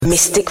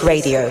Mystic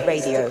Radio.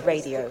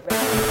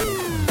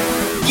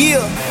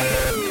 Yeah.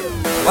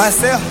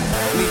 Myself,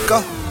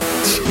 Nico.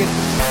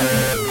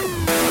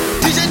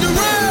 DJ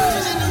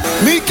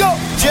Durant. Nico.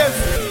 Jeff.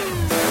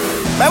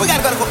 Man, we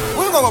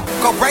gonna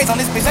go brace on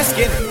this bitch. Let's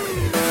get it.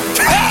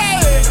 Hey!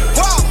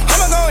 Whoa!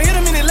 I'ma go hit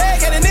him in the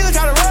leg. Had a nigga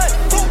try to run.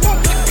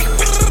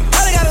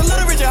 I done got a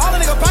little richer. All a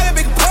nigga pocket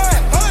big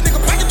pun. I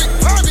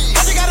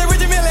just got a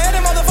richer million. And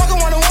that motherfucker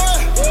 1-1.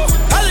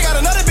 I just got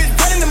another bitch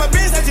running in my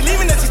business. That she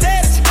leaving, that she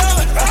dead, that she gone.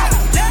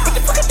 What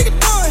the fuck a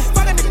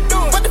nigga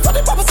doing? What the fuck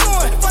they papa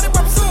suing?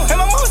 And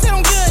my mama said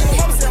I'm good.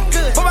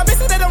 But my bitch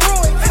said that I'm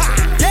ruined.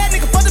 Yeah,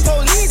 nigga, fuck the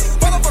police.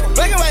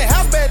 Black and white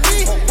house bad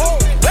lead.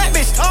 Black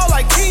bitch tall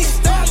like keys.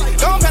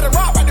 Don't got a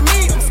rock right to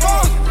me. I'm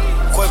strong.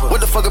 What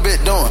the fuck a bitch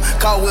doing?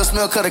 Call Will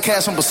Smith, cut a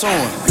cash from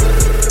pursuing.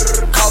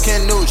 Call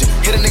Ken Nugent,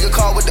 hit a nigga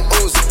car with the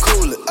Uzi,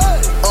 cool it.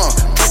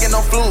 Drinking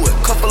no fluid,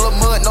 couple of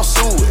mud, no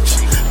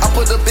sewage. I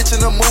put a bitch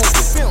in a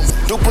movie.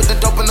 Do put the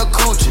dope in the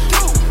coochie.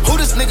 Who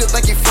this nigga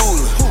think he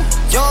foolin'?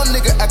 Young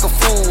nigga act a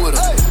fool with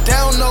him. They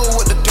don't know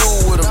what to do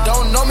with him.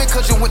 Don't know me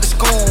cause you went to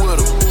school with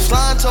him.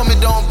 Slime told me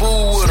don't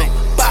boo with him.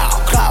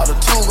 Bow, cloud, the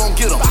two gon'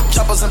 get him.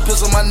 Choppers and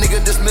pistol, my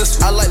nigga dismiss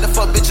him. I like to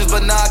fuck bitches,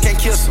 but now I can't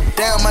kiss them.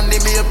 Damn, I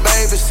need me a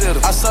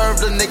babysitter. I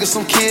served a nigga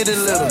some kitty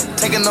litter.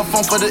 Taking the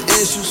phone for the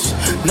issues.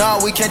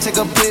 Nah, we can't take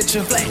a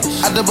picture.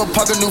 I double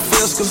park a new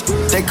fiscal.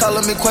 They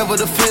callin' me Quavo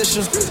the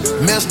Fisher.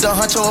 Mr.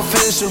 Huncho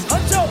official.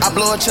 I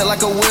blow a check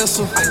like a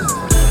whistle.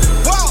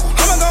 Whoa,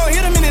 I'ma go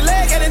hit him in the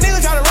leg. Had a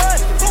nigga try to run.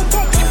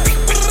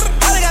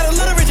 I done got a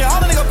little richer.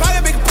 All a nigga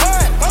pocket big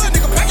pun. I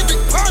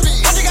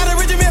just got a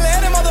richer million.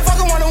 And that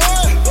motherfucker 1-1.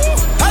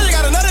 I just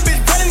got another bitch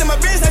running in my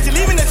business. That she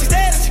leaving, that she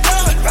dead, that she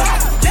gone.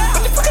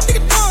 What the fuck a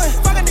nigga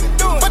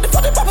doing? What the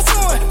fuck they papa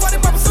suing?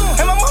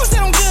 And my mama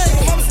said I'm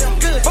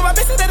good. But my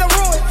bitch said that I'm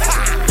ruined.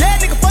 Yeah,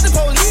 nigga, fuck the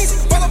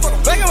police.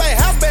 Black and white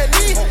house bad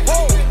lead.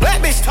 Black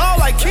bitch tall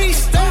like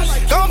keys.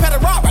 Don't got a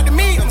rock right to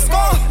me. I'm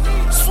scarred.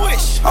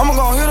 Swish. I'ma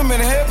gon' hit him in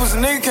the head, cause the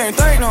nigga can't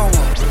think no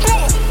more.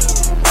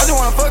 I just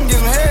wanna fucking get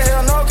some head,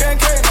 hell no, can't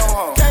no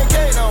more.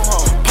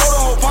 Pour the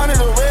whole pint of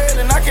the red,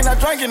 and I cannot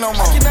drink it no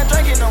more.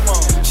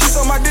 She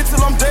suck my dick till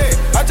I'm dead,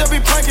 I just be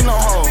planking no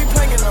hoe.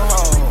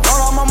 Run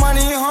all my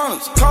money in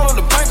hundreds, call up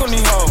the bank on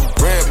these hoes.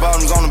 Red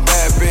bottoms on the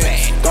bad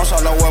bitch, don't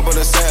show nowhere but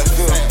a sad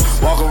feel.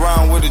 Walk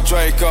around with a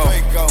Draco,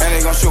 and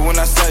they gon' shoot when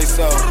I say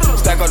so.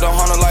 Stack up the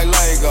hundred like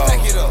Lego.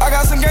 I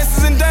got some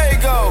gangsters in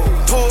Dago,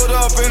 pulled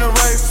up in a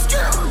race.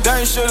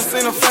 They ain't should've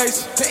seen her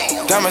face.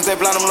 Diamonds, they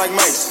blind them like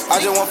mace.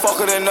 I just want fuck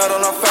her, that nut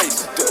on her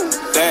face.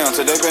 Damn,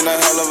 today been a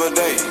hell of a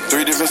day.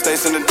 3 different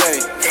states in a day.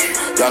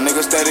 Y'all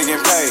niggas steady getting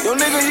paid. Yo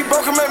nigga, he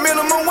broke him at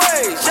minimum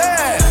wage.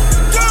 Yeah.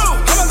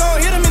 I'ma go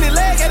hit him in the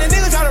leg. Had a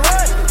nigga try to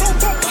run.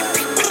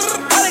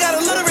 I done got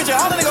a little richer.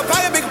 All a nigga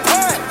pocket big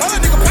pun.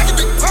 I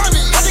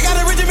just got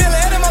a richer million.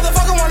 And that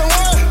motherfucker 1-1.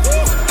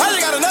 I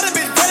just got another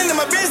bitch running in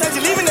my business. That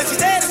she leaving, that she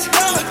dead, that she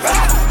gone.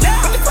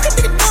 What the fuck a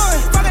nigga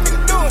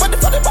doing? What the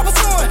fuck they papa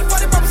suing?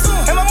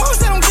 And my mama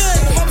said I'm good.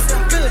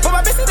 But my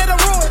bitch said that I'm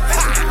ruined.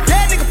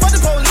 Yeah, nigga, fuck the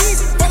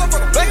police.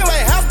 Black and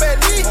white house bad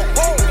lead.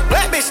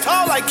 Black bitch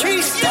tall like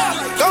keys.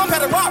 Don't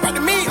got a rock right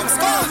to me. I'm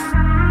scarred.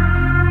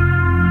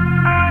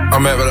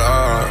 I'm at the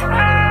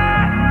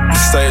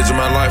stage of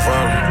my life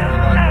where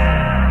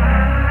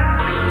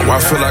I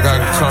feel like I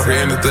can conquer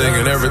anything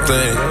and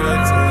everything.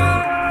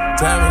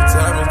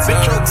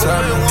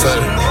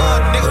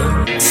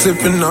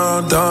 Sipping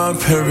on Dom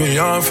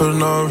Perignon for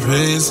no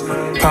reason.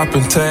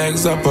 Popping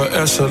tags up a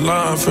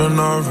echelon for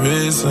no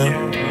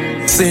reason.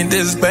 Seen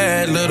this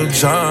bad little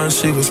John,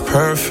 she was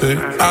perfect.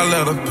 I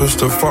let her push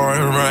the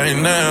foreign right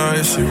now,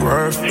 is she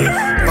worth it?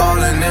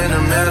 Falling in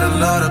the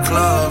middle of the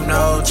club,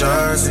 no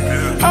jersey.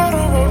 I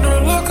don't want no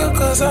liquor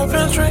cause I've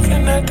been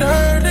drinking that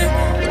dirty.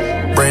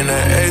 Bring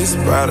that ace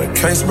by the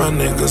case, my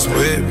niggas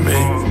with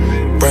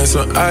me. Bring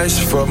some ice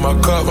for my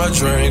cup, my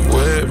drink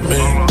with me.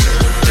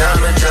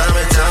 Diamonds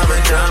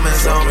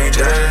on me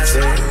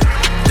dancing.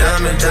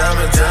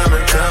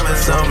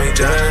 Diamonds on me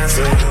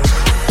dancing.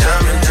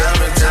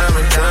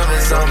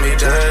 Diamonds on me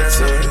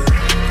dancing.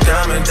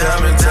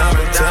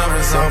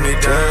 Diamonds on me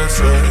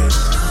dancing.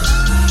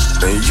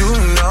 And you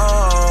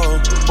know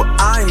what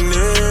I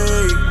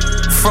need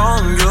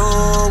from you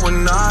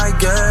when I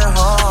get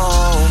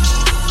home.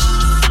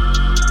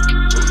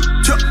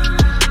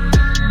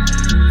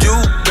 You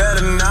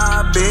better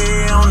not be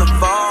on the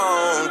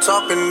phone,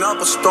 talking up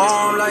a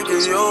storm like you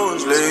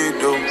usually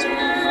do.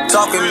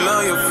 Talking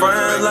to your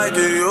friends like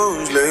you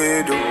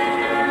usually do.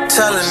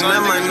 Telling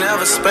them I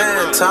never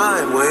spend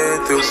time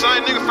with you. The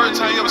same nigga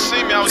first time you ever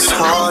seen me, I was it's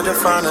hard to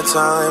find a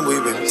time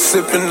we've been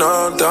sipping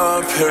on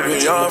Dom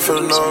Perignon for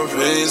no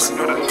reason.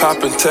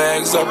 Popping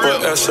tags up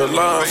a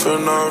echelon for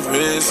no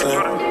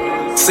reason.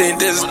 Seen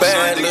this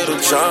bad little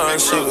John,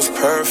 she was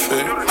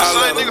perfect. I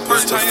love her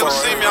first time you ever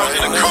seen me, I was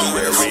in the cold.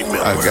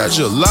 I got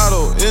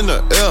gelato in the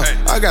air,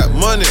 I got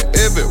money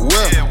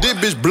everywhere. This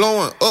bitch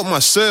blowing up my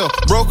cell,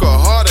 broke her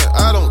heart and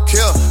I don't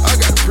care. I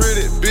got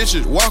pretty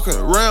bitches walking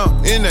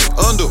around in their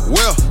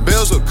underwear.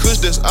 Bells of kush,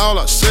 that's all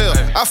I sell.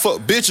 I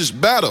fuck bitches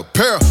by the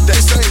pair. They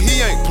say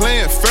he ain't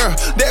playing fair.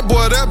 That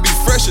boy that be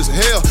fresh as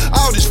hell.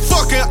 All this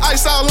fucking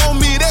ice all on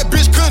me, that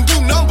bitch couldn't do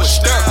nothing but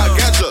stare. I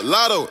got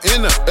gelato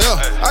in the air,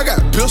 I got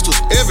pistols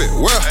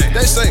everywhere.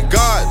 They say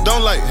God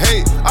don't like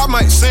hate, I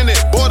might send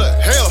that boy to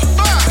hell.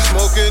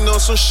 Smoking on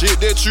some shit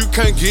that you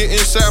can't get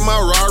inside my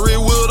Rari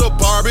with a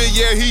Barbie.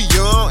 Yeah, he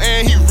young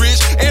and he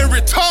rich and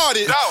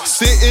retarded.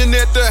 Sitting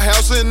at the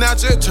house and I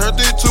just turned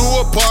it to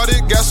a party.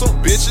 Got some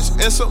bitches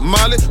and some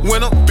molly.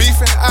 When I'm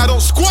beefing, I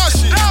don't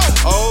squash it.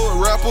 Old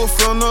rapper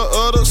from the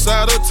other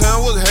side of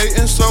town was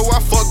hating, so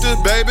I fucked his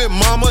baby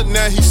mama.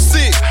 Now he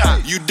sick.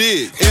 You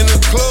did. In the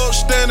club,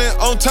 standing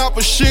on top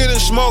of shit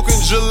and smoking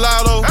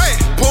gelato.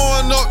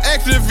 Pouring up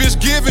activists,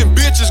 giving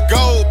bitches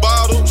gold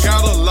bottles.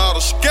 Got a lot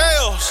of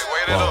scales,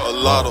 a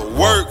lot of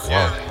work,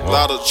 a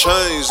lot of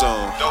chains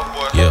on,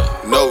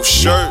 no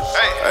shirt.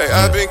 Hey,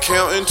 I been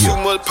counting too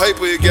much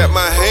paper, it got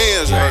my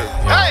hands hurt.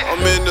 I'm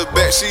in the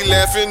backseat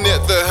laughing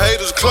at the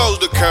haters, close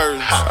the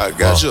curtains. I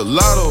got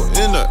gelato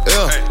in the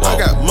air, I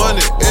got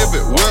money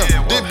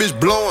everywhere. This bitch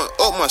blowing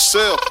up my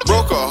cell,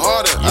 broke her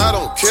heart and I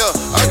don't care.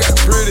 I got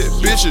pretty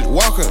bitches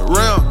walking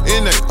around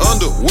in their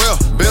underwear.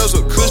 Bells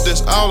of kush,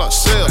 that's all I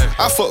sell.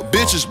 I fuck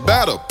bitches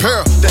by the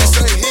pair. They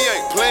say he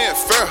ain't playing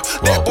fair.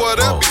 That boy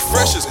that be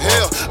fresh as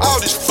hell. All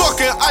this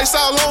fucking ice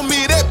all on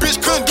me, that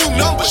bitch couldn't do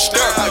nothing but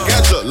stare. I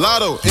got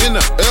gelato in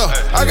the air,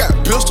 I got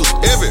pistols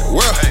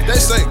everywhere. They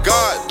say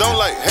God don't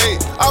like hate,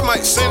 I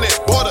might send that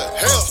boy to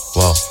hell.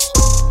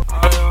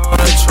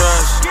 I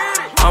trust,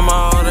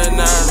 I'ma hold it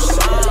nasty,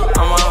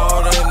 I'ma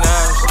hold it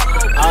nasty,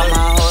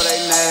 I'ma hold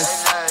it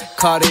nasty.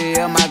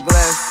 Cartier in my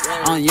glass,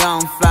 I'm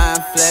young,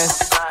 flying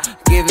flesh.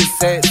 Giving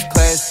sex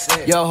class,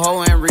 yo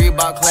hoe and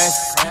Reebok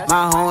class.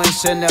 My hoe and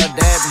Chanel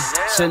Dabby,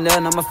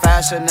 Chanel number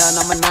 5, Chanel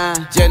number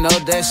 9. Just know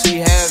that she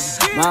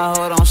heavy. My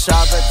hoe don't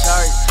shop at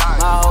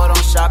Target, my hoe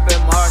don't shop at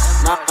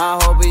Marshall. My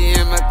hoe be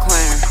in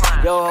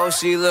McLaren, yo hoe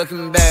she looking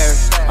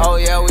embarrassed. Oh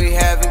yeah, we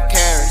having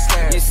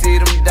carrots, you see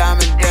them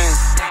diamond dance.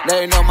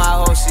 They know my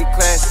hoe she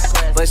classy,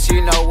 but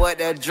she know what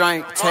that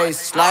drink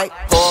tastes like.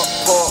 Pour,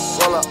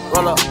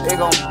 roll up, it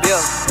gon' be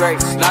a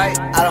great night.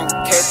 I don't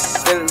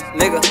catch feelings,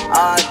 nigga,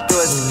 all I do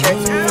is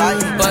catch a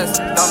flight. Bust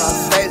on her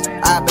face,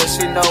 I bet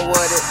she know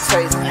what it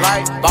tastes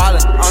like.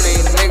 Ballin' on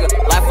these niggas,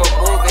 life a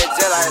movie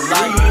just like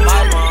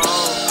mama.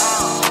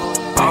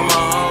 I'm a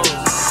hoe,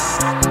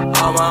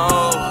 I'm a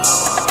hoe,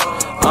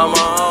 I'm a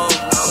hoe,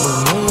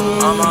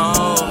 I'm a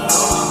hoe,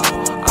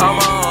 I'm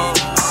a hoe,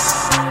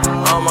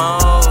 I'm a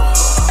hoe.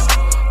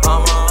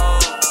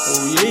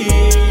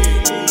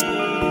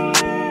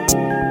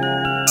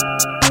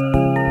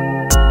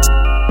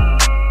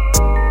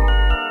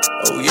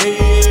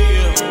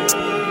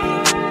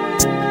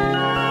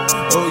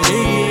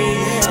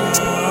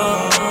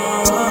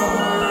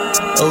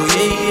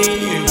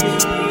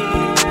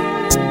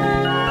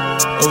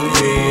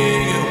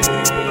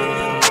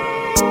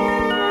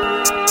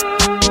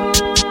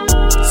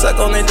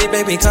 On that dick,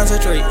 baby,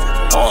 concentrate.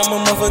 Oh, I'm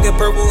a motherfucking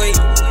purple weight.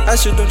 I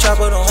shoot them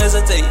chopper, don't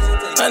hesitate.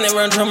 Honey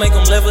run drum, make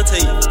them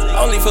levitate.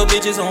 Only for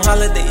bitches on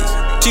holidays.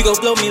 She gon'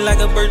 blow me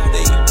like a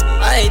birthday.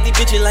 I hate these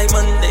bitches like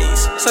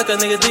Mondays. Suck a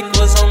nigga dick,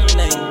 what's on the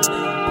name?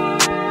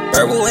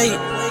 Purple weight,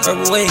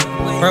 purple weight,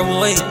 purple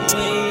weight.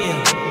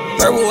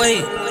 Purple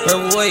weight,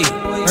 purple weight,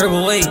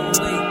 purple weight.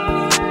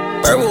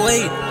 Purple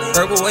weight,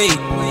 purple weight,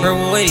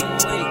 purple weight.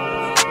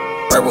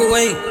 Purple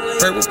weight,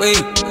 purple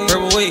weight,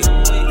 purple weight.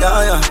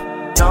 Yeah, yeah.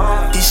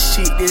 This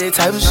shit, that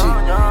type of shit.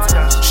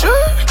 Sure.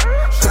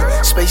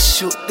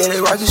 Spaceship,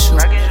 that rocket ship.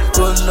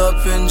 Pulling up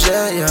in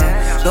jail,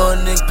 yeah. No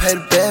nigga pay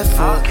the bad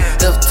for it.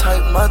 Left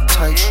type, my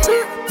type.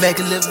 Mac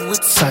a living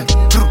with the type.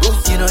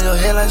 You know your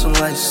hair like some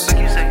lights.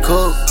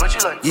 Cool.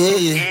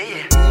 Yeah.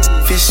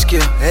 Fish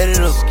scale, add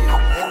it up.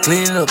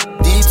 Clean it up,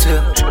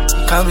 detail.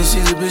 Call me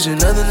see the bitch and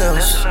nothing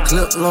else.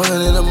 Clip longer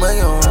than a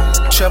mango.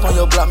 Trap on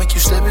your block, make you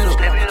step it up.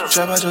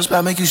 Trap out your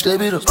spot, make you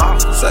step it up.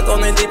 Suck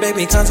on that dick,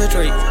 baby,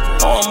 concentrate.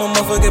 Oh, I'm a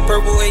motherfucking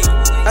purple weight.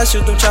 I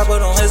shoot them chopper,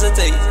 don't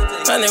hesitate.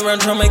 Honey run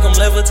drum, make them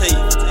levitate.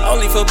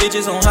 Only for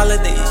bitches on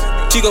holidays.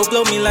 She gon'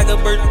 blow me like a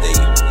birthday.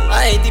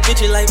 I hate these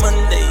bitches like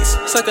Mondays.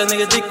 Suck a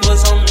nigga dick,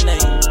 what's on the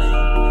name?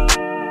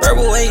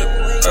 Purple weight,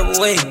 purple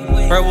weight,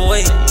 purple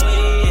weight.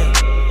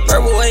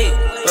 Purple weight,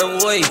 purple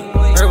weight,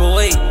 purple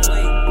weight.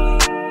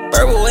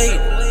 Purple weight,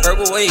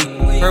 purple weight,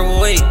 purple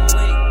weight.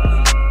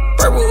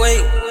 Purple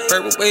weight,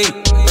 purple weight,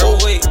 purple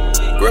weight.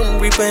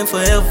 Grim Reaper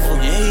forever.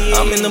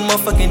 I'm in the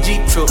motherfucking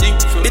Jeep truck.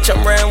 Bitch,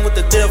 I'm riding with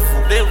the devil.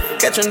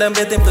 Catch him down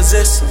bad, then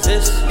possess him.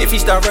 If he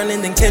start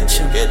running, then catch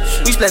him.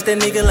 We splat that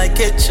nigga like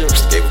ketchup.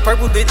 Gave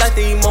purple dick like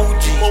the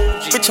emoji.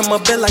 Bitch, I'm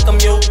up bed like I'm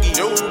Yogi.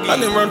 I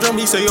didn't run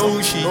drum, he say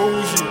Yoshi.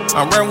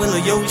 I'm round with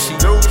a Yoshi.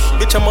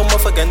 Bitch, I'm a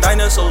motherfucking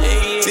dinosaur.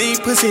 See,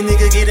 pussy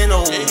nigga getting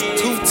old.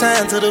 2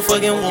 times to the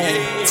fucking wall.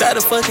 Tired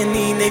of fucking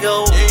these nigga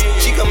old.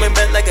 She coming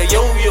back like a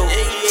yo-yo.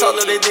 Talk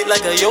to that dick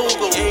like a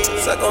yo-go.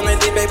 Suck on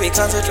that dick, baby,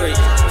 concentrate.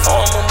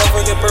 Oh, I'm a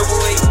motherfucking purple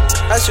weight.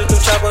 I shoot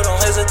through chopper, don't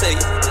hesitate.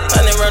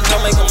 I didn't run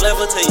drum, make them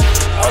levitate.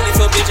 Only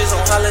for bitches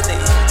on holidays.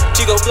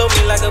 She gon' blow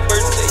me like a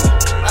birthday.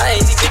 I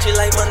hate these bitches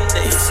like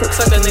Monday.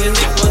 Suck a nigga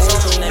dick, what's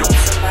on the name?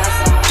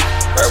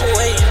 Purple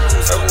weight,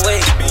 purple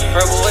weight,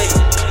 purple weight.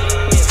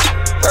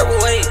 Purple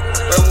weight,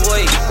 purple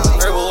weight,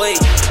 purple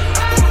weight.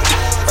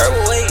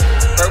 Purple weight,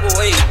 purple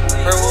weight,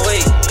 purple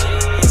weight.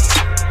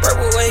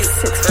 Purple weight,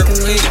 purple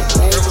weight,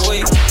 purple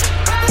weight.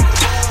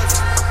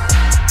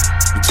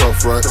 You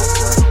tough, right?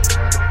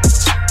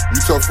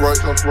 You tough, right?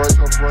 You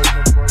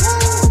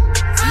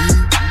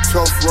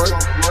tough, right?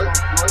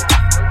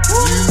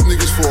 You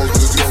niggas fall to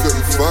the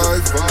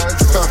 75.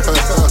 You tough,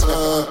 right?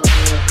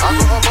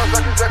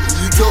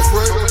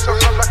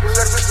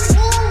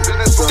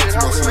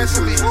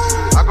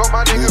 I got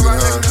my nigga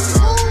right next to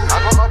me. I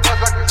got my buzz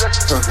like it's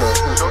ecstasy.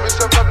 Show me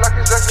some love like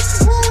it's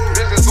ecstasy.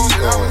 Business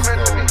moving how it's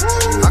meant to be.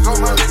 I got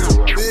my nigga.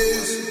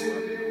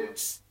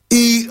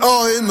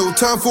 ER ain't no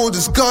time for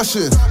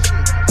discussion.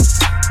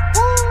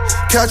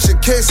 Catch a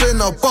case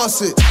and I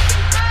bust it.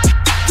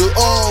 The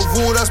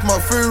R-Wall, that's my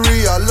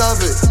theory, I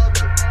love it.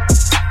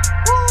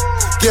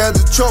 Get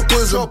the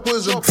choppers and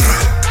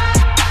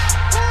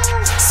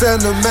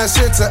send a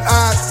message to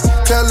act.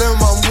 Tell him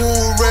I'm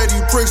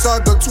already pricks, I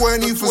got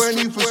 20 for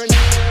 20.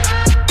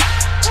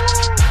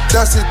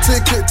 That's a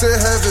ticket to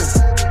heaven.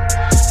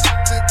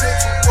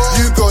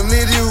 You gon'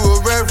 need you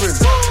a reverend.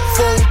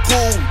 Phone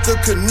call to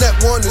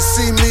connect, wanna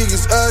see me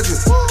is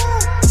urgent.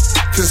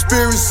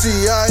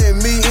 Conspiracy, I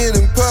ain't meeting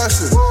in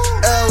person.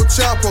 El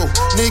Chapo,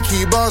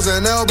 Nicky Barnes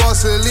and El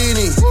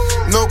Barcelini.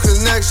 No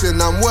connection,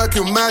 I'm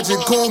working magic,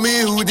 call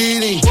me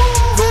Houdini.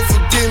 Lord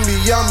forgive me,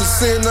 I'm a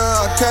sinner,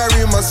 I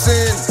carry my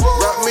sin.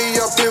 Wrap me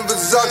up in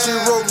Versace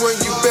robe when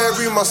you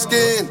bury my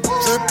skin.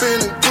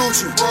 Drippin' in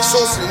Gucci,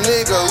 saucy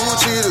nigga,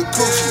 Uchi the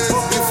coochie.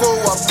 Before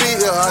I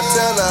beat her, I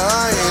tell her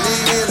I ain't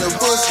eating a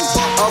pussy.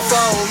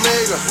 Alpha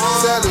Omega,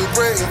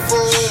 celebrating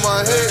for all my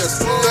haters.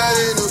 Bad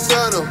in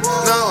Inferno,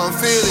 now I'm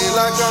feeling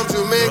like I'm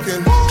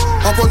Jamaican.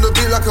 Hop on the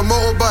beat like a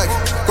motorbike,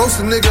 ghost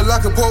a nigga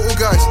like a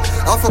poltergeist.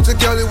 I fucked a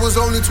girl, it was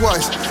only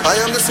twice. I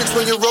am the 6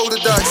 when you roll the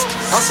dice.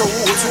 I saw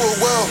water to a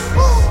well,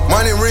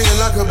 mine ain't ringing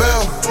like a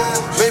bell,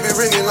 maybe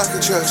ringing like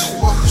a church.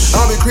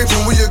 I'll be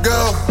creeping with your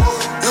girl,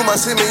 you might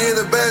see me in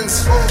the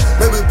Benz,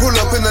 maybe pull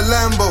up in the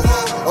Lambo.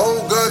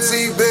 Oh God,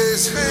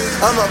 T-Biz,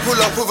 I might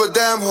pull up with a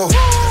damn hoe.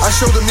 I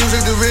show the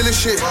music the realest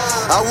shit,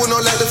 I will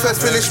not let the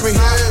feds finish me.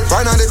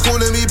 Right now they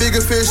calling me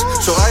bigger fish,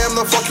 so I am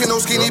not fucking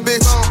no skinny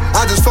bitch.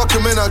 I just fuck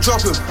him and I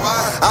drop him.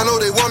 I know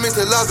they want me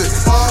to love it,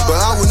 but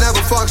I will never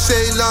fuck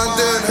Shay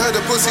London. Heard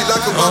a pussy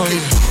like a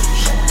monkey.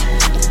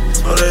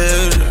 Know they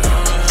hate it,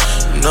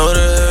 know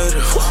they hate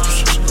it.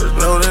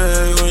 Know they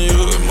hate when you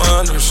get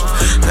money.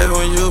 Hate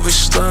when you be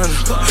stunning.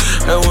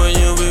 Hate when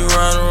you be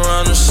riding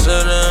around the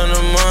city in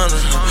the money.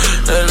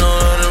 They know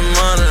that the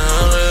money.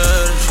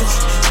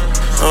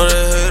 Know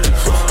they hate it,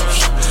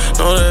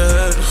 know they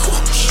hate it.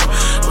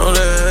 Know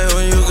they hate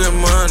when you get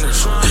money.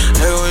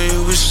 Hate when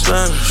you be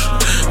stunning.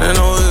 They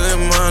know we get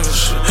money.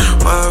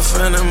 Why I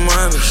find the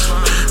money?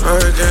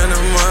 Hurricane the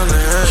money.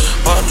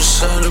 Bought the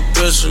side of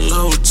bitch and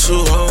level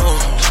 2 home.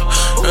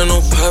 Ain't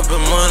no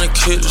poppin' money,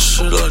 kick the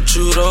shit like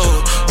judo.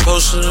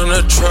 Posted in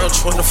that trap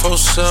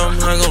 24/7,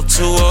 like I'm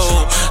too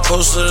old.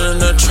 Posted in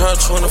that trap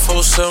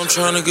 24/7,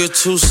 tryna get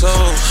too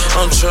sold.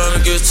 I'm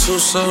tryna get too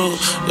sold.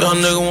 Y'all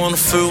nigga wanna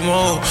feel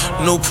more.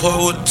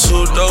 Newport with the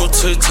 2 doors,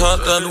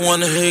 TikTok, that the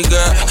one that he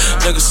got.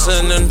 Niggas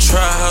sitting in the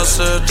trap house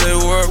every day,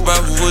 worry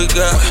about what we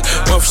got.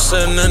 Went from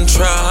sitting in the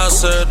trap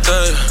house every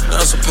day.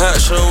 That's a pack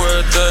show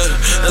every day.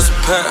 That's a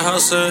pack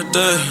house every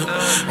day.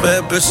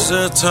 Bad bitches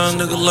every time,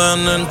 nigga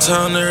lying in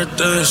town every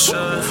day.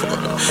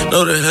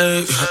 Know they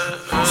hate.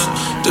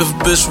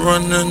 Different bitch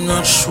running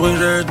out the suite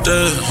every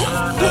day.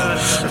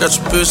 Got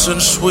your bitch in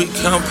the suite,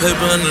 count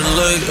paper in the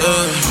lake.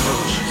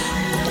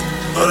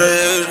 Know they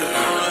hate it.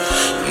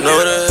 Know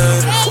they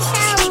hate it.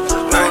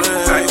 Know they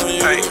hate when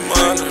you be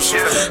modest.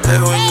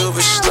 Hate when you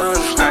be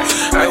stunning.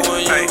 Hate when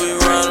you be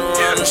running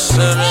around the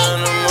city in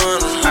the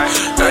money.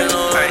 They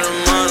know that the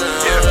money.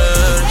 Know they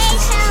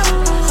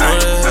hate it. Know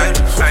they hate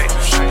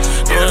it.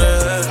 Know they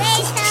hate it.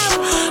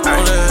 Know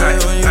they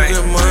hate when you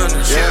get money.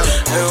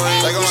 Hate when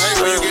you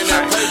be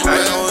stunning.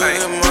 Hate when you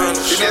get money.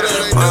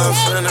 I'm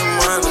spending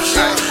money.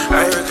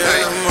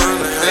 Hurricane the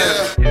money.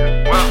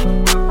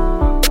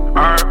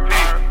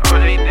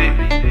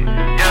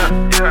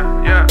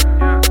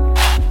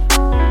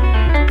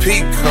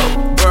 Pico,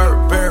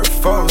 Burberry,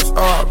 Foes,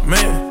 oh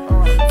man.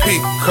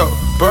 Pico,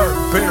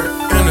 Burberry,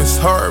 in this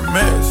hard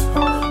mess.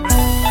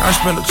 I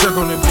spent a check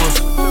on that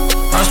pussy.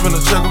 spend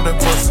a check on that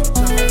pussy.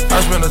 I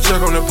spend a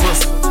check on that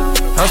pussy.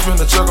 I spend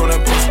a check on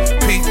that pussy.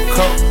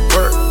 Peacock,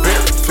 Burberry,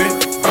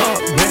 fit,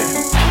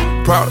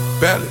 man. Proud of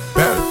Bally,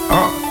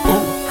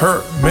 ooh,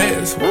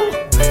 Hermes, woo.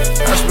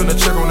 I spend a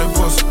check on that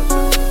pussy.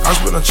 I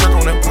spend a check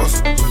on that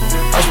pussy.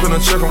 I spend a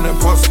check on that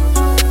pussy.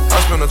 I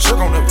spend a check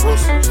on that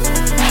pussy.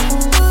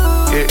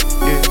 Yeah,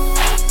 yeah.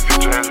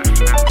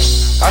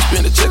 I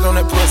spend a check on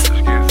that pussy.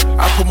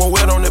 I put my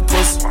wet on that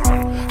pussy.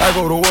 I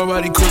go to war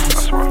by these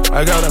cookies.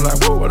 I got it like,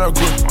 whoa, what I'm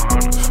cooking.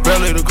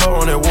 Belly the car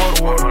on that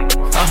water.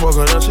 I fuck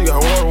her up, she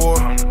got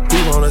water.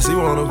 He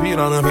wanna beat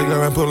on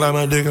her, I put like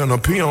my dick on a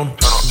pee on her.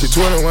 She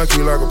 21,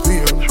 keep like a pee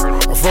on her.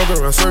 I fuck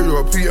her and serve you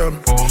a pee on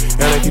her.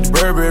 And I keep the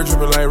Burberry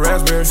dripping like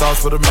raspberry.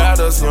 Sauce for the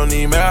matters, you don't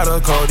need matter.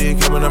 Codeine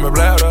coming out my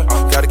bladder.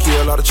 Gotta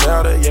kill all the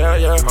chowder, yeah,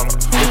 yeah.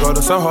 We go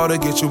to so hard to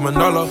get you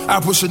Manolo. I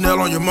put Chanel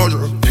on your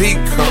mojo.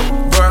 Peacock,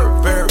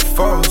 Burberry,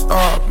 Foes,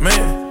 oh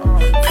man.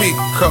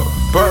 Peacock,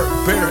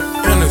 Burberry,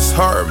 and it's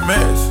hard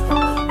mess.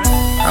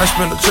 I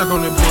spend a check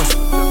on that pussy.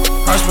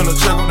 I spend a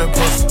check on that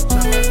pussy.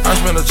 I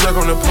spend a check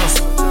on that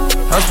pussy.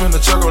 I spend a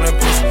check on that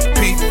pussy.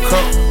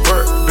 Peacock,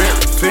 Burberry,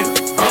 fit,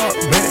 oh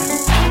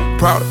man.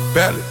 Proud of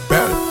Bally,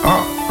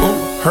 ooh,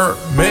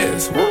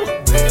 Hermes, woo. I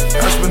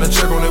spend a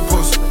check on that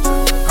pussy.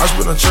 I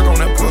spend a check on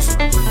that pussy.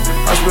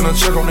 I spend a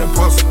check on that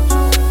pussy.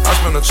 I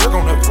spend a check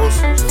on that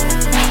pussy.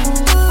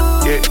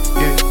 Yeah,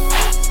 yeah.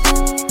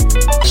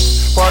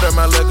 Part of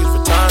my luggage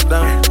for time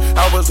down.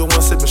 I was the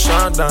one sipping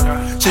Sean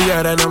down. She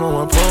got that number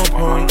one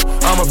pom-pom.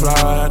 I'ma fly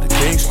out to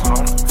Kingston.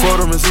 For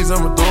the receipts,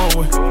 I'ma throw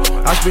away.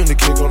 I spin the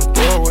kick on the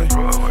throwaway.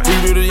 We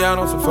do the yacht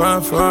on some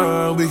fun.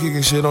 We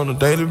kicking shit on a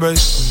daily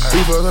basis.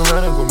 We fucking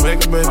around and gon'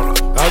 make it, baby.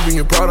 I be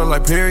your product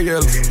like Perry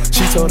Ellis.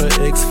 She told her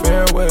ex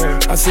farewell.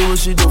 I see what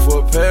she do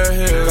for a pair of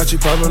hair. Got you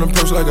popping them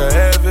perks like a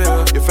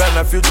Advil. You found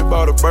out Future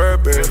bought a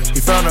Burberry.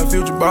 You found out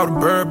Future bought a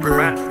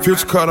Burberry.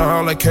 Future cut her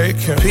on like cake.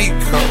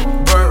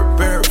 Peacock,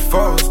 Burberry,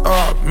 Foes,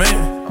 oh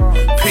man.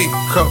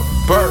 Peacock,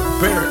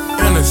 Burberry,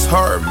 and it's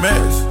hard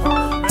mess.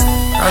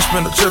 I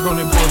spend a check on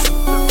that pussy.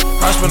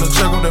 I spend a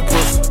check on that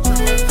pussy.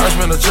 I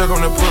spend a check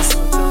on that pussy.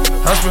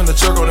 I spend a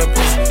check on that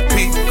pussy.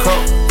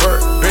 Peacock,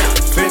 Burberry,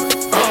 fit,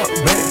 oh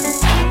man.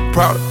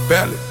 Proud of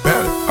Bally,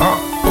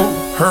 ooh,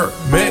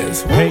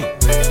 Hermes, woo.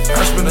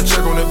 I spend a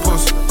check on that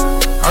pussy.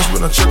 I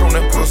spend a check on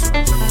that pussy.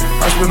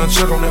 I spend a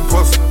check on that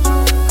pussy.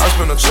 I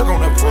spend a check on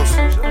that pussy.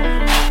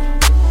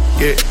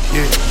 Yeah,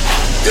 yeah.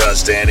 You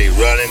understand? They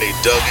running, they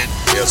ducking,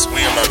 they're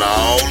swimming in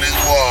all this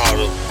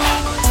water.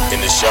 In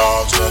the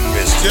sharks done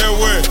missing. Yeah,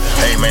 where?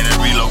 Hey man, they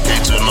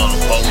relocate to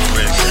another boat.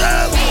 Ready to get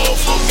high as a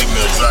motherfucker. Give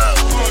me a drive.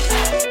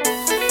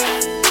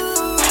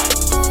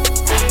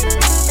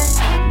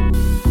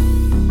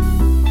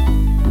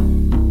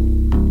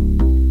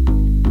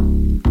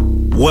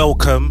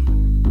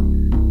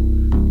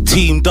 Welcome.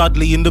 Team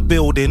Dudley in the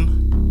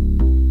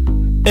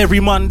building. Every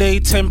Monday,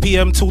 10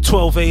 p.m. till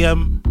 12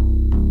 a.m.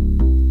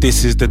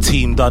 This is the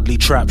Team Dudley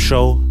Trap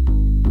Show.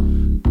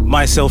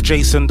 Myself,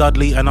 Jason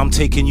Dudley, and I'm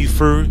taking you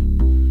through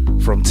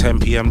from 10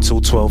 p.m.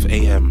 till 12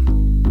 a.m.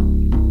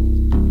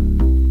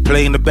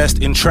 Playing the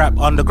best in trap,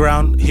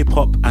 underground,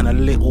 hip-hop, and a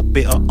little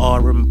bit of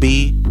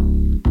R&B.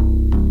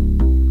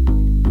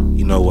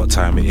 You know what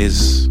time it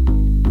is.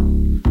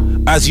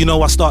 As you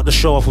know, I start the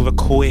show off with a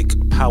quick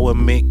power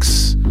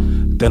mix.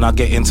 Then I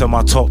get into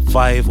my top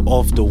 5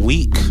 of the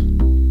week.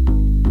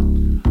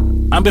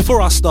 And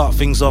before I start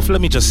things off,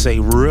 let me just say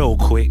real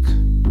quick,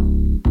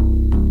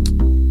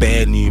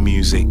 bare new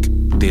music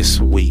this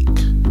week.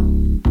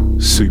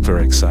 Super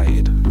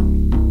excited.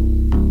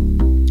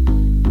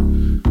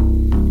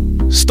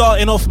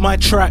 Starting off my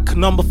track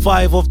number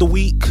 5 of the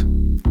week.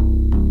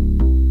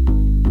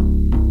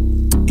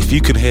 If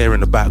you can hear in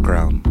the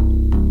background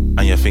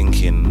and you're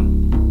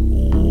thinking,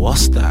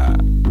 what's that?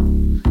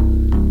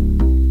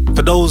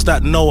 For those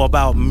that know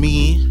about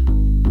me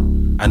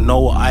and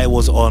know what I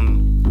was on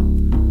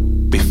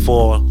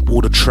before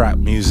all the trap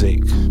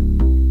music,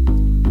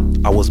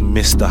 I was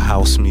Mr.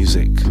 House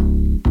Music.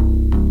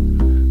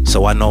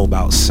 So I know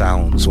about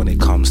sounds when it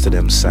comes to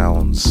them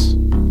sounds.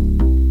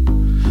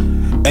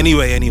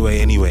 Anyway.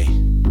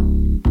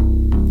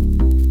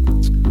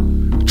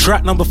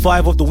 Track number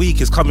 5 of the week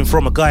is coming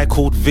from a guy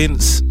called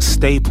Vince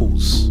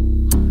Staples.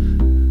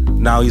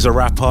 Now he's a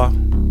rapper,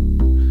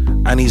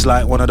 and he's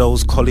like one of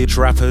those college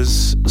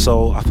rappers.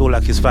 So I feel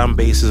like his fan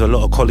base is a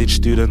lot of college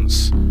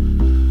students.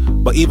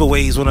 But either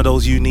way, he's one of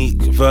those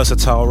unique,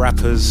 versatile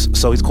rappers,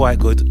 so he's quite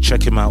good.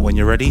 Check him out when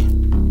you're ready.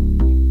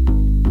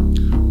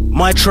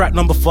 My track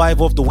number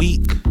 5 of the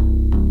week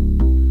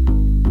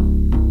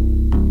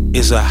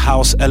is a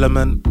house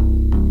element.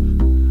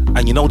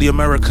 And you know the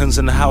Americans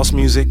and the house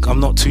music, I'm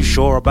not too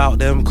sure about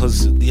them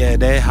because, yeah,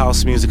 their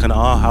house music and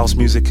our house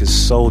music is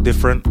so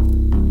different.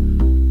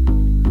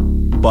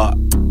 But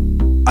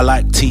I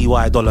like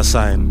T.Y. Dolla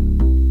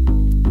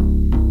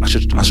 $ign.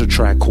 I should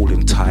try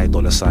calling Ty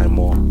Dolla $ign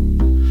more.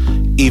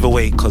 Either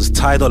way, because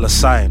Ty Dolla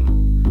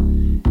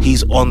 $ign,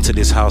 he's onto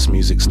this house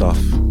music stuff.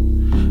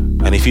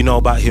 And if you know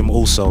about him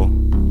also,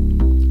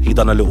 he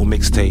done a little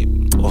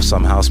mixtape of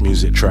some house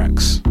music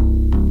tracks.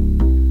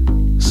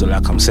 So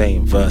like I'm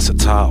saying,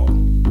 versatile.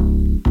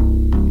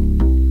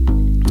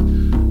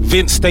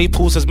 Vince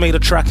Staples has made a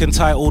track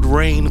entitled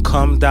Rain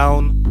Come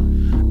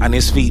Down, and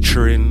is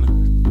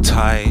featuring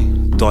Ty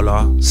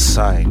Dolla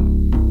 $ign.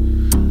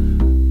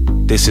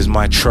 This is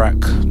my track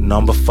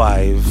number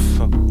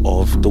 5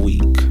 of the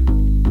week.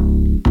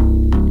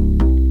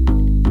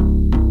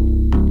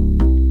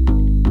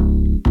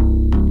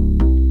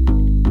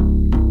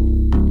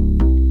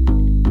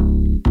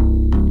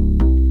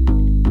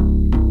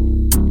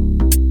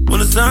 When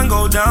the sun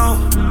go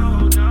down,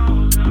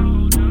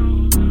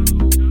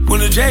 when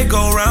the J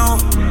go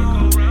round,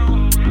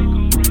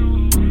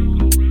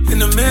 in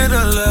the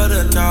middle of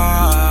the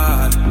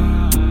night,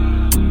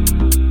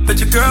 let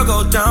your girl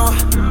go down.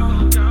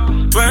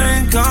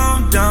 Rain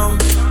come down,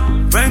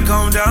 rain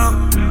come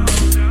down,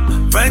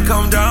 rain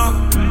come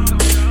down,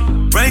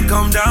 rain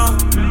come down,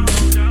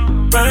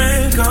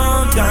 rain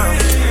come down,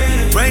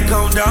 rain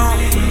come down,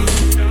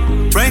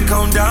 rain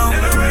come down,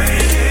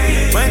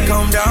 rain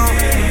come down.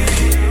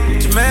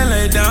 Your man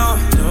lay down.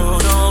 No,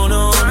 no,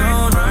 no,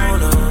 no, no,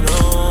 no, no.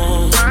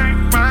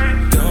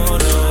 No, no,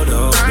 no,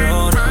 no, no,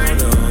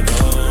 no,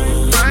 no.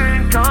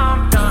 Rain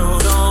come down. No,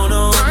 no,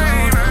 no, no,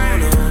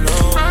 no,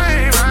 no.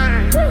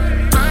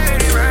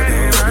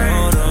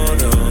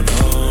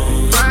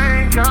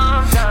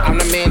 I'm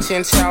the man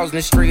 10,000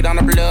 the street, on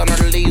the blood, on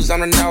the leaves, on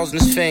the nose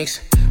and the sphinx.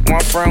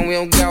 One friend, we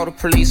don't go to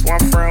police. One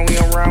friend, we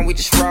don't run, we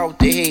just roll with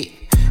the heat.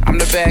 I'm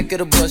the back of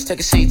the bus, take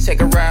a seat, take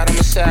a ride on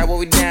the side while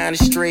we down the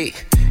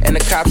street. And the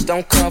cops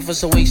don't come for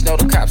some weeks, no,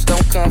 the cops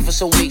don't come for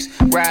some weeks.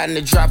 Riding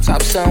the drop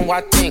top, son,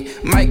 I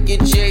think might get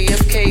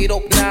JFK'd,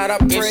 open out, I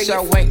pray.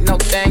 So ain't no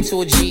thing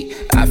to a G.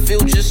 I feel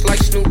just like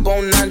Snoop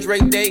on Andre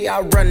Day. I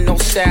run no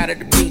side of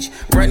the beach,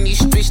 run these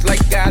streets like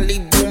Ali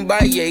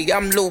Boombaye.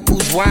 I'm Lil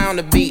Bourgeois on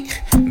the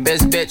beat.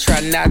 Best bet,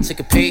 try not to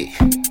compete.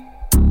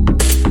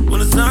 When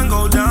the sun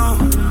go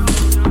down,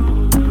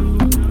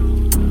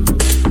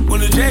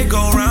 when the J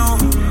go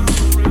round,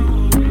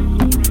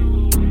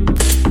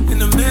 in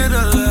the middle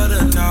of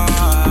the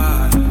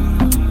night,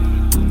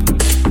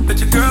 let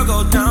your girl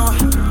go down.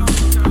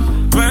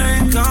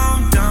 Rain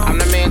come down. I'm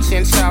the man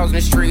 10,000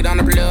 the street, on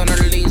the blood, on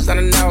the leaves, on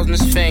the nose and the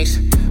sphinx.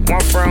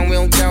 One friend, we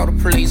don't go to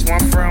police.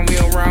 One friend, we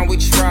don't run, we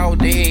just roll with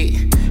the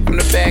heat. I'm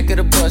the back of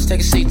the bus,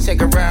 take a seat,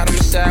 take a ride on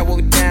the side while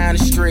we down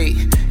the street.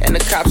 And the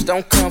cops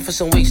don't come for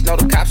some weeks, no,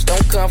 the cops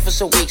don't come for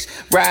some weeks.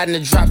 Riding the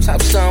drop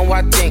top, son,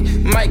 I think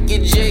might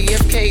get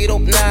JFK'd,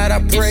 open out, I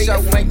pray.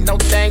 So ain't no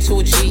thing to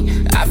a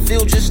G. I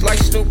feel just like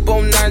Snoop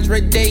on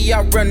Andre Day.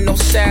 I run no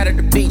side of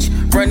the beach,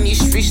 run these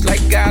streets like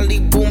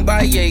Ali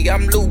Boombaye.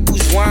 I'm Lil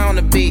Bourgeois on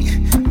the beat.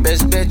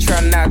 Best bet, try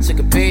not to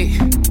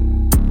compete.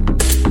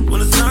 When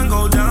the sun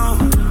go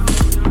down,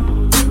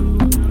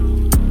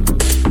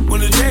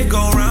 when the J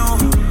go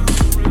round,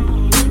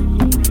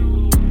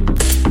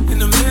 in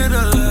the middle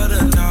of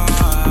the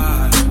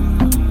night,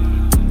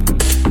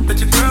 let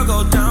your girl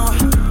go down.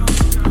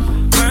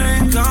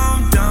 Rain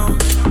come down,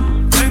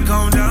 rain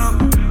come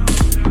down,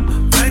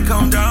 rain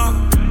come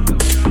down,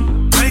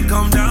 rain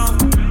come down,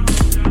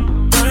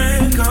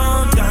 rain come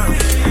down,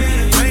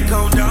 rain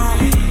come down,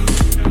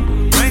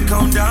 rain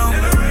come down,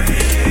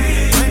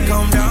 rain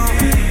come down.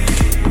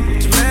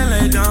 Your man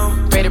lay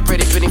down.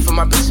 Pretty for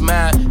my bitch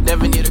smile.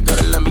 Never need a girl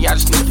to love me, I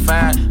just need to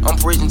find. I'm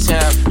prison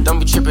time, don't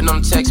be tripping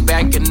on the text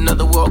back. Get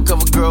another world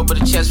cover girl,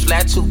 but a chest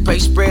flat,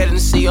 toothpaste spread in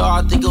the CR.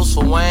 I think it was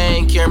for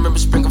Wayne. Can't remember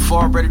sprinkle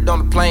for ready on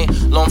the plane.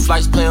 Long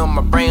flights playing on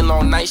my brain,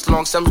 long nights,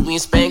 long summers. We in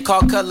Spain,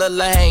 called Color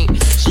Lane.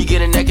 She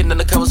get a naked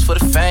under covers for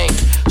the fame.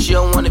 She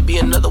don't wanna be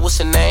another, what's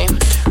her name?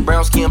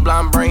 Brown skin,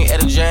 blonde brain,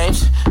 Etta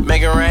James.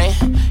 Megan Rain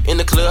in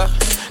the club.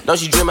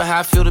 Don't you dream of how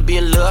I feel to be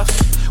in love?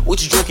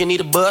 What you drinking, need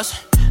a buzz?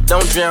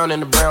 Don't drown in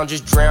the brown,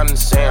 just drown in the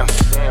sand.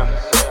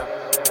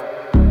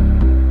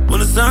 When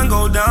the sun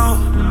go down,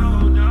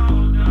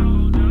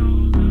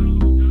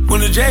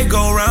 when the J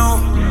go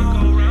round,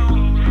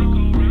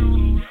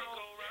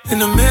 in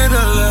the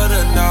middle of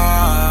the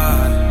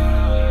night,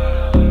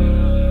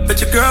 let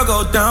your girl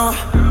go down.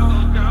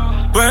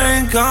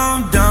 Rain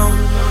come down,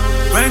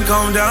 rain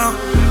come down,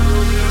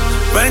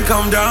 rain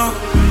come down,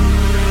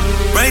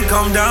 rain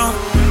come down,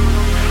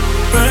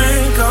 rain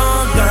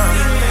come down,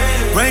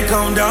 rain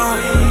come down,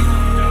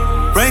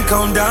 rain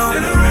come down,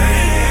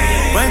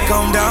 rain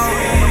come down.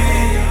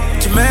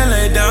 Your man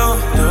lay down.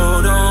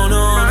 No, no,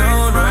 no, no,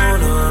 no,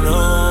 no, no.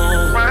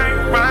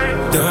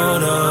 No,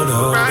 no,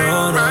 no, no,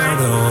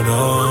 no, no,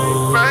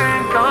 no.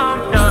 Rain come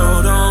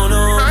down. No, no,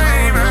 no, no,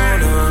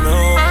 no,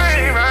 no.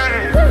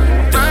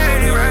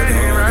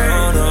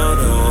 No, no,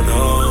 no,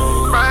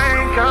 no.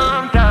 Rain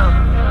come down.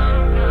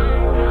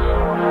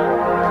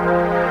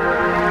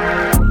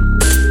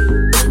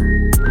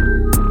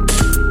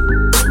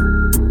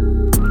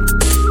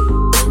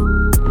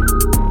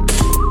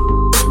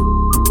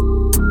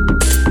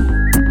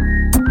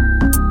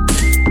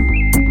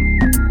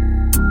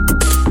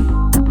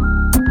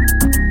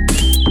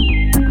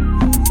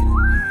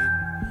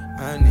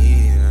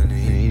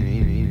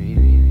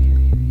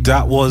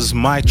 That was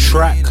my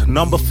track,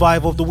 number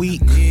 5 of the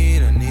week.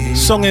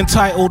 Song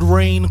entitled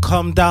Rain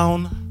Come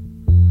Down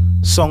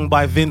Song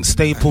by Vince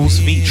Staples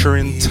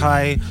featuring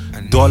Ty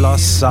Dolla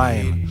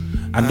 $ign.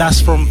 And that's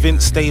from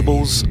Vince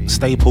Staples,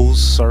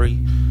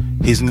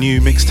 his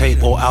new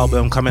mixtape or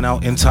album coming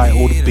out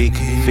entitled Big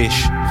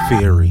Fish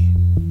Theory.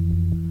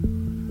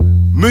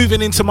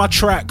 Moving into my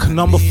track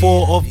number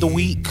 4 of the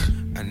week.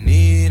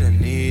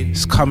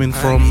 It's coming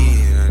from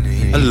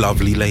a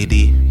lovely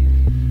lady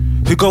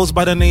who goes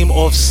by the name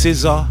of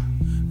SZA,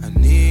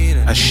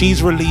 and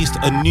she's released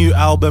a new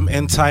album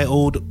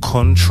entitled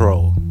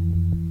Control.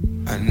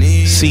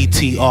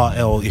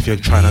 CTRL if you're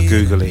trying to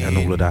Google it and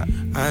all of that.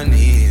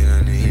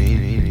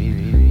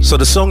 So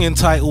the song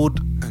entitled,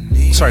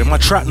 my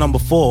track number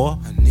 4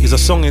 is a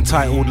song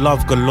entitled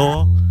Love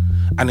Galore,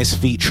 and it's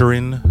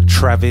featuring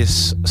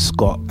Travis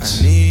Scott.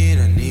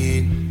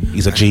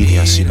 He's a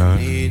genius, you know.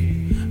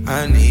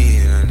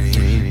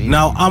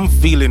 Now I'm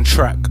feeling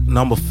track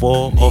number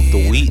 4 of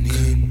the week,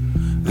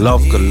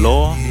 Love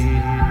Galore,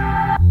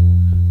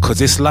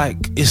 because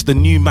it's the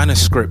new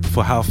manuscript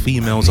for how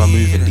females are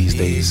moving these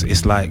days.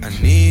 It's like,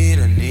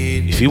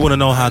 if you want to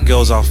know how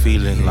girls are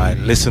feeling, like,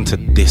 listen to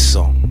this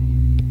song,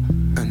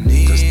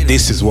 because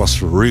this is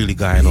what's really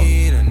going on.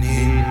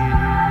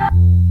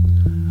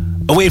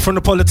 Away from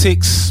the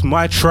politics,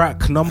 my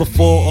track number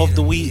 4 of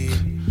the week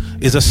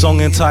is a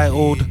song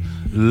entitled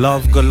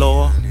Love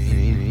Galore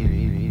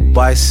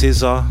by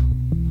SZA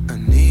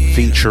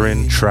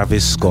featuring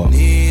Travis Scott.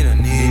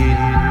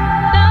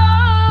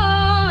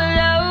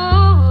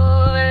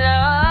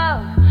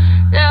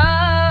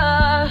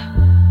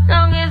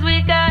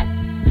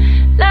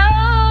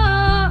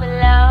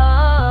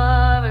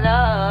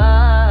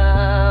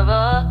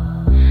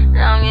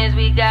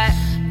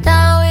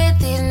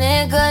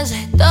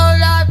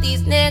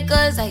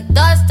 I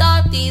dust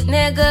off these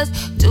niggas,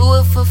 do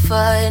it for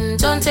fun,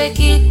 don't take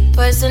it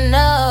personally.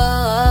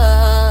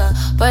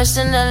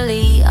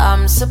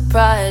 I'm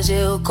surprised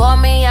you call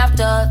me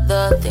after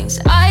the things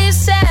I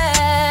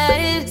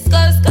said.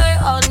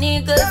 Skirt on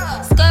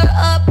niggas, skirt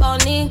up on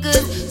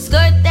niggas,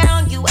 skirt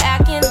down, you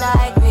acting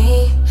like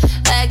me,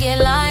 acting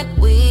like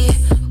we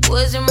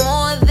wasn't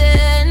more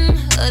than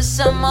a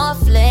summer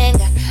fling.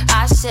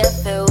 I said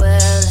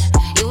farewell,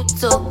 you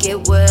took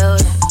it well.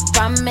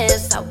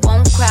 Promise I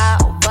won't cry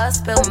over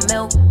spilled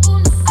milk.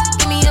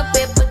 Give me a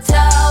paper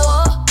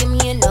towel, give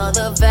me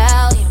another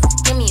volume,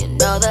 give me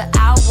another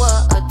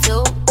hour or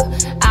 2,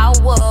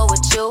 hour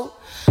with you.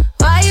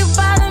 Why you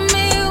bother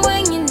me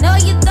when you know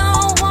you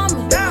don't want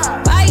me?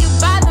 Why you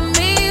bother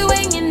me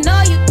when you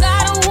know you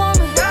got a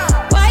woman?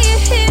 Why you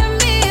hit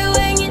me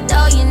when you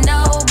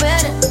know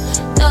better?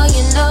 Know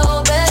you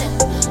know better,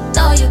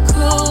 know your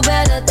crew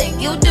better than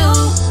you do.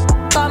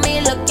 Call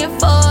me looking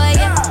for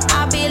you,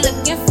 I'll be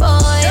looking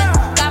for you.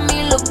 Got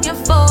me looking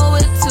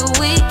forward to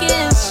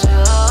weekends.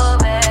 Sure,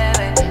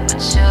 baby, but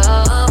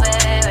sure,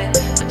 baby,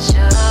 but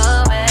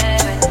sure,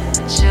 baby,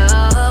 but sure.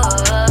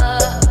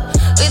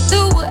 We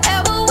do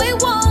whatever we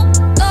want,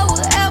 go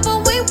wherever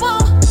we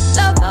want,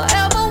 love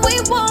however we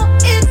want.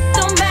 It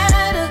don't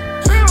matter.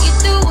 You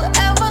do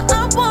whatever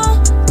I want,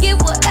 get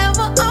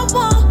whatever I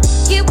want,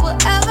 get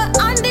whatever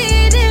I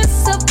need.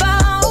 It's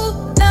about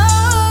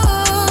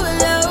love,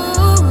 love,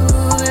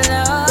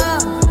 love,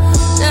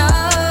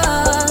 love.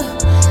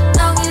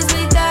 Long as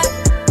we got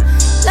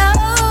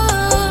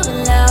love,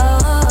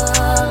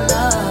 love,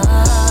 love.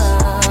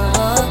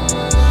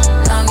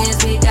 Long as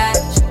we got,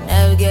 should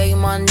never gave you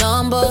my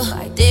number.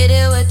 I did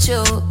it with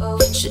you.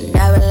 Should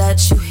never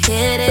let you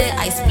hit it.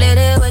 I split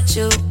it with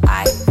you.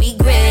 I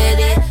regret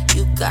it.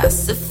 You got a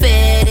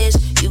fetish.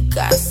 You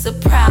got a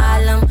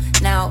problem.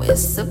 Now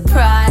it's a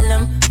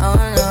problem. Oh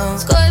no.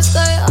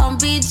 Skirt on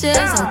beaches.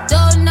 I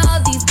don't know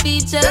these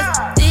beaches.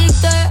 Dig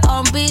dirt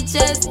on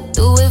beaches.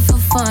 Do it for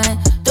fun.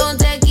 Don't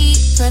take it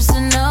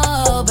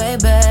personal,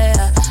 baby.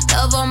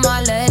 Love on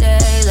my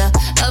ladies.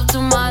 Love to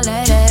my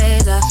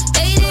ladies.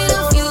 Dated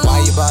a few. Why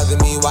you bother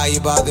me? Why you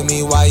bother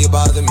me? Why you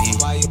bother me?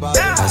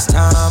 Last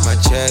time I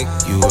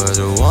checked, you were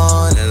the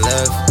one that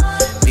left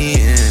me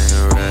in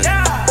a wreck,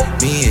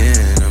 me in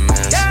a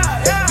mess.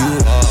 You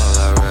all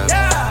I rep,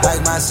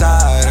 like my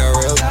side I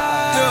rep.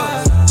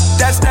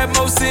 That's that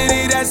Mo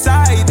City, that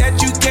side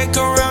that you can't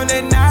go around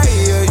at night.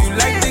 You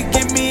like to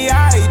give me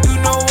eye, do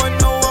no one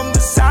know I'm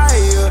beside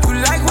you.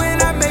 You like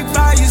when I make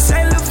fire, you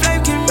say the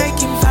flame can make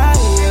him fire.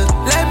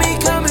 Let me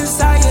come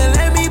inside you,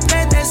 let me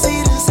plant that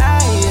seed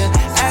inside you.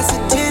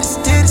 Acid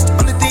titties,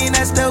 only thing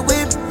that's the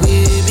whip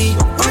with me.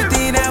 Only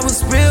thing that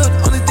was real,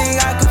 only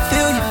thing I could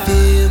feel, you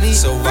feel me.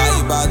 So why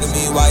you bother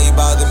me? Why you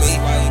bother me?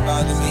 Why you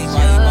bother me?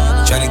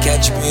 Tryna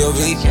catch a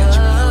POV.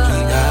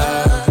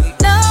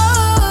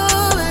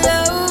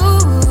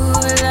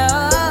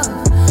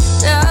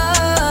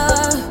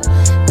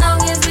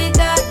 Long as we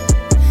got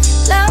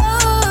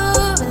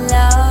love,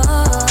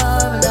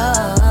 love,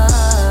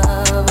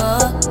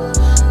 love.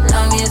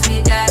 Long as we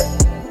got.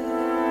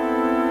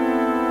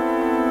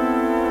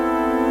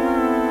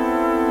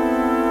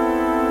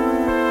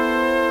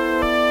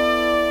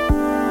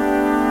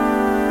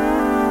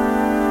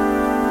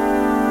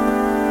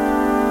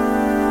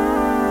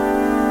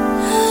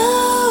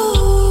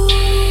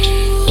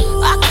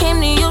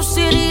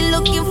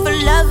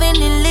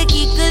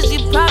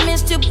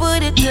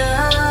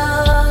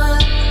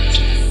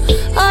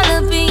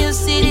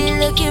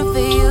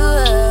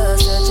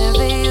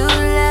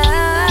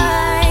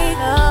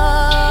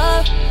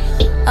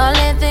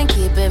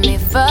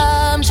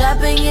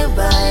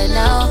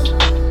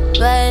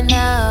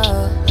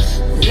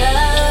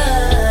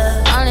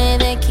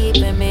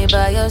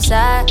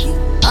 side. You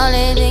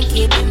only thing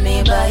keeping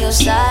me by your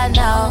side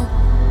now.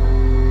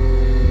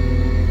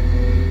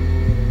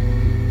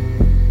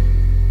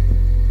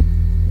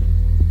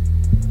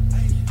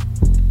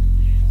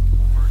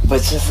 But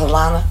Sis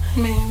Alana,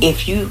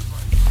 if you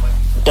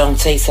don't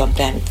say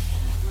something,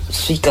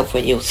 speak up for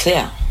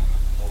yourself,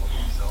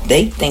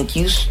 they think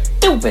you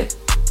stupid.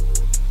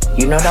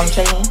 You know what I'm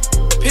saying?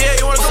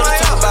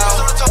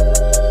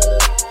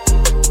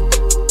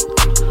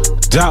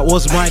 That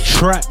was my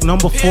track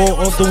number 4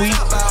 of the week.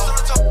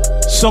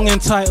 Song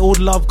entitled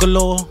Love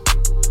Galore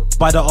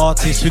by the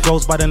artist who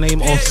goes by the name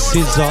of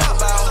SZA,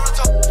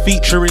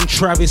 featuring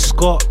Travis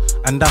Scott,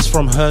 and that's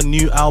from her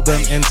new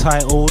album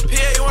entitled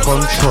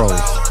Control.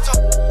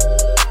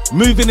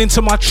 Moving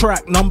into my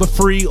track number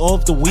 3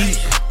 of the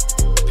week,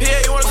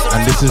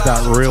 and this is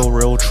that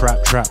real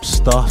trap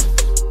stuff.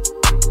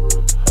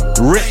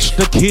 Rich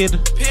the Kid,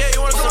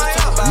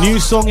 new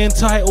song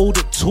entitled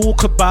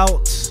Talk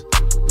About,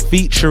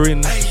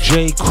 featuring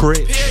Jay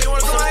Critch,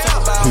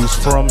 who's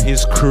from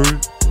his crew,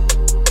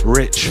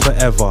 Rich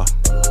Forever.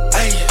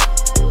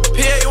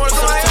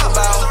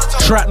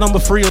 Track number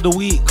 3 of the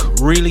week,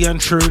 really and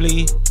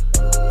truly,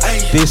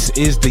 this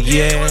is the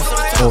year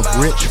of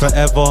Rich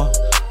Forever,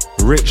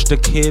 Rich the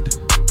Kid,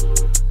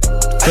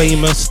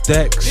 Famous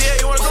Dex,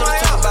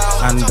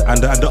 and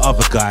the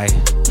other guy,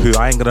 who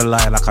I ain't gonna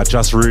lie, like I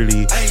just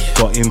really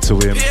got into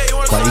him,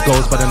 but he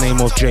goes by the name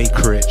of Jay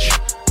Critch,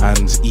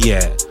 and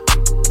yeah,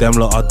 them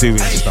lot are doing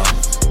stuff,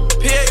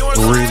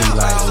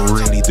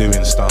 really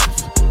doing stuff,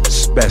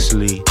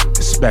 especially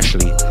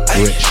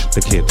Rich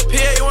the Kid.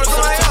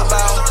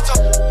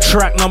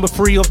 Track number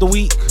 3 of the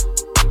week,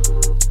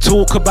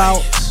 Talk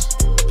About,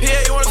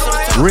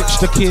 Rich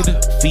the Kid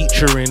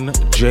featuring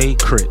Jay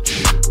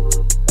Critch.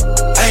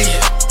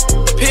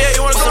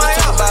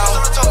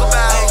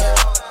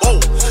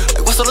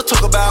 What's all the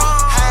talk about?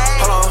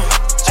 Hold on.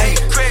 Hey,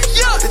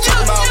 what they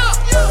talk about?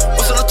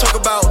 What's all the talk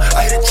about?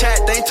 I hit a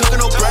chat, they ain't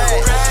talking no brag.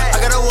 I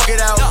gotta walk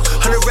it out.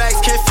 100 racks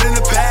can't fit in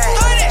the bag.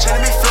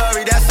 Tryna be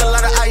flurry, that's a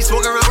lot of ice.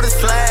 Walking around with a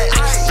flag.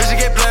 Vision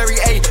get blurry,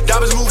 ayy.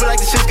 Diamonds moving like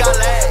the shit got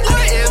lag.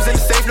 M's in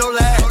the safe, no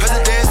lag.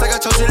 Presidents like I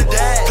told you to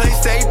dad. Play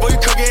safe, boy, you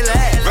could get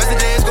lag.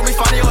 Residents gon' be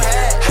finding your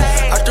hat.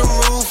 Out the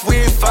roof,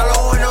 we ain't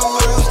following the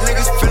rules.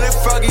 Niggas feeling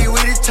froggy, we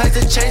the type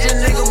to change a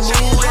nigga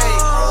mood, ayy.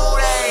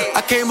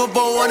 I came up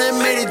on one and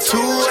made it 2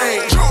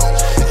 late.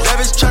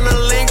 Devils tryna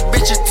link,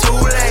 bitch, it's too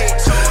late.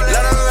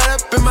 Let her run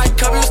up in my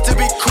cup, used to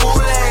be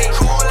Kool-Aid.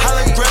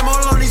 Hologram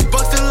all on these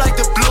bucks, they like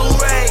the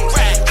Blu-ray.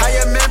 How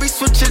your man be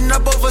switching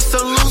up over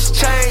some loose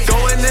chain?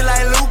 Going in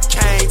like Luke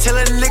Kane, tell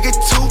a nigga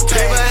to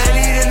pay. But I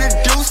need in the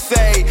deuce,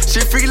 say. She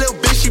a freaky little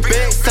bitch, she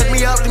big. Suck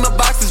me up, leave my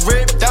boxes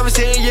ripped. Diamonds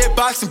here, yeah,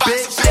 boxing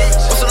bitch.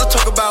 What's all the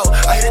talk about?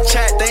 I hit a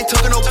chat, they ain't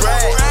talking no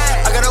brag.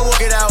 I gotta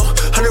walk it out.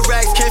 100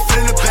 racks can't fit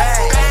in the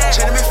bag.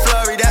 Tryna be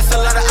flurry, that's a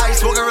lot of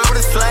ice. Walking around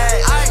with a flag.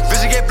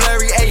 Vision get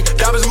blurry, ayy.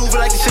 Diamonds moving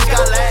like the shit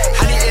got lag.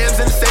 Honey M's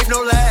in the safe,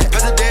 no lag.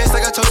 Presidents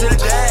like I told you to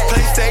dad.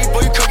 Play safe,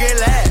 boy, you could get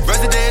lag.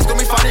 Residents gon'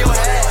 be finding your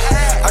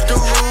hat. Out the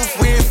roof,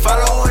 we ain't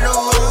following the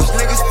rules.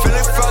 Niggas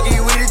feeling froggy,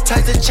 we the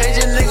type to change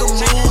a nigga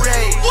mood,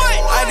 ayy.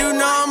 I do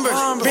numbers,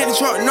 big the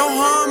truck, no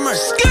Hummer.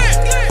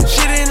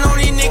 Shitting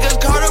on these niggas,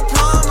 call the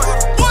plumber.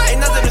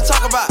 Ain't nothing to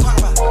talk about.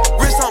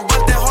 Wrist on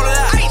bust that, hold it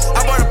out.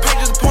 I bought a pack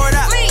just to pour it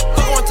out.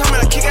 Fuck one time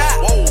and I kick it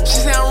out.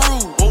 She sound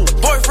rude.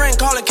 Boyfriend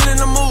call it, killing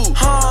the mood.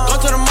 Go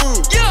to the moon.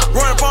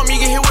 Run up on me,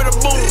 you get hit with a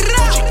boom.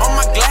 Gucci on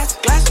my glass.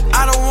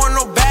 I don't want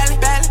no ballot.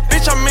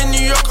 Bitch, I'm in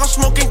New York, I'm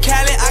smoking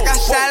Cali. I got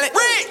salad.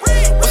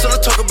 What's all the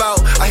talk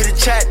about? I hit a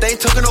chat, they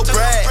ain't talking no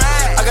brag.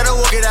 I gotta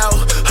walk it out.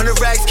 100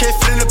 racks can't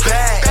fit in the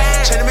bag.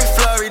 Tryna be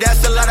flurry,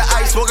 that's a lot of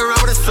ice. Walking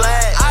around with a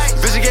flag.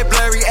 Vision get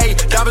blurry, ayy.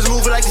 Diamonds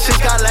moving like the shit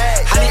got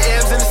lag. Honey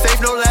M's in the safe,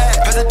 no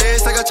lag.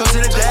 Presidents like I told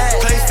you to dad.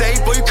 Play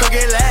safe, boy, you could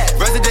get lag.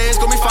 Residents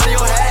gon' be finding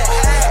your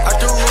hat. Out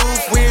the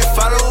roof, we ain't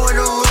following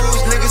the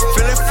rules. Niggas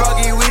feeling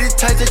froggy, we the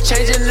type to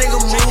change a nigga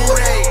mood,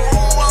 ayy.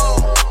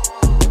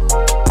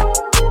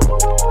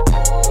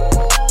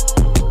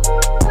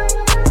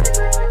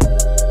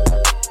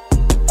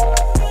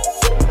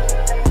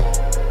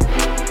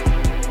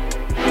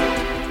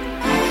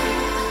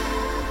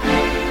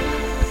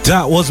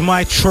 That was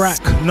my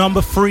track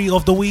number 3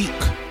 of the week.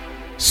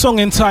 Song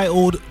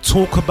entitled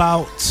Talk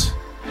About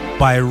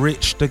by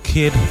Rich the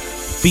Kid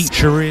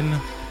featuring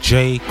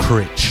Jay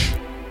Critch.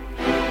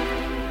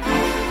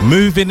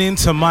 Moving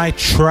into my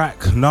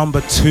track number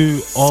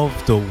 2 of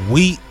the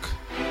week.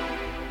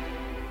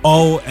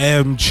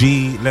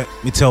 OMG, let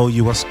me tell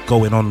you what's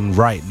going on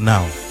right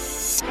now.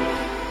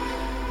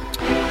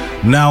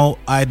 Now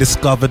I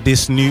discovered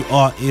this new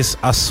artist.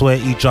 I swear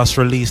he just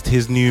released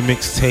his new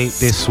mixtape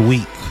this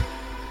week.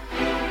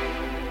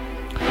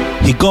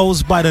 He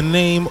goes by the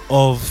name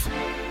of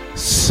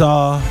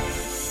Sir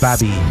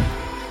Babby.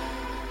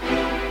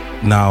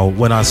 Now,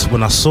 when I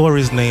saw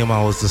his name,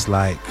 I was just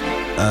like,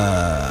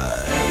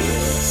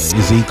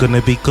 is he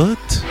gonna be good?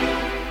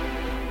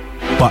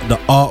 But the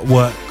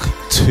artwork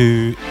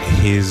to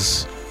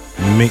his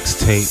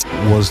mixtape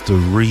was the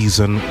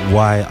reason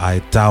why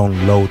I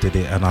downloaded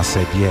it, and I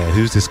said, yeah,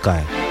 who's this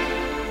guy?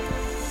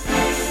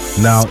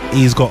 Now,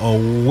 he's got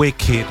a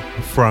wicked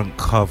front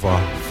cover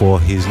for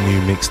his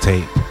new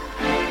mixtape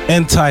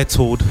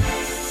entitled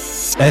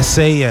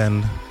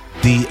SANDAS.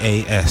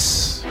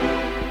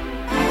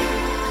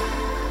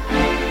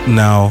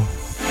 Now,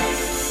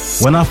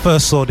 when I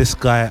first saw this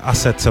guy, I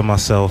said to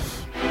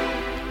myself,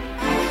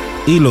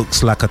 he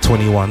looks like a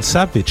 21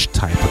 Savage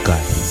type of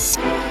guy.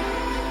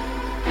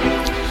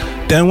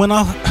 Then when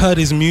I heard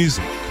his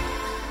music,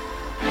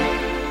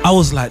 I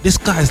was like, this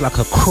guy's like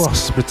a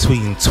cross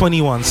between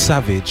 21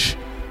 Savage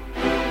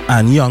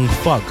and Young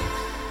Thug.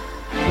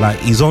 Like,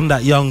 he's on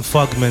that Young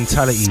Thug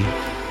mentality,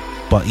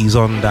 but he's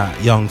on that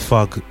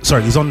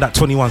he's on that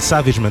 21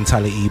 Savage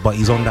mentality, but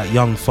he's on that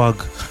Young Thug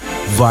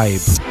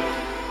vibe.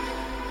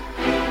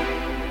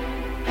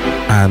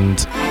 And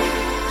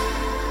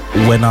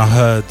when I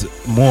heard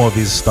more of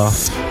his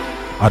stuff,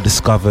 I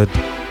discovered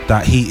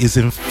that he is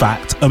in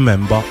fact a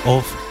member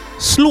of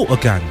Slaughter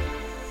Gang,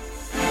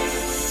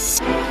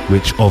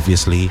 which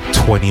obviously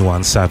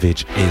 21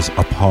 Savage is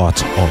a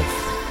part of.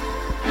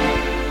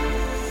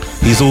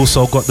 He's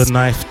also got the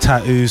knife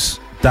tattoos,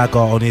 dagger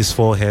on his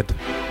forehead,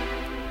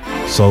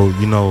 so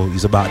you know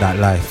he's about that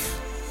life.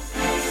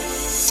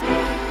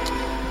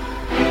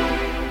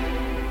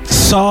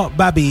 Sar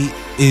Babi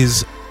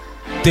is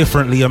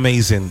differently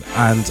amazing,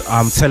 and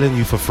I'm telling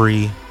you for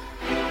free,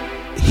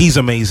 he's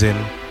amazing,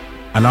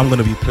 and I'm going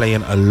to be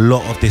playing a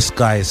lot of this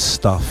guy's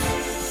stuff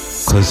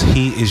because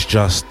he is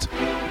just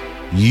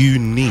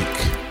unique.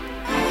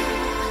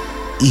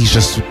 He's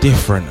just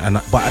different,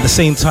 but at the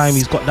same time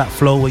he's got that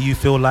flow where you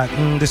feel like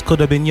this could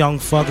have been Young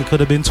Thug, it could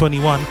have been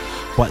 21,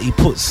 but he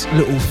puts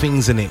little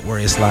things in it where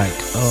it's like,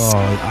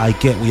 oh, I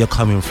get where you're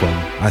coming from,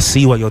 I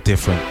see why you're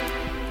different.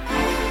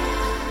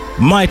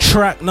 My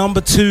track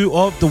number 2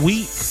 of the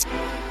week,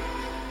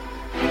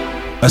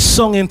 a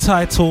song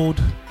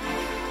entitled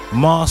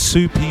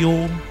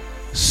Marsupial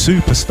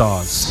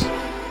Superstars,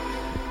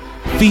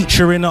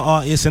 featuring an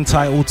artist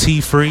entitled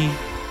T3,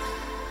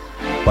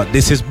 but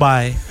this is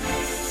by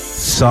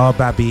Sar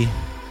Babi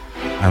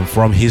and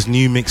from his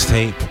new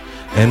mixtape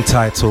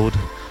entitled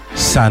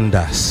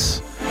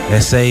Sandas,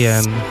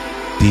 SANDAS.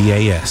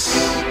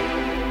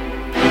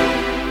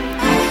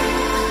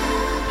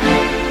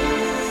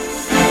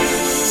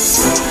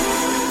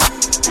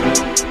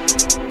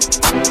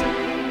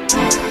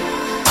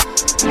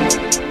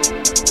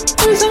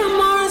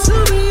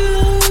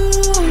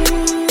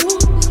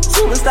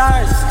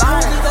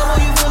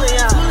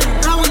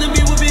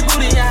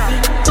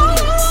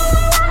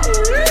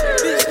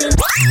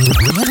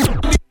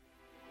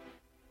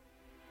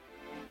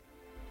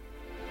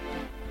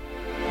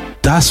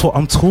 That's what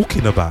I'm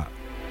talking about.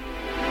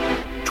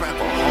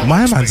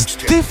 My man's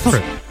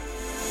different.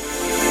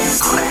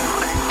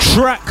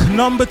 Track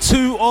number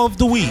 2 of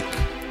the week,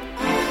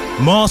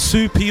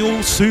 Marsupial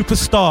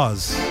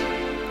Superstars,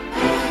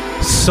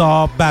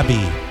 Sar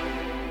Babi.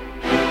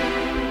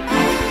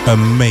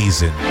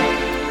 Amazing.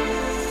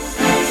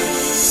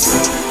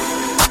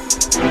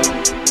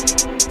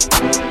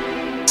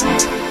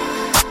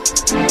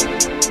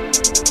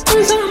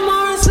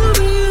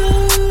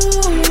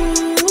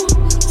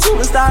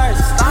 Stars,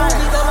 stars,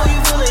 I know you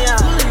feeling, yeah.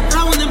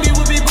 I wanna be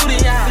with big booty,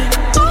 yeah.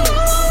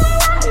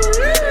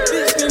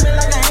 Bitch screaming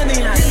like a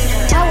Indian.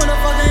 I wanna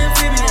fuck an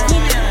amphibian.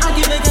 I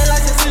keep making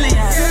like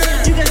Sicilian.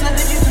 You guys like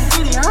to get some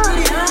pretty, yeah.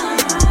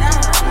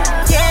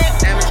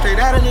 Diamond straight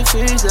out of the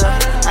freezer.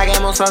 I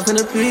got more sauce than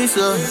a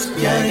pizza.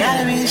 Yeah, you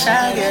gotta be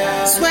shy,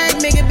 girl. Swag,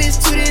 make a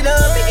bitch toot it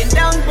up. Making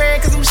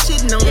downgrade cause I'm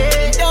shitting on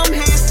it. Dumb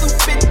head,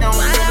 stupid on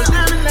me.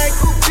 Diamond like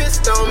who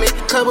pissed on me.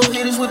 Couple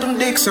hitters with them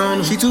dicks on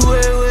them. She too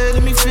wet,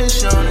 let me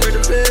fish on it. Where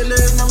the bed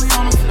left, now we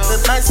on the floor.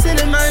 Put my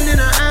cinnamon in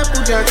her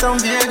apple jack. Don't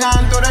get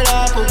gone, throw that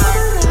apple back.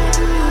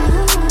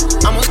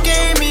 Almost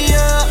gave me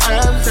up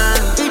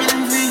time. Baby, let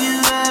me pick you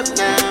up,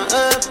 down,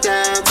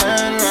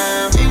 turn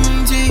around. Take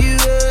me to you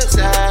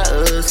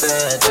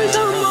upside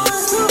down.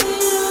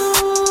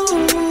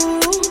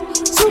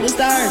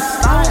 Superstars,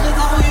 stars, that's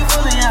how you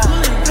feeling,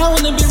 yeah. I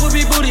wanna be with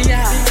big booty,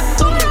 yeah.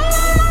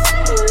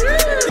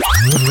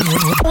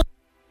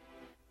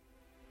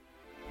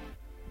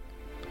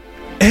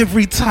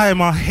 Every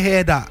time I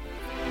hear that,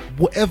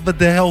 whatever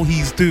the hell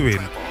he's doing,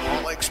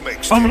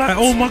 I'm like,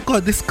 oh my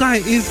god, this guy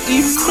is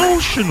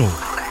emotional.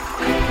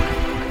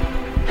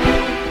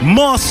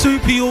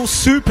 Marsupial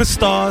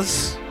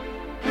Superstars,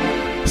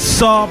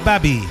 Sar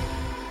Babi,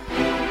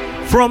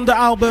 from the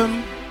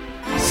album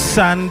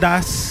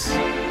Sandas,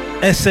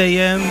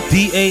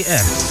 SANDAS.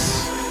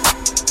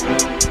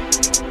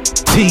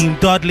 Team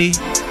Dudley.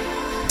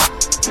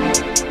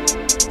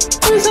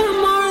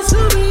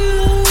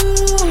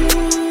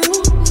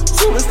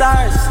 Superstars,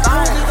 stars,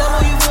 I know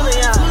you feeling,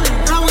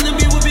 yeah. I wanna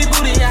be with big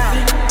booty, yeah.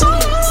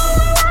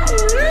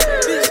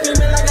 Bitch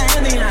screaming like a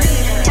Indian.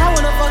 I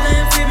wanna fuck an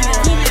amphibian.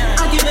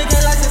 I keep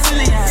making like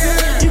Sicilian.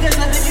 You guys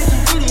like to get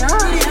some pretty, yeah.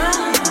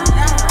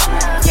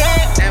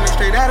 Diamond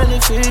straight out of the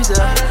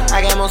freezer.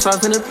 I got more sauce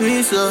than a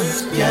pizza.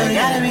 Yeah, you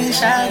gotta be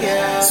shy,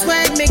 girl.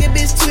 Swag, make a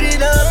bitch toot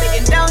it up.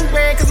 Making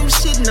downgrade cause I'm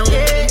shitting on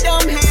it.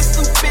 Dumb head,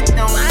 stupid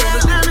on me.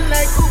 Diamond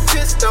like who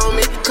pissed on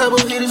me. couple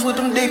hitters with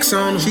them dicks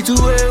on them. She too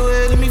wet,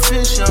 let me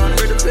fish on her.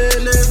 Where the bed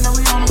legs, now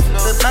we on the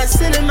floor. Put my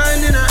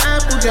cinnamon in her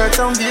apple jack.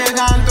 Don't be a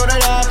guy and throw that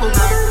apple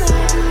back.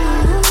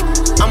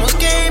 Almost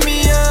gave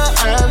me up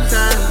all the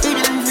time. Baby,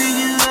 let me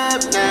figure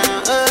up,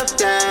 down,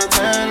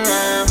 turn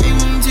around. Take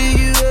me to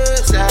you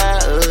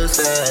upside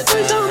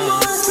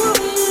down.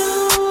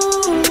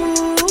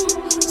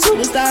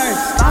 Superstars.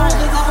 I want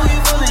the top of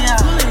you fully,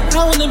 yeah.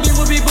 I want the beat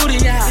with big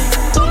booty, yeah.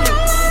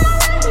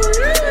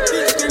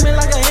 Bitch screaming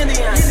like a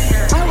Indian.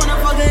 I wanna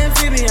fuck an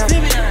amphibian.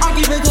 I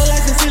keep it cold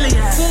like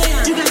Sicilian.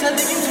 You can tell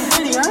that you too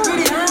pretty, huh?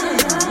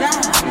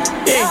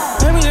 Yeah,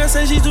 baby girl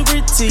say she's too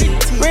pretty.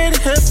 Red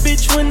hair,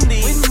 bitch,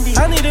 windy.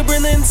 I need a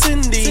Brenda and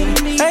Cindy.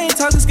 I ain't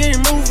talking scary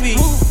movie.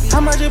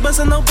 How much you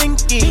bustin' no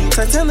pinky?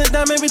 Titanic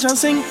diamond, bitch, I'm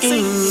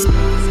sinking.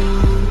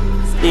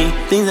 Yeah,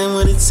 things ain't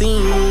what it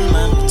seems.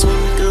 I'm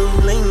twinkle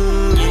bling.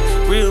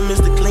 Real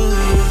Mr. Clean,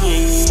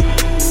 yeah.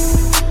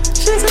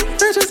 She's a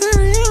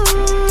vegetarian,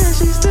 and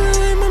she's still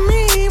in with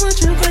me, but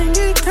you can't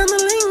get kinda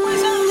lean.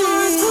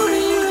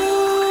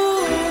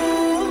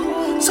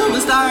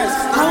 Superstars,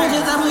 I want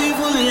just that booty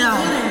fully, yeah.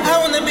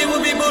 I want that bitch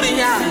with big booty,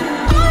 yeah.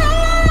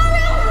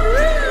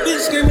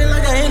 Bitch screaming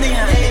like a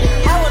Indian.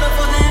 I wanna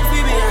fuck an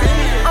amphibian.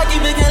 I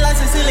keep it gay like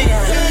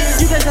Sicilian.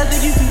 You guys have to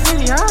get too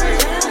pretty, huh?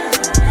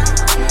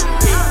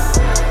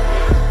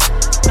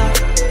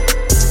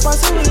 Why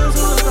some of you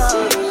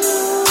superstars?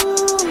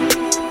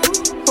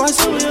 Why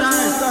so we a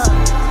superstar?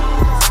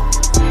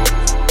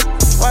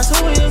 Why so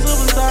we a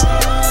superstar?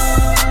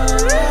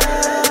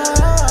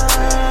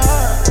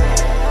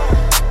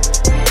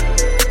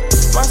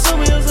 Why so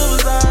we a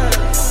superstar?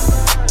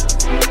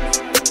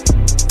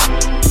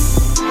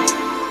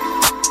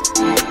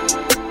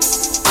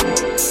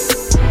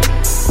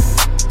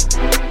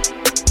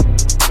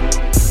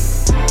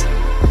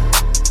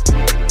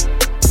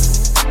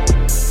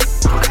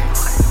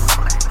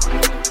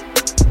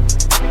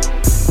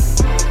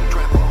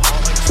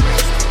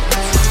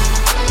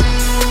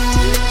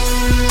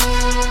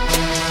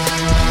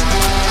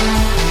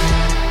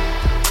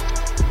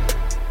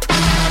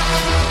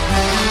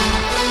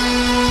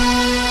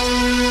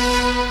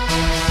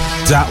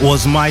 That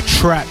was my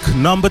track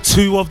number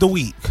 2 of the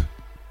week.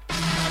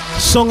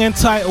 Song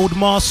entitled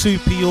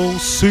Marsupial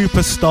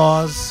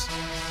Superstars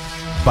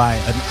by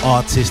an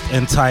artist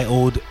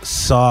entitled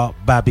Sar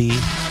Babi,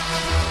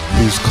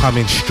 who's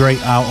coming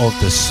straight out of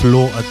the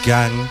Slaughter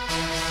Gang,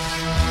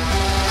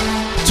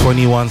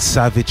 21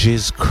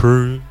 Savage's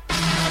crew.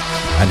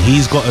 And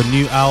he's got a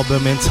new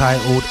album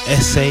entitled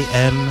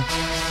SANDAS.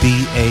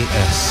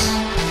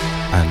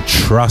 And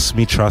trust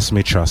me, you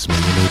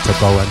need to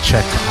go and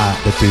check out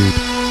the dude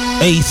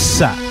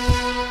ASAP.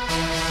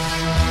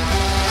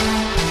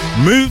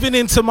 Moving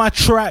into my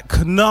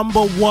track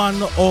number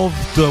 1 of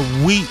the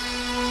week.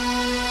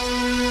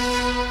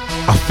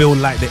 I feel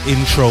like the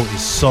intro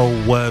is so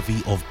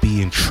worthy of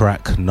being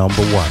track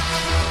number 1.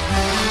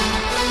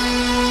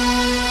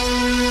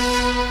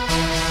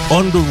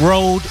 On the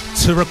Road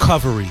to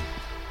Recovery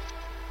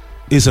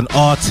is an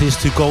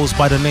artist who goes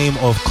by the name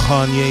of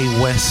Kanye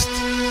West.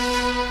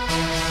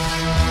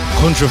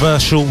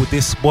 Controversial with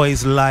this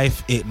boy's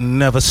life, it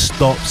never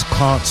stops,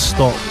 can't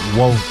stop,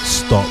 won't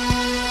stop.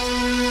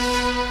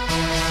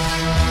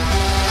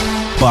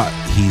 But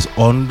he's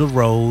on the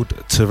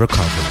road to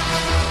recovery.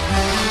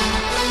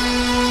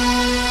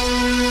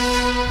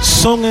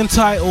 Song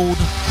entitled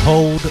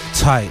Hold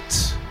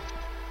Tight,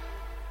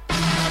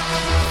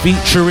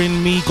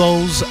 featuring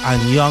Migos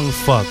and Young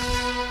Thug.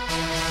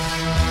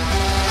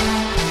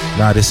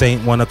 Now this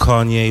ain't one of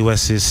Kanye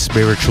West's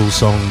spiritual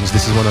songs,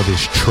 this is one of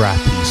his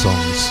trappy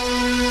songs.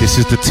 This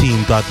is the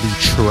Team Dudley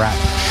Trap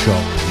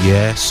Show,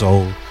 yeah?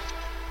 So,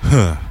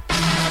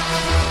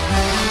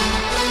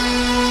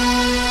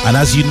 And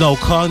as you know,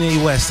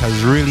 Kanye West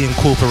has really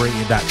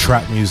incorporated that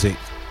trap music.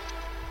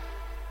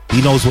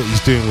 He knows what he's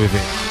doing with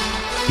it.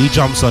 He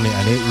jumps on it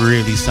and it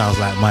really sounds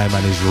like my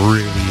man is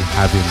really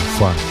having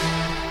fun.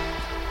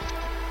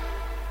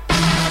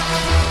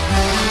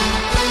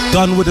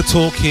 Done with the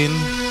talking.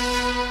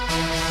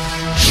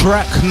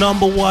 Track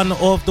number 1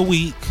 of the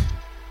week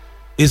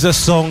is a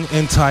song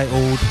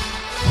entitled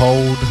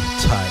Hold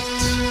Tight.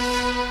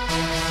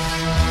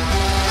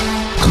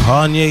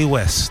 Kanye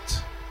West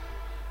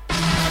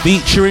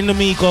featuring the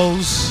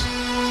Migos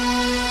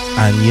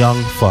and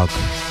Young Thug.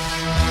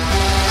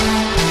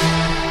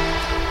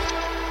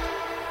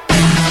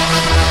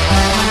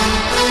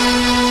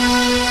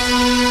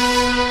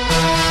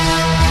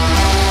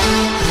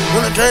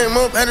 When I came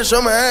up, had to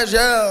show my ass,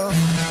 yeah.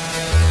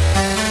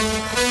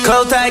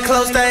 Close tight,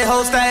 hold tight,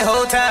 hold tight,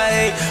 hold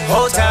tight,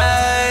 hold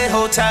tight,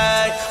 hold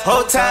tight,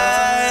 hold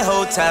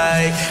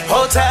tight,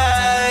 hold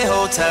tight,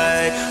 hold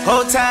tight,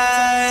 hold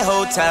tight,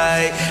 hold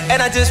tight.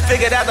 And I just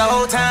figured out the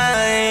whole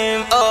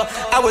time,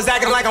 I was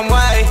acting like I'm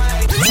white.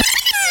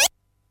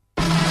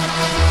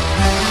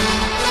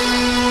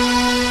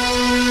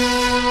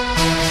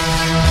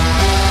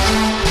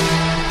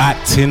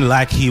 Acting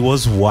like he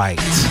was white.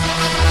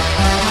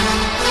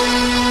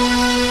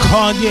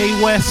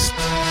 Kanye West,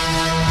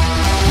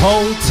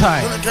 Hold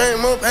Tight. When I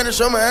came up, had to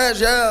show my ass,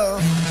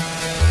 yeah.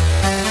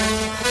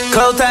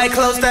 Close tight,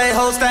 hold tight,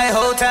 hold tight,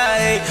 hold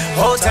tight,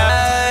 hold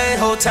tight,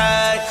 hold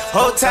tight,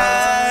 hold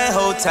tight,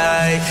 hold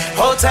tight,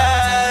 hold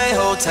tight,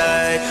 hold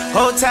tight,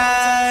 hold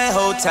tight,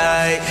 hold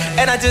tight.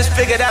 And I just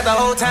figured out the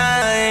whole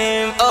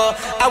time,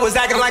 I was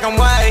acting like I'm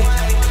white.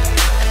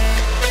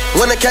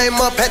 When it came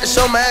up, had to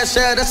show my ass,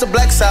 yeah, that's the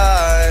black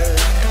side.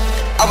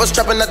 I was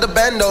trapping at the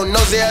bando,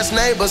 nosy ass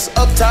neighbors,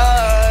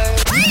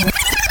 uptight.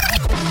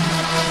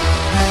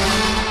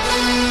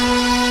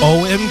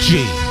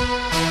 OMG.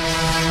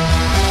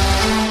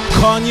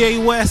 Kanye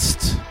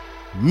West,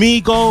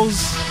 Migos,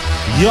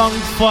 Young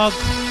Thug,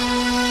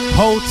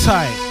 Hold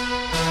Tight.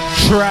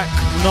 Track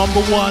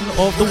number 1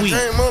 of the week.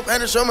 Came up,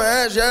 had to show my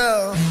ass,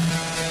 yeah.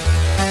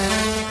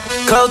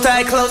 Close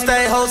tight, hold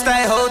tight, hold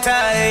tight, hold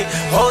tight,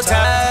 hold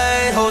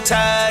tight, hold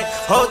tight,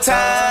 hold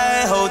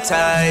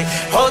tight,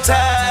 hold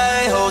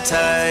tight, hold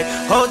tight,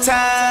 hold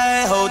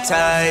tight, hold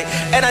tight.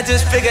 And I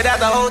just figured out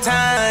the whole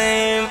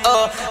time,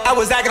 I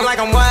was acting like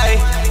I'm white.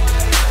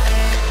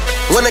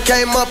 When it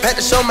came up, had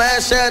to show my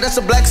ass, yeah, that's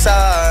the black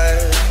side.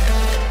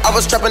 I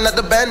was trapping at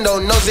the bando,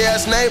 nosy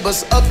ass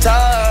neighbors,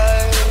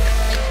 uptight.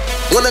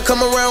 When I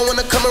come around,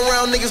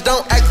 niggas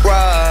don't act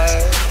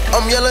right.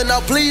 I'm yelling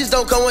out, please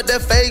don't come with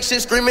that fake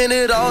shit, screaming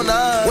it all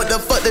night. What the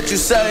fuck did you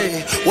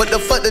say? What the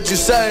fuck did you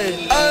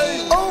say?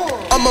 Ay,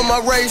 I'm on my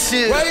race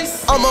shit.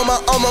 I'm on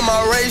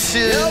my race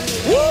shit.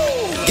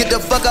 Get the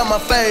fuck out my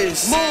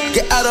face.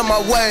 Get out of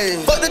my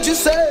way. Fuck did you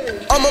say?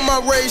 I'm on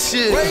my race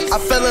shit. I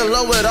fell in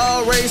love with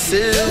all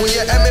races. When you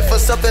ask me for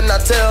something, I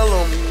tell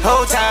them.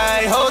 Hold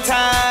tight, hold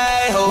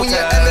tight, hold tight. When you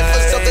ask me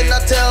for something,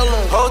 I tell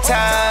them. Hold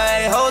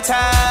tight, hold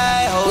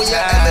tight, hold tight. When you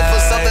ask me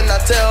for something, I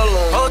tell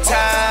them. Hold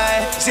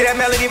tight. See that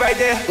melody right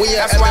there? When you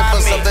ask me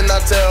for something, I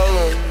tell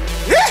them.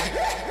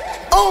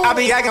 I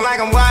be acting like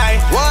I'm white.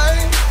 Why?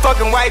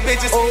 Fucking white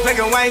bitches,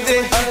 making white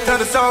dick. Turn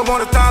the song on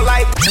the thumb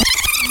like.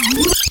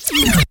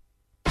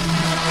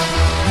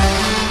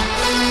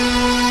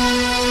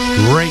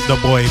 Rate the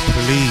boy,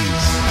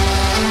 please.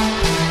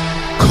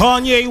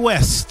 Kanye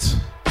West,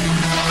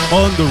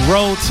 On the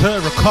Road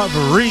to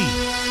Recovery.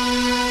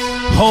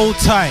 Hold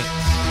Tight.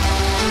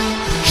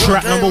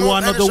 Track number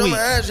 1 of the week.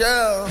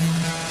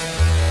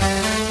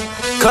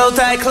 Close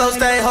tight, hold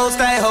tight, hold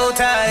tight, hold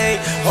tight,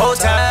 hold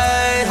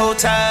tight, hold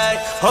tight,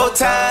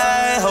 hold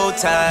tight,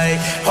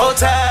 hold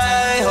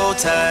tight, hold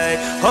tight,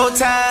 hold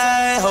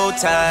tight, hold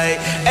tight.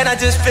 And I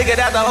just figured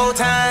out the whole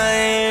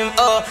time,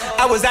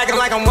 I was acting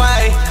like I'm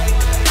white.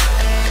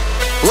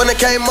 When it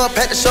came up,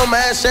 had to show my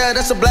ass, yeah,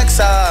 that's the black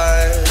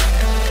side.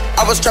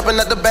 I was trapping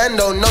at the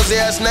bando, nosy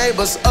ass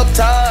neighbors,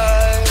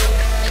 uptight.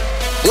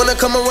 When I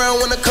come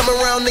around,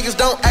 niggas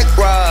don't act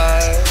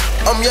right.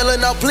 I'm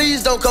yelling out,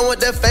 please don't come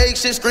with that fake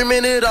shit,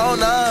 screaming it all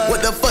night.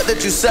 What the fuck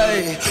did you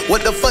say?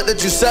 What the fuck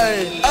did you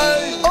say?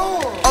 Ay,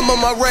 I'm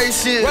on my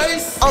race shit.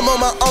 I'm on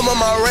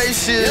my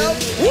race shit.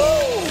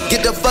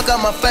 Get the fuck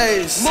out my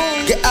face.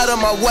 Get out of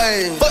my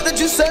way. Fuck did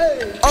you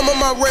say? I'm on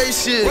my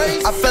race shit.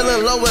 I fell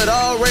in love with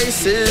all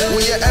races.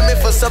 When you ask me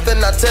for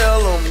something, I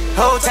tell them.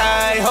 Hold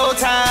tight, hold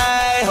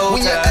tight, hold tight.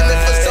 When you ask me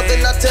for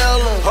something, I tell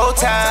them. Hold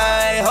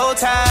tight, hold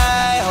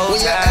tight, hold tight. When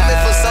you ask me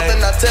for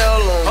something, I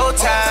tell them. Hold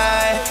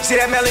tight. See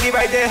that melody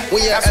right there?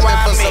 When you ask me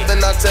for something,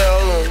 I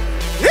tell them.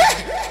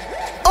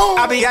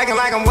 I be acting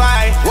like I'm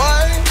white.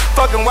 Why?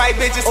 Fucking white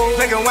bitches,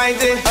 making white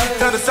dick.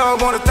 Turn the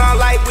song on the thumb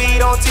like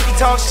weed on TV,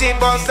 talk shit,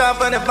 boss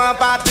up on the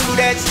bump. I do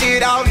that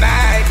shit all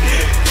night.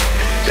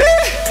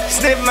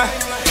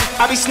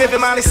 I be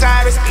sniffing Miley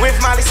Cyrus, went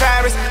for Miley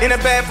Cyrus. In the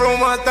bathroom,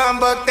 one thumb,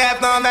 buck that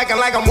thumb, acting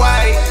like I'm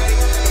white.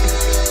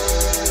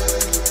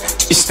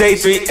 You stay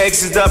 3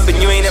 X's up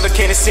and you ain't ever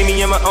came to see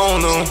me in my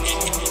own room.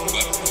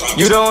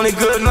 You the only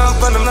good enough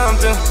for them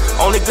to.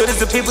 Only good is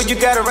the people you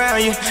got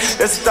around you.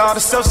 That's the thought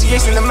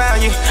association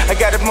around you. I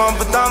got it more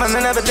for thumb and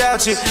I never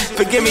doubt you.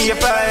 Forgive me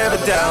if I ever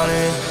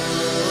doubted.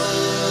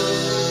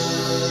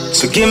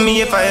 Forgive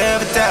me if I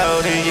ever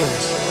doubted you.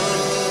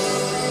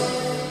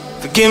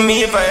 Forgive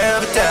me if I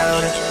ever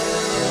doubted.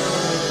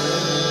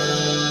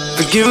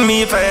 Forgive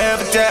me if I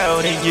ever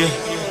doubted you.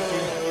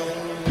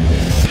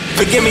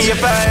 Forgive me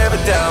if I ever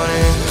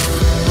doubted.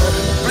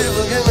 Please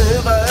forgive me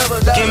if I ever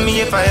doubted. Forgive me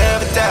if I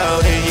ever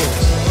doubted you.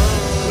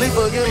 Please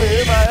forgive me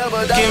if I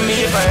ever doubted. Forgive me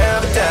if I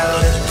ever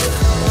doubted.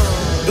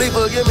 Please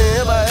forgive me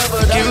if I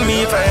ever doubted. Forgive me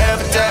if I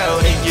ever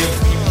doubted you.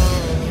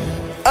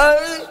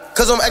 Ay,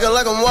 cause I'm acting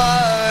like I'm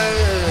white.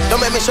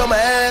 Don't make me show my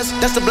ass,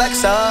 that's the black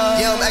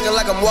side. Yeah, I'm acting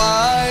like I'm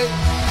white.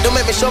 Don't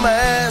make me show my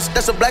ass,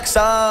 that's the black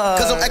side.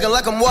 Cause I'm acting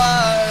like I'm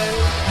white.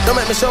 Don't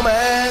make me show my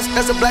ass,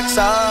 that's the black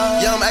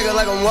side. Yeah, I'm acting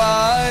like I'm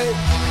white.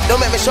 Don't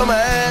make me show my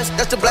ass,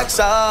 that's the black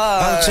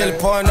side. I'm chillin',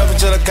 pouring up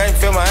until I can't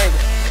feel my ankle.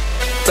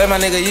 Play my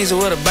nigga easy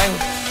with a bang.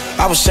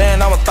 I was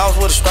sharing all my thoughts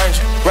with a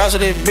stranger. Rouse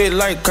this bitch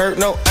like Kurt,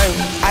 no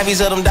anger.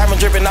 Ivy's of them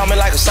diamonds dripping on me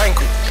like a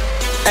Sanko.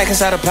 Act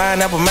inside a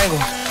pineapple mango.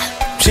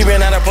 She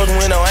ran out of person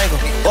with no angle.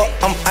 Oh,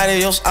 I'm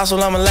adios,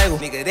 assalamu alaikum.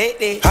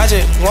 I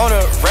just want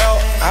a real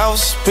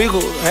house,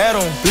 people had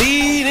them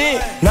bleeding.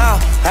 Nah,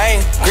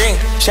 I ain't green.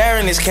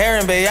 Sharon is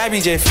Karen, babe, I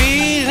be just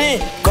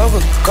feeding.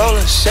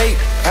 Coca-Cola shake.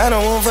 I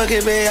don't want fuck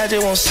it, babe, I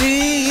just want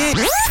see it.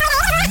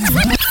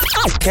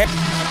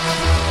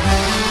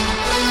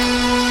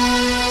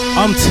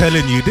 I'm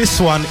telling you, this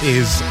one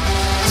is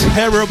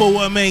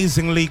terrible,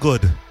 amazingly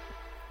good.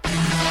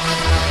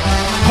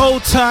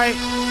 Hold tight,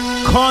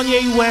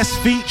 Kanye West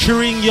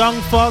featuring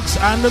Young Thugs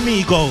and the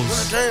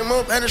Migos.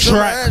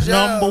 Track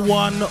number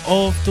 1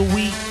 of the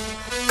week.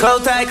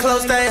 Close tight,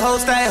 hold tight,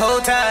 hold tight,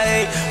 hold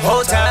tight,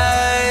 hold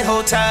tight,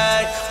 hold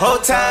tight,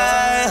 hold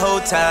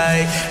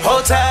tight,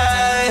 hold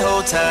tight,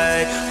 hold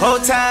tight,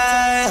 hold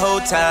tight,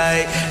 hold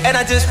tight. And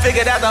I just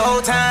figured out the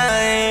whole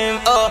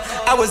time,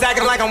 I was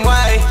acting like I'm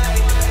white.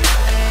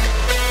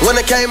 When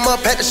I came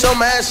up, had to show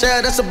my ass, yeah,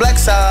 that's a black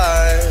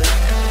side.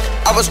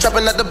 I was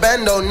trapping at the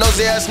bando,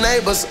 nosy ass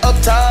neighbors,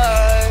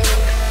 uptight.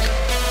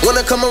 When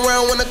I come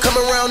around,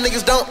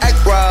 niggas don't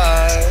act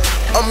right.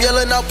 I'm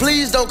yelling out,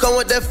 please don't come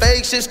with that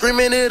fake shit,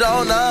 screaming it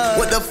all night.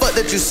 What the fuck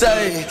did you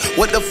say?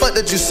 What the fuck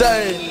did you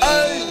say?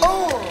 Ay,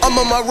 I'm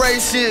on my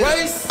race shit.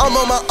 I'm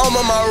on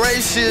my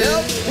race shit.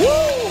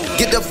 Yep.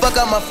 Get the fuck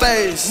out my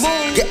face.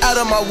 Get out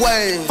of my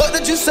way. Fuck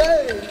did you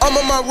say? I'm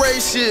on my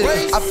race shit.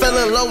 I fell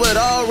in love with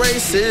all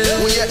races.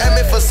 When you ask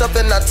me for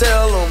something, I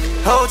tell them.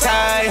 Hold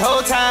tight,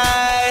 hold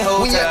tight,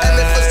 hold tight. When you ask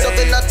me for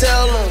something, I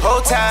tell them.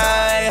 Hold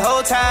tight,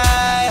 hold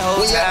tight,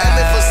 hold tight. When you ask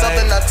me for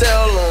something, I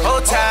tell them.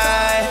 Hold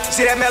tight.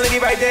 See that melody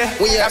right there?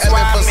 When you ask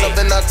me for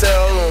something, I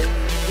tell them.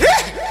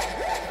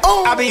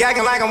 I be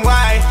acting like I'm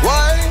white.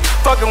 Why?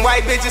 Fucking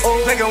white bitches,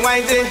 nigga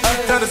white dick.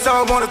 Turn the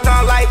song on the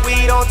tongue like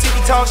weed on TV,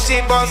 talk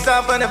shit, bump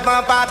stuff on the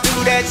bump. I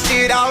do that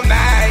shit all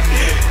night.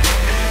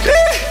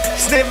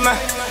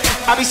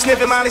 I be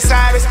sniffing Miley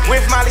Cyrus,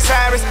 with Miley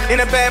Cyrus. In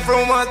the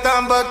bathroom, one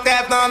thumb, buck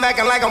that thumb,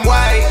 acting like I'm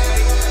white.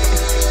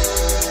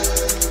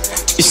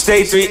 You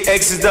stay 3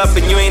 X's up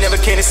and you ain't never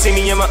came to see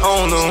me in my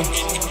own room.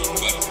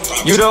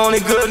 You the only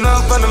good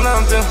enough for the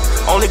mountain.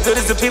 Only good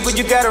is the people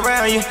you got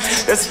around you.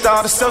 That's the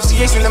thought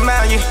association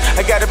around you.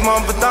 I got it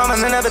mom for thumb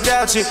and I never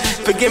doubt you.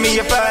 Forgive me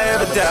if I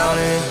ever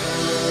doubted.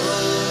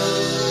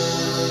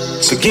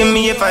 Forgive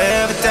me if I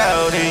ever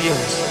doubted you.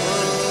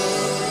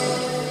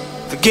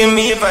 Forgive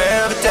me if I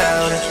ever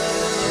doubted.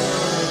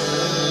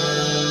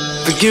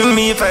 Forgive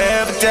me if I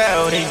ever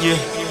doubted you.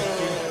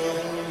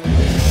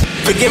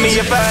 Forgive me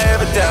if I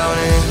ever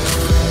doubted.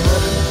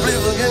 Please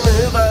forgive me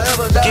if I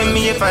ever doubted. Forgive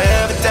me if I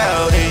ever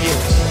doubted you.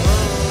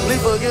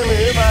 Please forgive me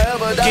if I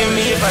ever doubted. Forgive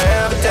me if I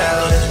ever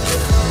doubted.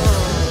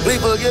 Please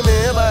forgive me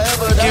if I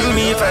ever doubted. Forgive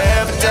me if I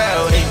ever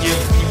doubted you.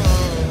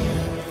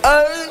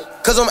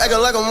 Cause I'm acting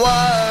like I'm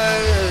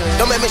white.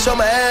 Don't make me show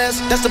my ass,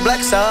 that's the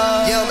black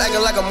side. Yeah, I'm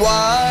acting like I'm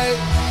white.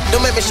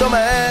 Don't make me show my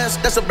ass,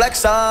 that's the black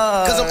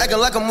side. Cause I'm acting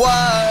like I'm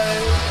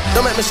white.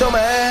 Don't make me show my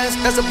ass,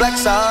 that's the black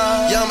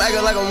side. Yeah, I'm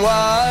acting like I'm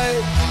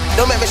white.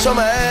 Don't make me show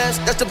my ass,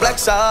 that's the black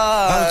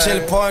side. I'm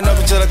chillin', pouring up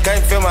until I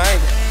can't feel my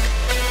ankle.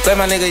 Play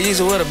my nigga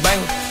easy with a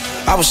banger.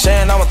 I was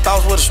sharing all my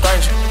thoughts with a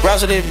stranger.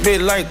 Rouse this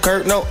bitch like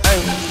Kurt, no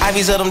aim.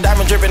 Ivies of them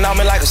diamond dripping on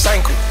me like a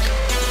Sanko.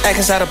 Act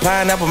inside a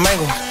pineapple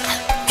mango.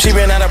 She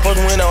ran out of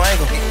broken with no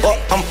ankle. Oh,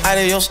 I'm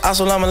adios,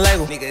 assalamu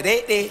alaikum.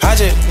 I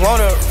just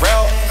want a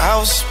real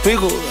house,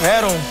 people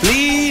had them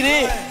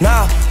bleeding.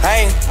 Nah,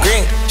 I ain't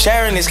green.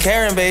 Sharon is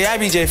Karen, babe, I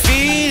be just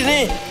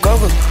feeding.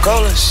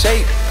 Coca-Cola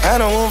shake. I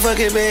don't want fuck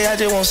it, babe, I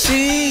just want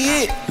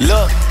see it.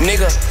 Look,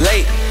 nigga,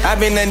 late. I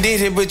been done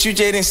did it, but you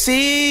just didn't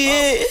see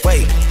it.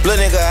 Wait, look,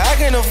 nigga, I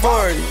can't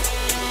afford it.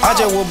 I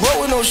just was broke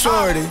with no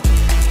shorty.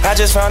 I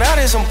just found out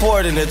it's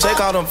important to take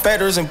all them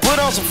feathers and put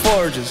on some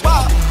forges.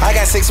 I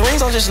got 6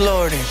 rings, I'm just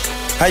lording.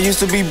 I used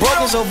to be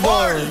broken, so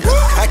boring.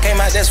 I came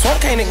out that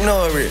swamp, can't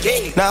ignore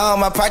it. Now all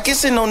my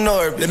pockets in no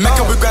orbit. They make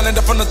we grinding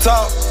up from the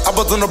top. I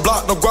was on the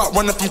block, no guap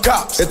running from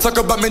cops. They talk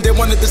about me, they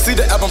wanted to see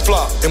the album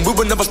flop. And we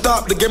would never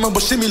stop, the game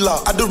was shimmy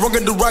lock. I do wrong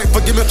and do right,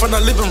 forgive me for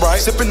not living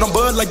right. Sipping on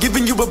bud like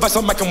giving you advice,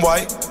 I'm making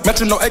white.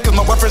 Matching no acres,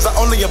 my wife friends I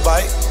only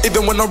invite.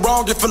 Even when I'm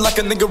wrong, you feel like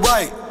a nigga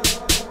right.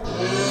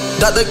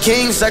 Dr.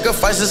 King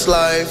sacrificed his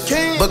life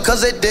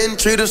because they didn't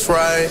treat us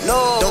right.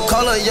 No. Don't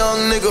call a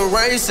young nigga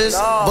racist.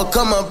 No.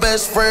 Become my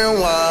best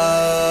friend. Why?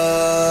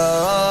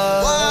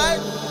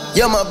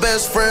 You're my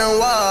best friend.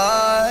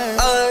 Why?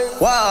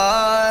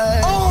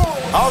 Why?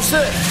 Oh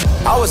shit,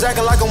 I was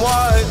acting like I'm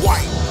white.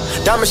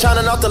 Diamond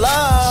shining off the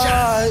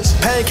lights.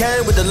 Pain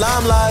came with the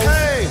limelight.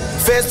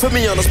 Feds put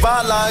me on the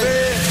spotlight.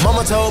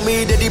 Mama told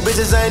me that these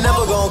bitches ain't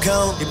never gonna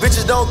count. These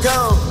bitches don't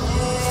count.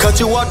 Cut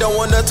you off, don't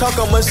wanna talk,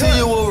 I'ma see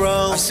you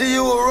around. I see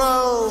you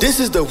around. This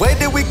is the way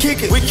that we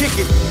kick it. We kick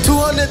it.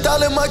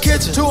 $200 in my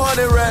kitchen.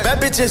 200 racks. Bad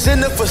bitches in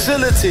the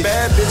facility.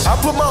 Bad bitch. I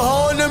put my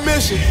hoe in the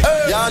mission.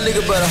 Hey. Y'all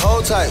niggas better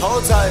hold tight.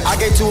 Hold tight. I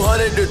gave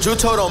 200 to Drew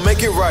told don't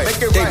make it right.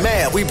 Make it they right.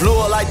 Mad, we blew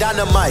it like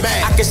dynamite.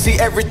 Man. I can see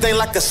everything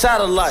like a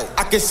satellite.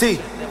 I can see.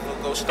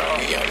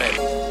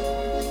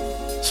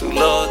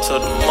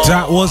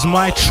 That was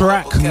my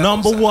track,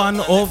 number 1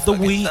 of the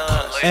week.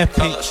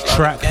 Epic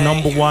track,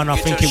 number 1. I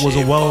think it was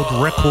a world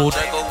record.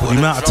 The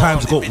amount of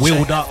times it got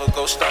wheeled up.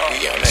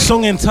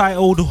 Song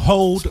entitled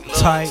Hold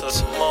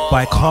Tight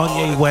by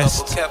Kanye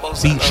West,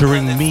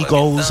 featuring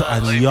Migos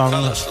and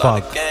Young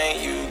Thug.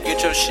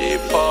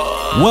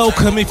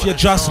 Welcome if you're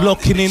just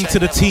locking into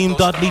the Team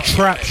Dudley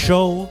Trap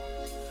Show.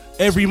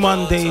 Every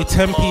Monday,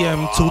 10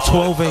 p.m. till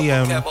 12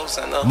 a.m.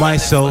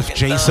 Myself,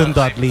 Jason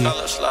Dudley,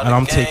 and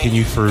I'm taking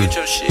you through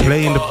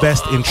playing the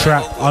best in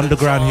trap,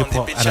 underground hip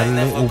hop, and a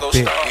little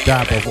bit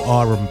dab of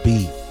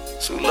R&B.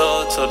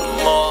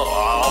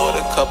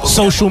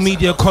 Social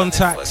media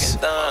contacts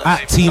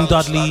at Team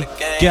Dudley.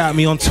 Get at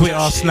me on Twitter,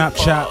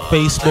 Snapchat,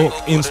 Facebook,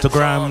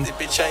 Instagram,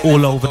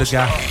 all over the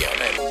gap.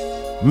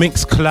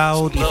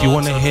 Mixcloud, if you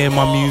want to hear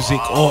my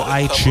music, or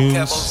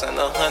iTunes,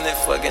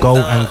 go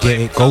and get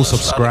it. Go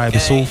subscribe.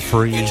 It's all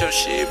free.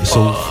 It's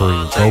all free.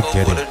 Go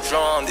get it.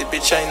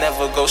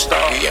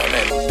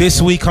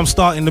 This week I'm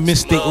starting the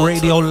Mystic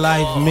Radio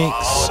Live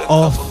mix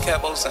off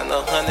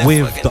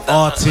with the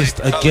artist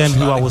again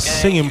who I was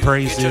singing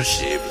praises,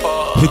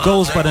 who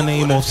goes by the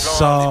name of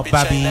Sar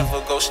Babi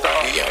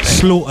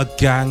Slaughter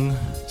Gang,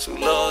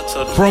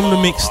 from the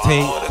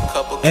mixtape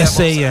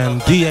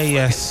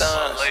SANDAS.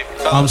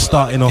 I'm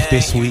starting off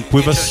this week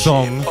with a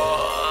song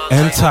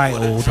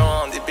entitled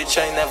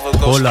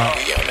Pull Up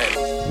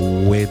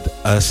With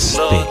a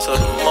Stick.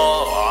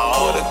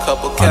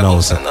 I know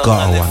it's a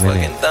gutter one,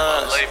 innit?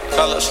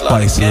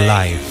 But it's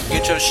live.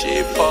 Get your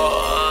shit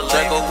paused.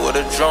 Draco with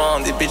a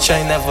drum, this bitch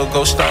ain't never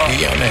go stop.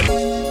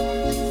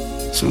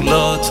 Too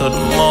low to the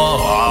mall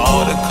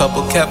with a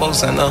couple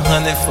capos and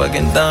 100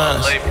 fucking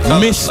dimes.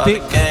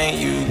 Mystic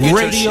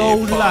Radio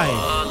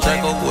Live.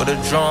 Draco with a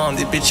drum,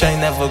 this bitch ain't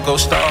never go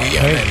stop. I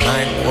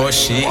ain't war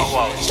shit,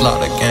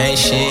 slaughter gang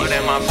shit,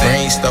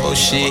 brain stole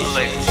shit.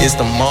 It's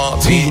the mob,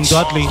 Team bitch.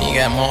 Dudley. You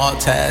got more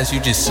ties, you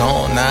just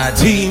on ID.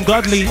 Team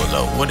Dudley. Pull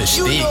up with a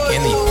stick,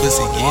 any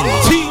pussy get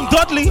it. Team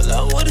Dudley. Pull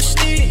up with a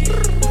stick,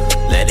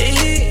 let it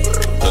hit.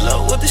 Pull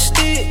up with the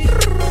stick,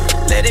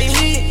 let it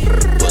hit.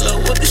 Pull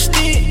up with the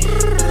stick,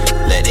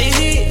 let it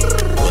hit.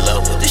 Pull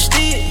up with the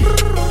stick,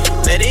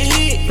 let it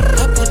hit.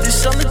 I put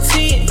this on the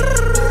 10.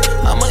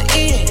 I'm a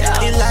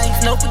in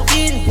life, no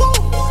beginning.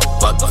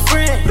 Fuck a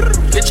friend,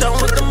 bitch, I'm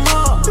with the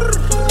mob.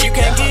 You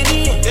can't get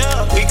in.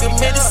 We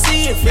commit to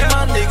sin, free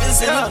my niggas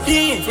in the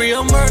pen. Free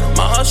on murder,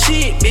 my whole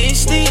shit, bitch,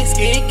 stinks,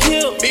 getting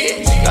killed,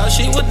 bitch. Y'all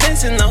shit was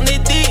dancing on their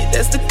dick,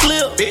 that's the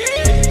clip,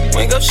 bitch.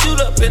 We go shoot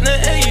up in the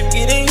air, you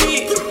getting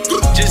hit.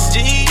 Just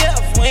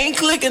GF, we ain't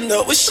clicking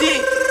up with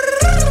shit.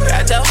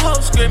 Got your hoe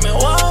screaming,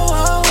 whoa,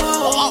 whoa,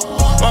 whoa.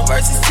 My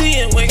verse is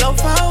 10, we go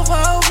fall,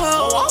 fall,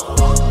 fall.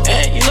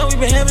 And you know we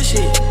been having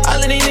shit.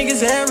 All of these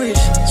niggas average.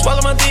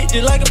 Swallow my dick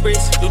just like a brick.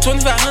 Do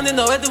 2,500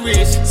 no at the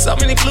wrist. So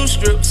many blue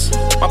strips.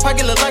 My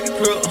pocket look like a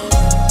crook.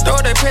 Throw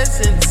their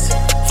presents.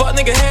 Fuck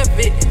nigga have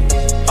it.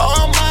 Oh,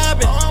 I'm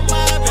mobbing.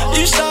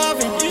 You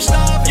starving.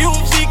 You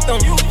a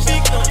victim.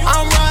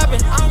 I'm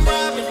robbing.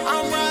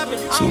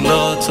 Too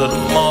low to the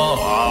mall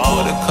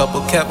with a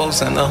couple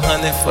capos and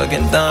 100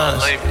 fucking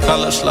dimes.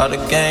 Call up Slaughter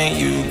Gang,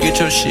 you get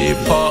your shit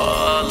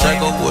paused.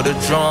 Draco with a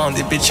drum,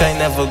 this bitch ain't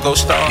never go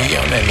stop. We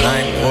on that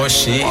night war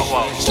shit,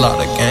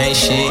 Slaughter Gang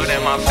shit,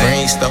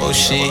 brain stole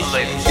shit.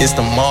 It's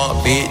the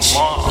mob, bitch.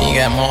 You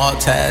got more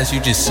ties, you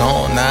just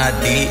on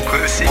ID.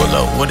 Pull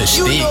up with a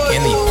stick,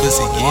 any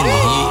pussy get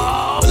it hit.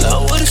 Pull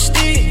up with a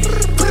stick,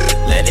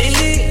 let it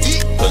hit.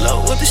 Pull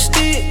up with a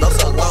stick,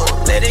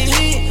 let it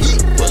hit.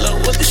 Pull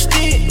up with the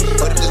stick,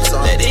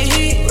 let it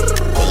hit.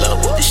 Pull up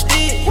with the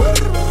stick,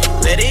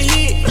 let it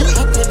hit. I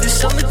put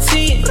this on the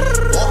 10.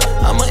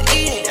 I'm a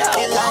in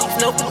life,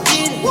 no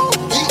beginning.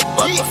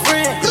 Fuck a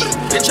friend,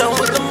 bitch, I'm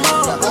with the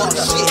mob.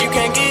 You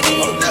can't get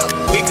in.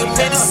 We can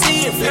pay to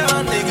see it, feel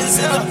my niggas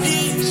in the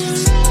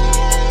peace.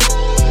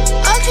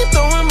 I keep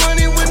throwing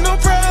money with no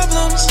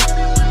problems.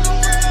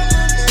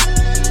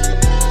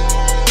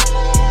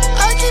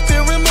 I keep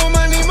hearing more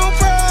money, more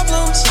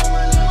problems.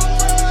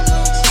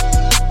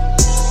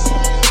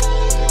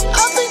 I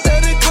think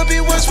that it could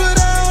be worse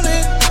without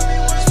it.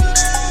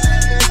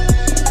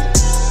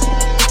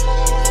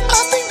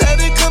 I think that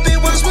it could be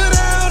worse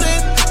without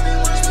it.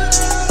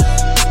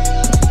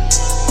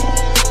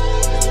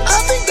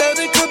 I think that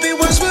it could be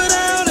worse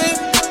without it.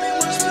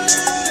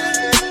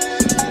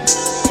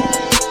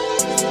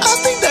 I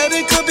think that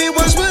it could be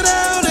worse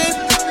without it.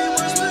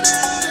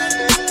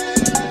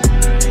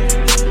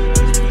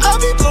 I'll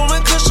be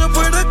blowing kush up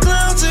where the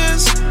clouds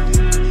is.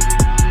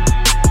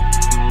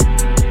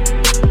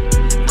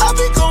 I'll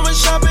be going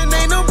shopping,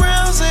 ain't no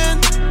browsing.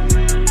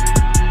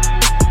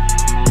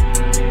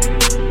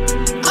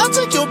 I'll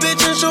take your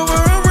bitch and show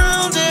her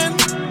around and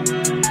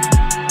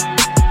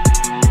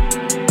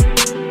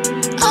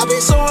I'll be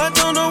so I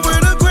don't know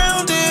where the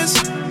ground is.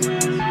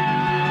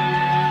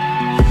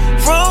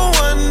 Roll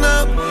one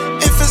up.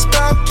 If it's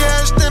about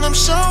cash, then I'm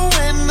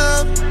showing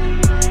up.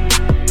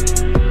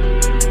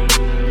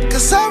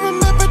 Cause I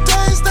remember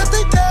days that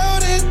they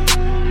doubted.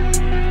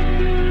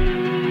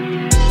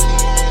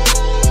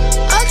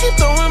 I keep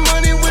throwing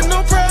money with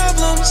no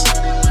problems.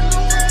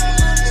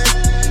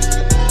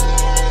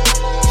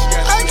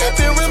 I keep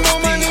hearing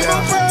more money,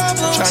 more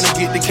problems. Trying to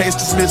get the case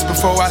dismissed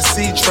before I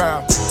see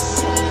trial.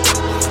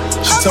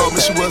 She told me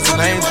she was an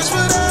angel.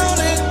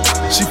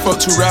 She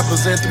fucked 2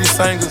 rappers and 3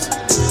 singers.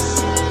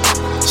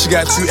 She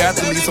got 2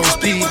 athletes on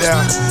speed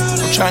dial.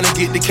 I'm trying to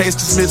get the case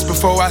dismissed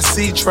before I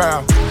see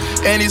trial.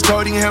 And these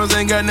codeine hammers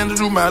ain't got nothing to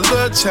do with my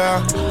little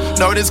child.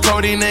 No, this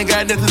codeine ain't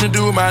got nothing to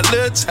do with my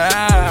little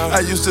child. I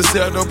used to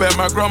sell dope at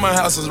my grandma's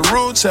house as a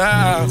rude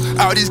child.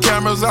 All these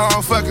cameras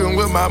on fucking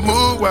with my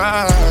mood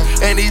wild.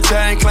 And these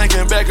chain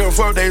clanking back and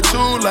forth, they too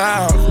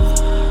loud.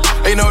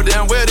 Ain't no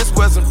damn well this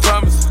wasn't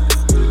promised.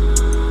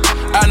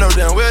 I know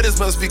damn well this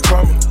must be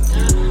karma.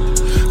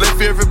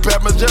 Left every pair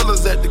my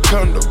jealous at the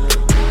condo.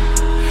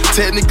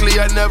 Technically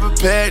I never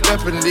packed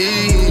up a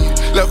need.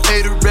 Left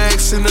 80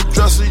 racks in the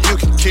dresser you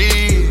can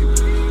keep.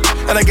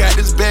 And I got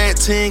this bad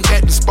ting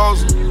at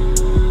disposal.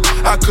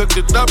 I cooked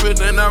it up and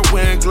then I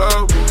went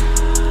global.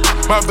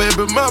 My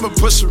baby mama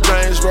pushed a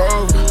Range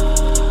Rover.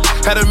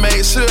 Had to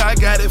make sure I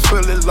got it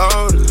fully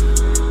loaded.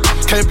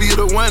 Can't be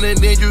the one and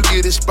then you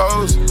get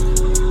exposed.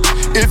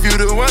 If you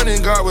the one,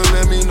 then God will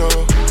let me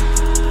know.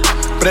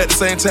 But at the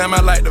same time,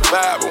 I like the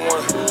vibe of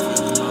one.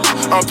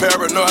 I'm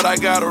paranoid, I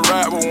gotta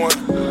ride with one.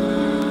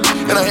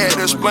 And I had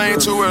to explain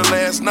to her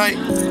last night.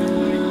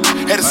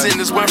 Had to send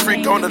this one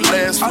freak on the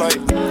last flight.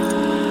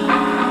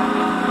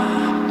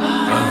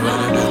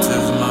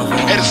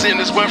 Had to send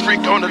this one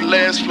freak on the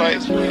last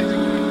flight. You're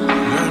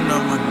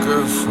not my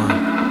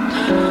girlfriend.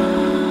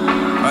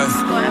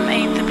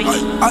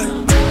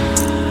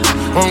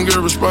 Won't get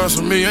a response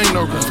from me, ain't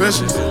no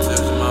confessions.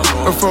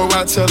 Before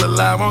I tell a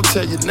lie, I won't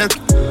tell you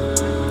nothing.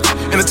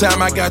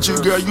 Anytime I got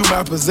you, girl, you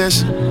my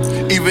possession.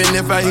 Even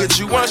if I hit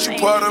you once, you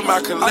part of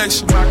my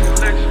collection.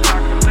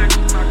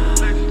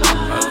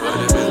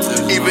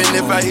 Even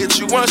if I hit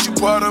you once, you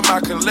part of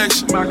my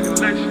collection. You're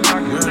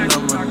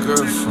not my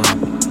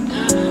girlfriend.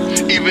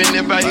 Even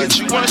if I hit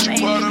you once, you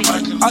part of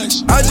my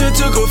collection. I just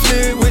took a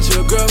flick with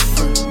your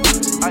girlfriend.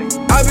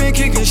 I been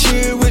kicking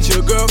shit with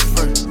your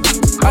girlfriend.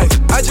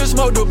 I just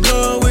smoked a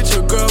blunt with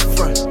your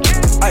girlfriend.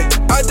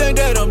 I think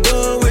that I'm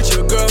done with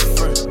your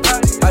girlfriend.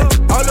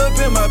 All up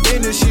in my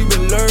business, she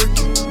been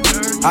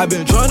lurking. I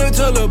been trying to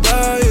tell her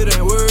about it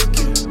ain't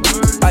working.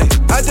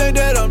 I think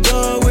that I'm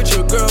done with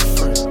your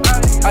girlfriend.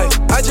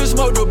 I just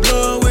smoked a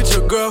blunt with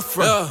your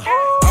girlfriend.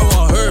 I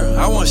want her,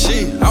 I want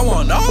she, I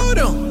want all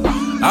them.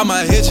 I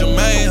might hit your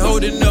main hoe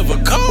that never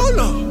call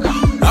her.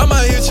 I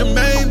might hit your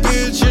main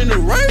bitch in the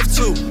rave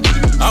too.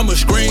 I'ma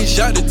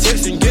screenshot the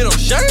text and get on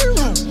shade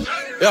room.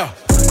 Yeah,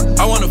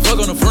 I wanna fuck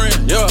on a friend,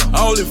 yeah.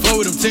 I only fuck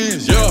with them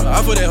 10s, yeah.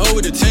 I put that hoe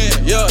with the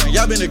 10, yeah.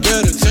 Y'all been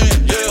together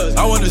 10, yeah.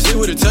 I wanna see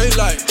what it taste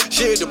like.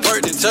 She hit the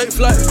perk, then take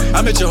flight.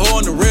 I met your hoe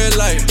on the red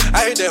light.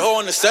 I hit that hoe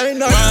on the same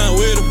night. Ryan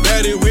with a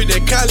baddie with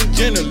that college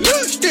and a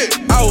lipstick.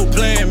 I was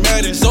playing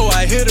Madden, so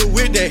I hit her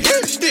with that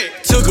hip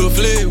stick. Took a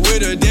flick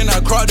with her, then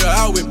I cropped her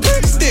out with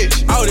pick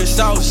stitch. All this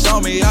sauce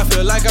on me, I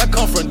feel like I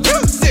come from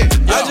Dixie.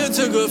 Yeah. I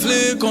just took a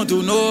flick on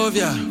through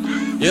Novia.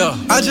 Yeah,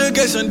 I just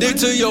gave some dick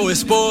to your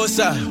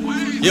esposa.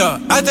 Yeah,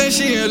 I think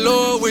she in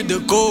love with the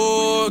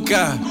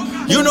coca.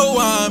 You know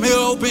why I'm here,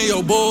 open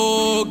your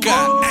boca.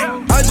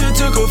 I just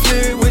took a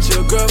flick with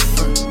your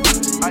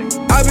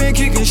girlfriend. I been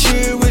kicking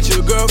shit with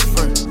your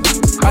girlfriend.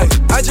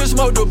 I just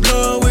smoked a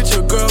blunt with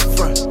your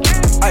girlfriend.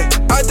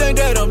 I think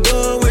that I'm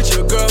done with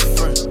your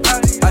girlfriend.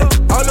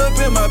 All up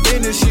in my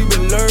business, she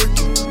been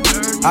lurking.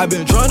 I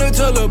been trying to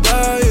tell her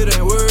about it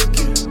ain't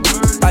working.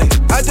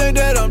 I think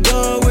that I'm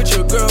done with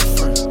your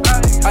girlfriend.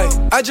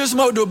 I just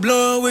smoked a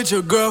blunt with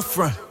your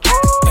girlfriend.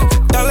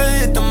 Dollar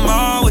hit the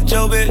mall with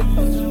your bitch.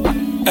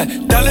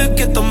 Dollar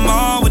get the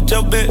mall with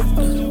your bitch.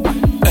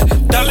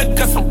 Dollar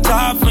got some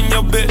top from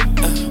your bitch.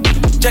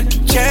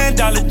 Jackie Chan,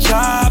 dollar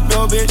chop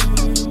your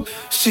bitch.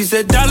 She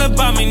said, dollar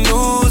buy me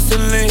new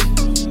Celine.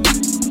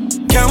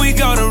 Can we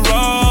go to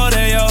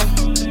Rodeo?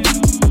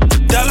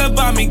 Dollar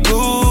buy me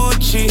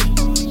Gucci.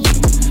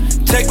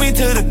 Take me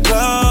to the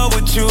club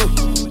with you.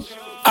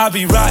 I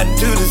be riding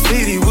to the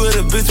city with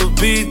a bitch with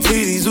big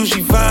titties. Who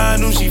she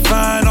fine,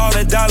 all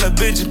that dollar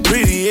bitches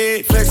pretty,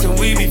 yeah. Flexin',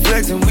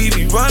 we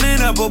be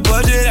running up a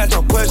budget. That's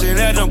no question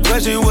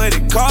what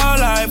it call,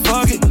 like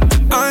fuck it.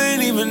 I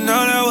ain't even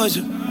know that was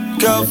your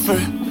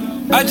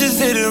girlfriend. I just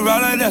hit it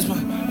right like that's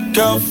my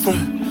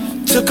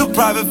girlfriend. Took a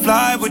private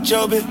flight with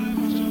your bitch.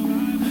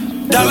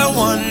 Dollar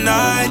one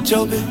night,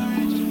 your bitch,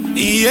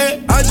 yeah.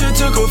 I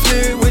just took a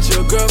flick with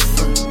your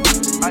girlfriend.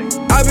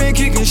 I been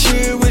kicking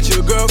shit with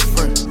your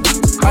girlfriend.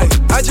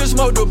 I just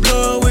smoked a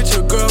blunt with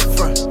your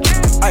girlfriend.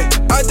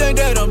 I think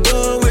that I'm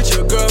done with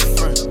your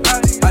girlfriend.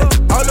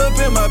 All up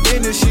in my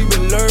business, she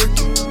been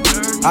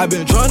lurking. I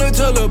been trying to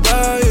tell her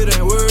about it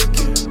ain't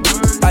working.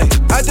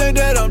 I think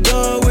that I'm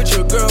done with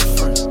your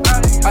girlfriend.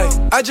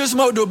 I just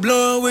smoked a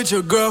blunt with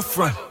your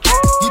girlfriend.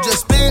 You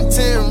just spent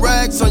 10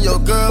 racks on your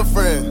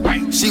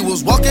girlfriend. She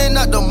was walking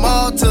out the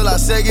mall till I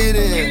said get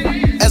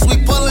in. As we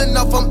pulling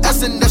up from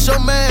Essen, that's your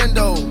man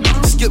though.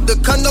 Skip the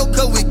condo,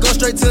 cause we go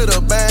straight to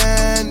the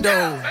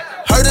bando.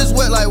 Heard it's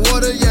wet like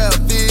water, yeah,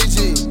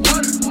 Fiji.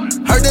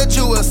 Heard that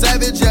you a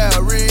savage, yeah,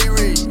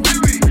 Riri.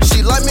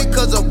 She like me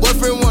cause her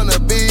boyfriend wanna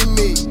be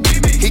me.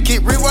 He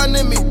keep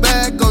rewinding me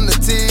back on the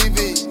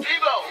TV.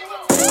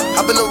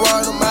 Hop in the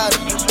ride, I'm out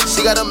it.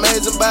 She got an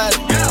amazing body.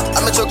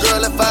 I met your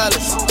girl at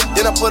Phyllis.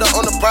 Then I put her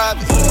on the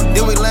private.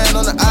 Then we land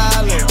on the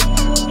island.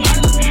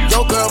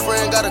 Your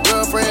girlfriend got a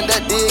girlfriend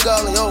that dig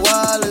all in your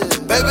wallet.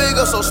 Baby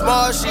girl so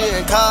smart, she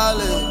in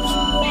college.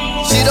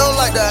 She don't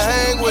like to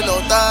hang with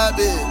no thigh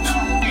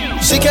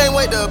bitch. She can't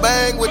wait to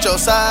bang with your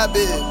side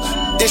bitch.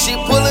 Then she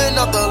pulling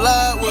up the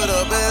lot with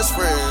her best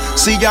friend.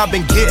 See, I've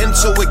been getting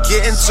to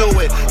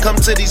it. Come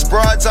to these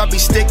broads, I'll be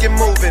sticking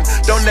moving.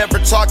 Don't ever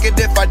talk it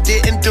if I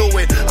didn't do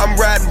it. I'm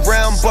riding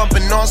round,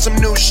 bumping on some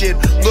new shit.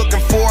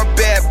 Looking for a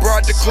bad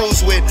broad to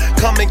cruise with.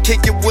 Come and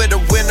kick it with a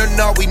winner,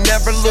 no, we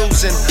never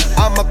losing.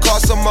 I'ma call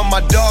some of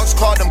my dogs,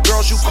 call them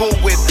girls you cool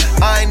with.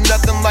 I ain't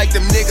nothing like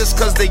them niggas,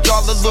 cause they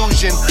all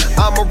illusion.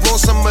 I'ma roll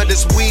some of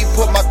this weed,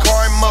 put my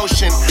car in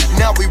motion.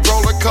 Now we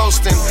roller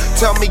coasting.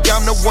 Tell me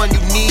I'm the one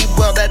you need,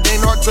 well that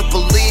ain't hard to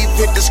believe.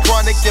 Hit this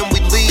chronic, then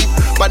we leave.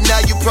 By now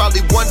you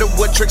probably wonder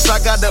what tricks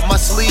I got up my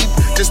sleeve.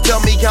 Just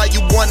tell me how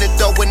you want it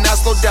though. When I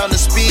slow down the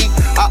speed,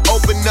 I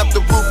open up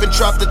the roof and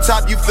drop the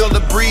top. You feel the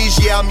breeze.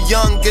 Yeah, I'm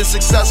young and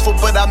successful,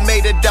 but I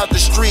made it out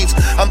the streets.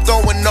 I'm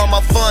throwing all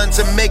my funds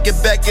and make it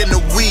back in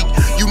a week.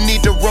 You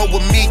need to roll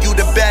with me. You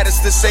the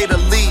baddest to say the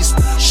least.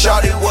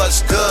 Shawty,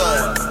 what's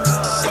good?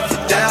 If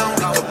you're down,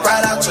 we can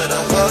ride out to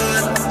the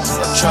hood.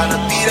 I'm tryna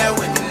be there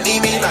when you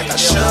need me like I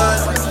should.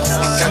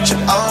 You got your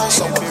own,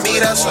 so for me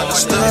that's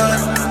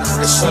understood.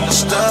 It's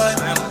understood,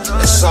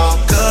 it's all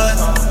good.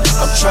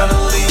 I'm tryna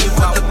leave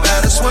with the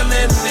baddest one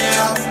in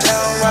there.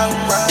 Down, round,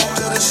 round,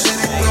 to the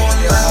city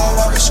blowing loud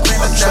while we screaming.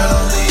 I'm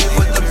tryna leave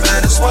with the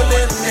baddest one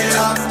in there.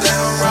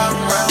 Down, round,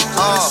 round, to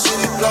the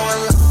city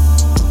blowing loud.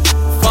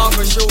 Fuck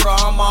a shooter,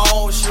 I'm my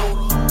own shooter.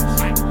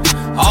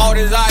 All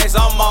this ice,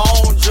 I'm my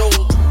own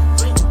jewel.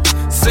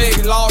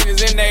 6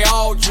 lawyers and they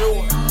all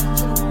jewel.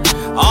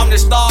 I'm the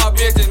star,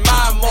 bitch, it's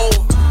my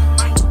move.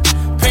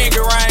 Pinky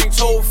ring,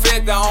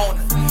 250 on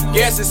it.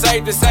 Guess it's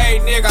safe to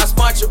say, nigga, I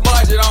spent your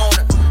budget on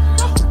it.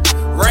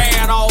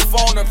 Ran off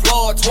on the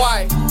floor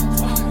twice.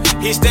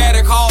 He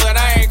started calling,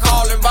 I ain't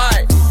calling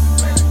back.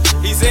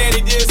 He said he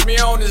dissed me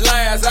on his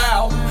last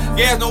album.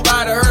 Guess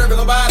nobody heard, cause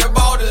nobody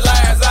bought his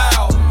last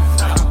album.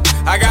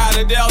 I got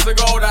a Delta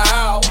go to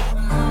house.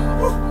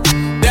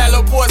 That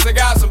little pussy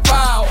got some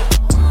power.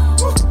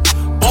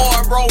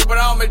 Born broke, but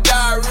I'ma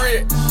die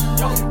rich.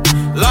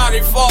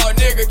 Lonnie for a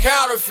nigga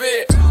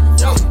counterfeit.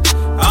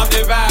 I'm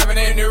just vibing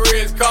in the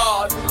wrist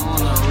card.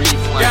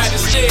 Got the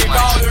stick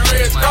on the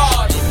wrist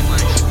card.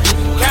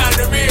 Count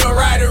the meal,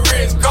 right the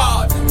wrist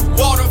card.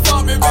 Water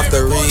for me, baby. Off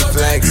the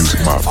reflex,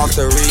 off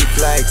the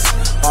reflex,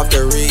 off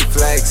the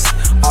reflex,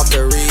 off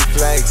the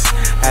reflex.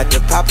 Had to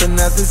pop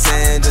another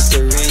Zan just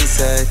to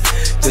reset,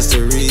 just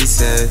to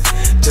reset,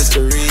 just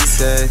to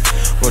reset.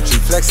 Won't you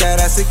flex that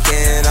ass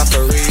again? Off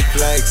the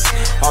reflex,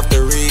 off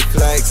the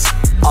reflex,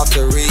 off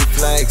the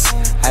reflex.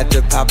 Had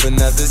to pop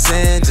another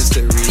Zan just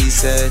to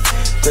reset,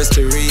 just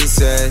to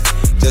reset,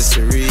 just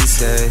to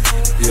reset.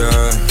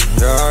 Yeah,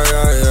 yeah,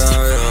 yeah,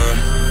 yeah,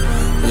 yeah.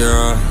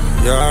 Yeah,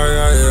 yeah,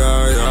 yeah,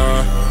 yeah,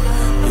 yeah.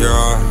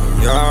 Yeah,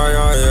 yeah,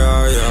 yeah,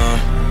 yeah, yeah.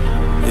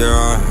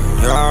 Yeah,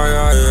 yeah,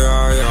 yeah,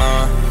 yeah, yeah.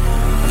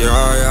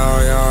 Yeah, yeah,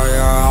 yeah,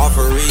 yeah. Off a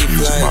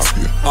reflex,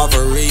 off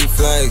a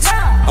reflex,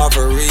 off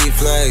a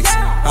reflex.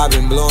 I've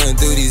been blowing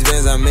through these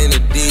bins, I'm in a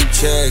deep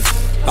check.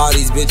 All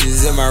these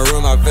bitches in my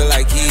room, I feel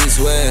like he's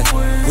wet.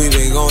 We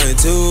been going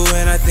too,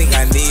 and I think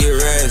I need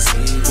rest.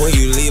 When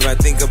you leave, I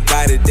think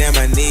about it, damn,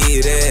 I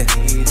need it.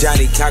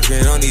 Johnny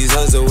Cochran on these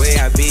hoes, the way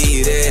I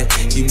beat it.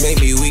 You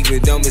make me weak,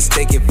 but don't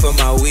mistake it for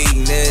my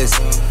weakness.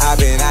 I've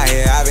been out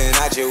here, I've been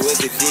out here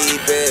with the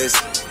deepest.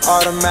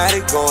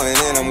 Automatic going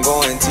in, I'm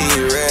going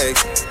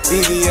T-Rex.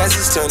 BBS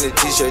has turned the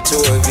t-shirt to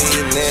a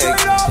V-neck.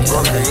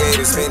 From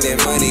creators spending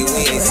money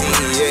we ain't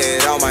seen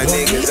yet. All my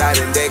niggas out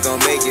and they gon'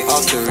 make it.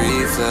 Off the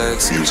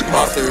reflex,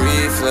 off the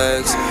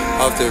reflex,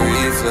 off the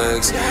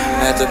reflex.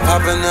 Had to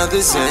pop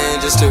another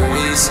Zan just to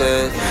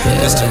reset,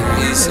 just to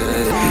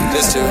reset,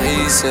 just to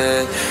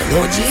reset.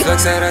 Won't you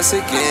flex that ass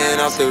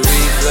again? Off the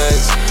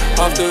reflex,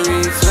 off the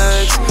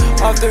reflex,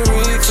 off the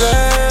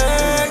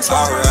reflex.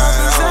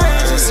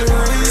 Alright, just to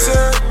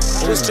reset,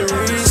 just to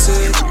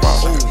reset.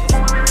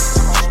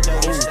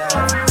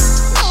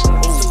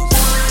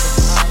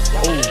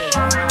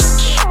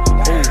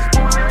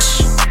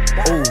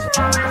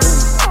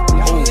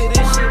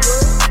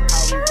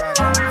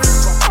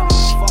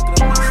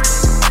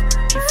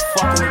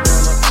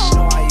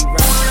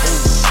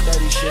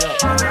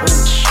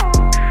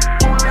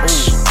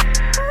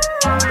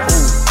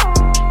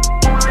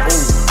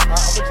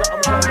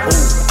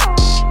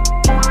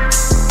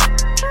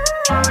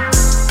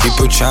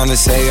 Tryna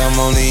say I'm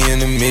only in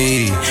the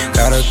media.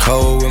 Got a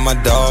code with my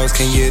dogs,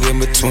 can't get in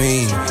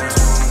between.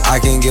 I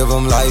can give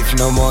them life,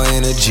 no more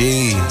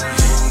energy.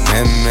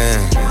 Amen,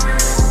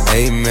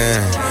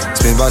 amen.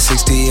 Spent about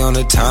 60 on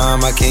the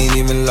time, I can't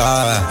even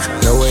lie.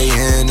 No way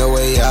in, no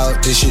way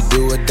out, this shit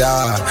do or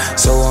die.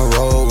 So on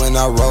roll, when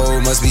I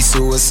roll, must be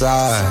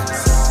suicide.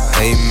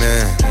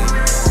 Amen,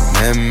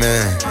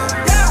 amen.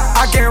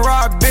 I can't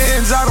ride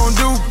Benz, I don't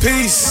do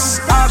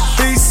peace. I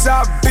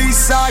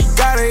beast, I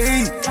gotta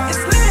eat.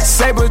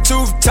 Saber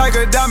tooth,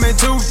 tiger, diamond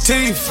tooth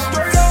teeth.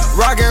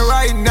 Rockin'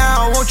 right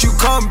now, won't you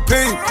come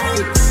peep?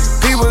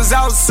 People's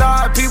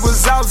outside,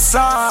 people's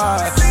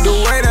outside. The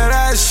way that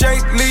I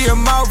shake, leave your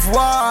mouth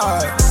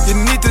wide. You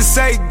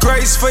say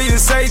grace, for you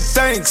say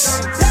thanks.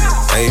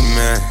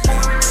 Amen,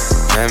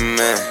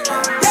 amen.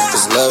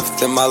 What's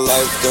left in my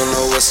life, don't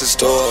know what's in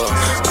store.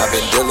 I've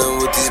been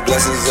dealing with these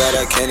blessings that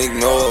I can't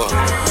ignore.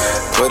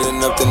 Putting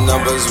up the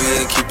numbers,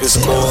 we ain't keeping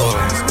score.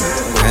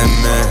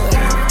 Amen,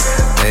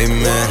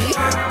 amen.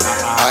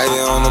 I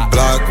on the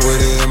block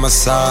with it in my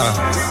side.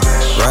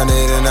 Run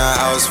it in the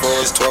house for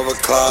it's 12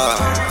 o'clock.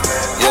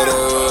 Yeah, the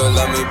hood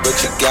love me, but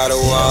you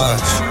gotta watch.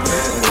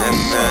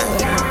 Amen,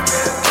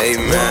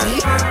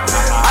 amen.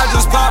 I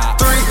just pop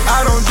 3,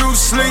 I don't do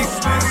sleep.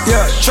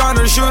 Yeah,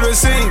 tryna shoot a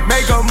scene,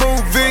 make a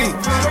movie.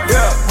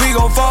 Yeah, we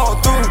gon' fall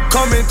through,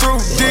 coming through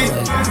deep.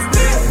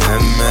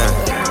 Amen,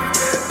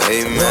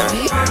 amen.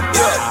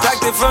 Yeah,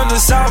 packed it from the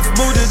south,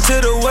 moved it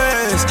to the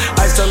west.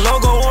 Iced the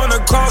logo on the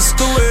cross,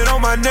 threw it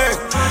on my neck.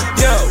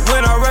 Yeah,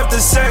 when I rep the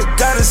set,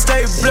 gotta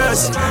stay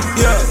blessed.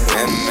 Yeah,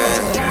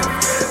 amen,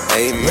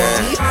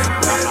 amen.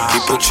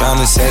 People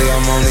tryna say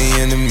I'm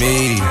only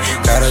enemy.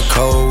 Got a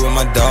code with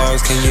my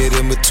dogs, can get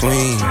in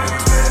between.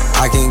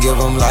 I can give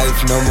them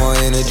life, no more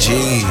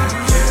energy.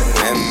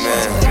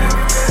 Amen,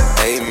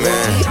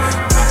 amen.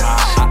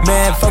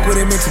 Man, fuck what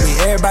it meant to me.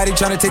 Everybody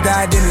tryna take the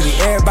identity.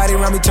 Everybody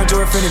around me turn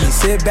to a friend of me.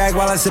 Sit back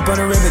while I sip on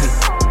a remedy.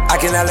 I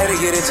cannot let it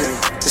get into me.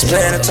 This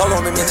playing a toll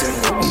on me mentally.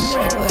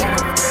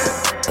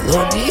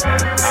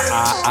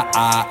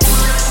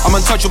 I'm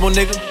untouchable,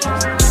 nigga,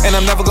 and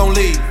I'm never gonna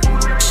leave.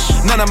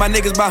 None of my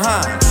niggas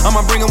behind,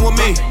 I'ma bring them with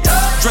me.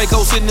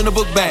 Draco sitting in the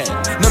book bag.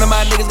 None of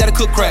my niggas gotta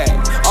cook crab.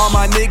 All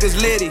my niggas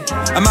litty,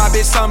 and my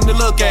bitch something to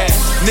look at.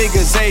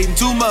 Niggas hating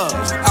too much,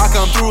 I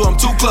come through, I'm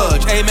too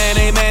clutch. Amen,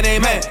 amen,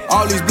 amen.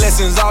 All these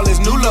blessings, all this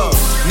new love.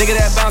 Nigga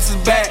that bounces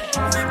back,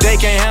 they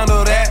can't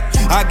handle that.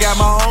 I got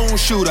my own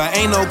shooter,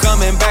 ain't no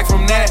coming back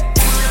from that.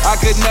 I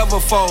could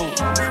never fold,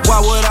 why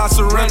would I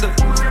surrender?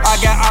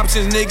 I got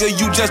options, nigga,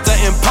 you just an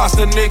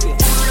imposter, nigga.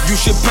 You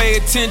should pay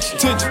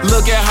attention,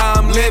 look at how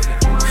I'm living.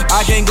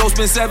 I can go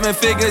spend 7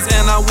 figures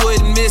and I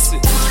wouldn't miss it.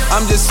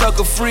 I'm just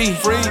sucker free.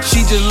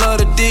 She just love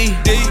the D.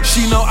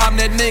 She know I'm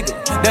that nigga.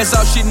 That's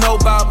all she know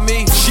about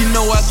me. She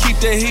know I keep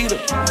the heater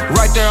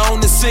right there on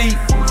the seat.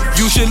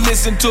 You should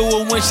listen to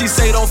her when she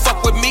say don't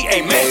fuck with me.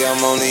 Amen. Hey,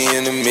 I'm only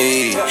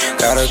enemy.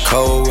 Got a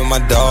code with my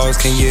dogs,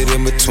 can get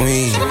in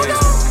between.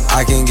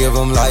 I can give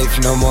them life,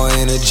 no more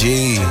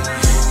energy.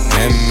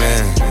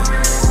 Amen,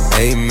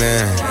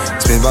 amen.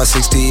 Spent about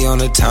 60 on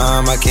the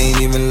time, I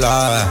can't even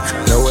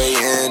lie. No way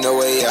in, no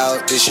way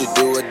out, this shit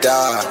do or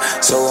die.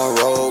 So on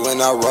roll,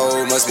 when I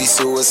roll, must be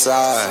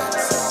suicide.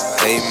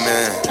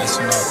 Amen,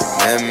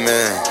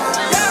 amen.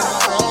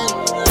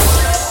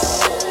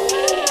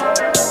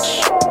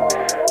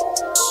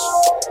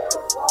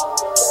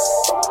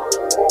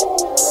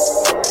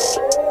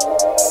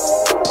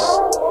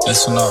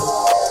 Listen up.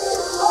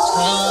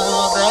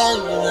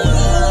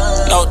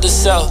 Note to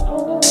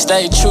self.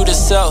 Stay true to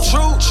self. True.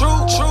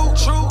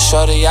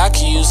 Shorty, I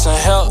can use some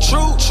help.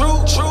 True.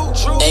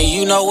 And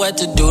you know what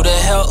to do to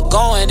help.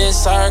 Going in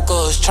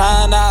circles,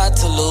 trying not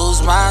to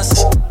lose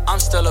myself. I'm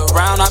still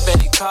around, I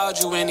bet he called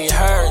you when he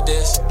heard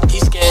this. He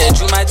scared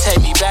you might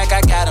take me back,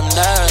 I got him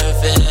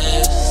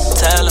nervous.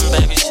 Tell him,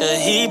 baby, should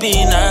he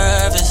be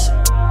nervous?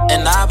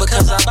 And not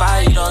because I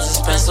buy you those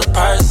expensive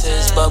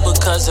purses, but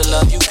because the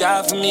love you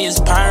got for me is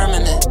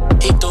permanent.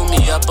 He threw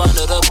me up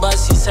under the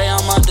bus, he say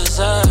I'm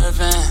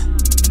undeserving.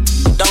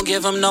 Don't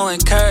give him no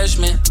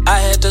encouragement. I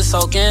had to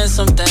soak in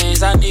some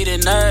things, I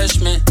needed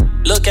nourishment.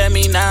 Look at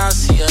me now,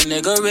 see a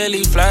nigga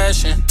really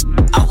flourishing.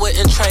 I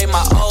wouldn't trade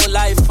my old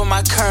life for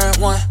my current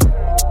one.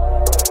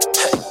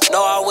 Hey,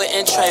 no, I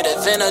wouldn't trade a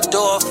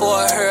Venador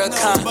for a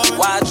hurricane.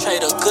 Why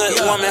trade a good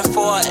woman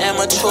for an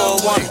immature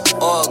one?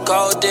 Or a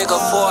gold digger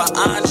for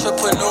an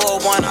entrepreneur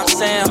one? I'm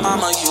saying,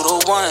 mama, you the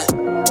one.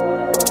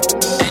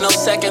 Ain't no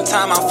second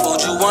time I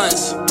fooled you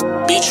once.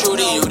 Be true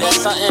to you, that's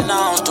something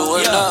I don't do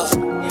enough.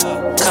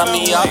 Cut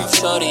me off,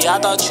 shorty, I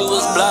thought you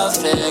was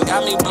bluffing.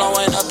 Got me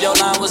blowing up your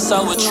line, what's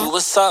up with you,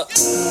 what's up?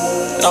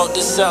 Note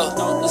to self,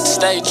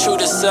 stay true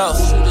to self.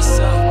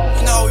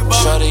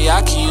 Shorty,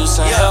 I can use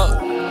some help.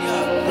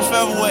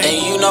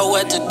 And you know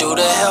what to do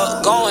to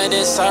help. Going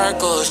in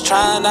circles,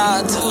 trying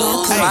not to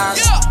lose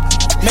myself.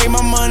 Make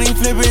my money,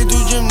 flip it, do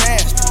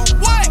gymnastics.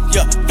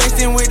 Yeah,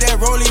 flexing with that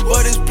rollie,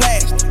 but it's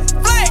plastic.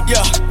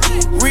 Yeah,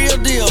 real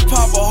deal,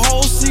 pop a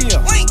whole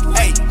seal.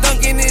 Hey,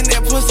 dunking in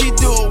that pussy,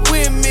 do a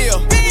windmill.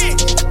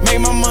 Make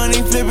my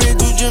money, flip it,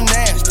 do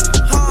gymnastics.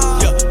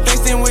 Yeah,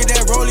 flexing with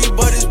that rollie,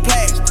 but it's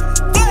plastic.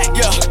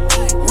 Yeah,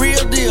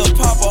 real deal,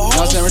 pop a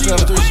whole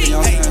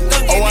seal. Hey,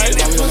 dunking in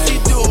that pussy,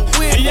 do a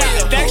windmill.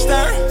 Yeah,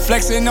 Dexter,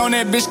 flexing on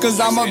that bitch cause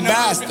I'm a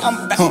bastard.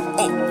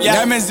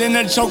 Diamonds in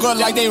the choker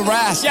like they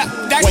rise. Yeah,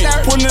 Dexter.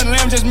 Wait, pulling the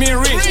lamb, just me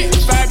and Rich.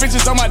 5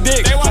 bitches on my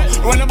dick.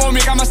 Run up on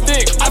me, got my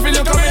stick. I feel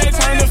them coming, they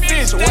turn the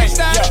fish. Wait,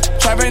 yeah,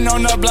 trapping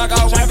on the block,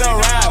 I was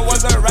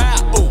a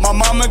ride. My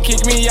mama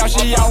kicked me out,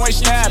 she always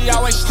snapped.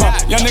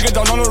 Young nigga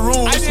don't know the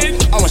rules.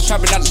 I was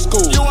trapping out the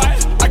school.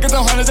 I get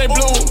the hundreds, they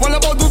blue. Run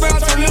up on Dubai, I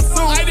turn this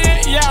suit. I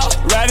did, yeah.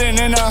 Riding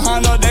in the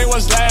Honda, they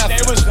was laughing.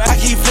 I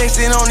keep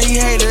flexing on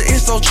these haters,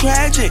 it's so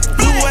tragic.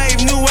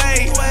 New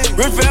wave,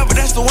 rip forever,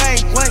 that's the way.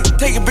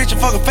 take a bitch and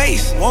fuck her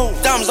face.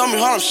 Diamonds on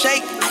me, Harlem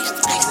shake.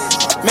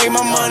 Make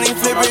my money,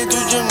 flip it, do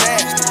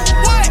gymnastics.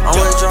 I'm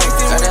with Joe,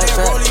 got that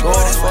fat,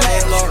 going for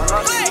that low.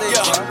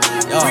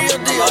 Real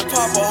deal,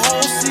 pop a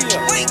whole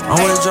seal. I'm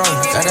with Joe,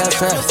 got that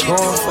fat,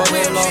 going for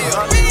that low.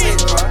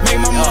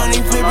 Make my money,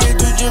 flip it,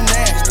 do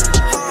gymnastics.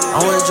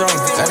 I'm with Joe,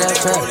 got that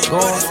fat,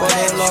 going for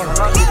that low.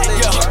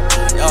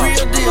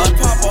 Real deal,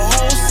 pop a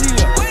whole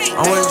seal.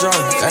 I'm with Joe,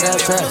 got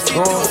that fat,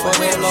 going for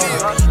that low.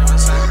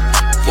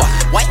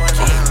 What?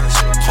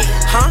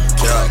 Huh?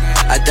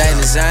 I think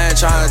the Zane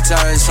tryna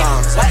tell you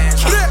something.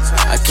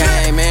 I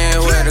came in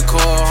with a cool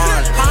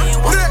Honda,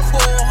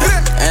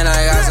 and I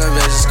got some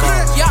bitches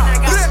calling.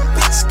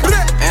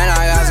 And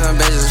I got some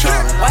bitches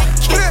calling.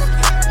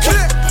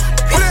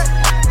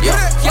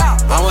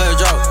 I'm with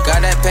Joe,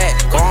 got that pack,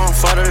 going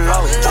for the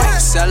low.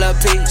 Sell a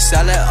P,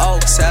 sell it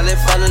O, sell it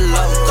for the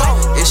low.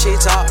 If she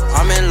talk,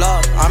 I'm in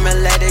love, I'ma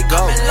let it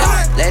go.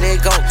 Let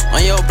it go,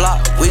 on your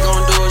block, we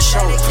gon' do a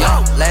show.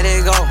 Let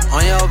it go,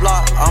 on your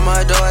block,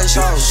 I'ma do a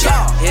show.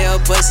 Here a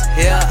pussy,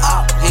 here a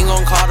op, he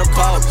gon' call the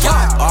pole.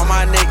 All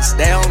my niggas,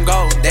 they don't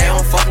go, they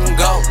don't fucking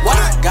go.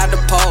 Got the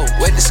pole,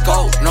 with the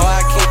scope, know I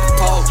keep the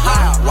pole.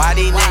 Why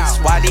these niggas,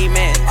 why these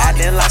men,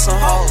 acting like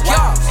some hoes.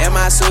 In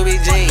my Subi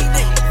jeans,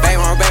 bang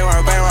on.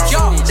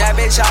 That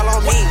bitch all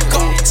on me.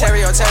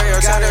 Terrio, tell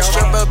the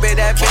stripper bitch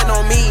that been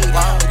on me.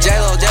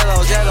 Jello.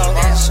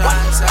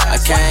 I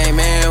came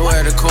in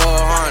with a cool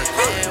Honda,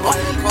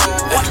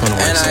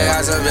 and I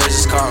got some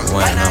bitches calling.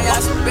 I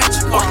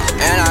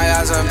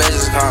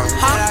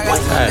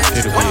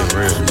feel to be a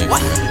real nigga.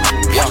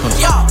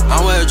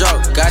 I'm with Joe,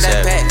 got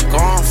that pack,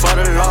 going for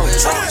the low.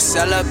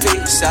 Sell a P,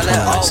 sell it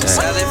O,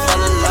 sell it for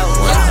the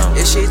low.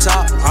 If she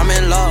talk, I'm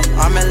in love,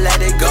 I'ma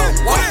let it go.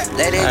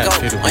 Let it go,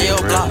 on your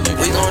block,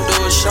 we gon'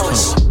 do a show.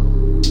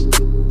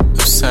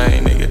 The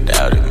same nigga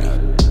doubted me.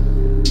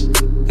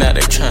 Now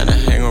they tryna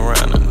hang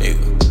around a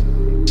nigga.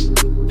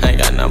 I ain't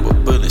got nothing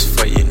but bullets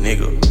for you,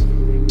 nigga.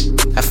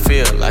 I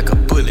feel like a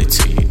bullet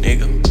to you,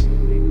 nigga.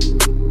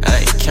 I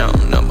ain't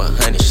counting number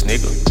hundreds,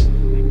 nigga.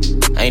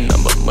 Ain't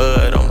number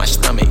mud on my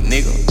stomach,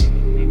 nigga.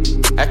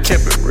 I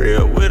kept it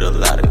real with a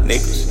lot of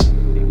niggas.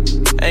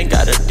 Ain't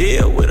got a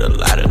deal with a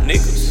lot of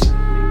niggas.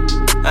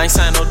 I ain't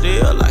signed no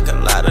deal like a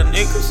lot of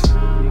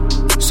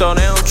niggas. So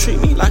they don't treat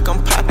me like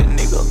I'm poppin',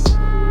 nigga.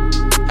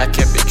 I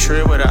kept it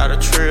trill without a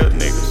trill,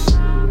 niggas.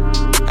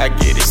 I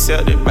get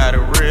accepted by the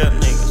real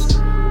niggas.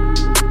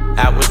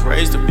 I was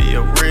raised to be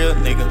a real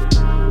nigga.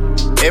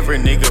 Every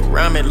nigga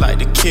around me like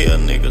to kill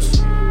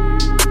niggas.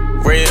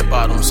 Red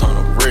bottoms on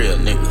a real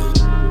nigga.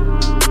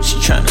 She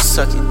tryna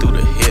suck it through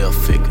the hell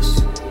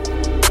figures.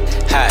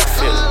 How it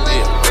feel to be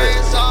a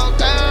real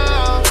nigga.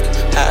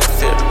 How it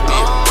feel to be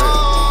a real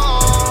nigga.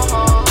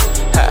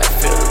 How it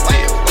feel to be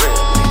a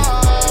real nigga.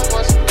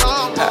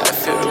 How it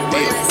feel to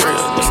be a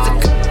real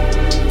nigga.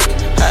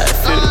 How it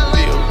feel to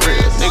be a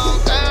real nigga.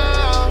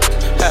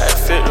 How it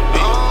feel to be a real nigga. How it feel to be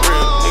a real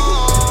nigga.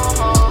 How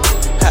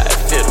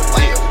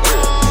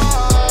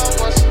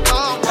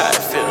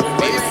it feel to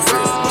be a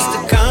real nigga. What's the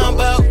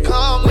combo?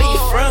 Where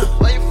you from?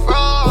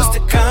 What's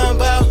the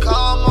combo?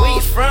 Where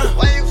you from?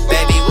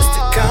 Baby, what's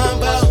the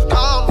combo?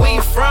 Where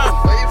you from?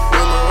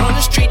 Rumor on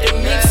the street, the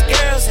mixed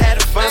girls had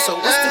a fun, so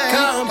what's the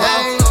combo?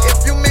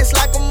 If you mix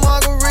like a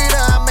margarita,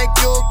 I make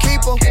you a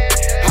keeper.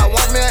 I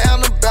want me an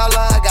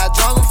Annabella, I got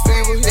drunk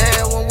fever.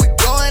 Yeah, when we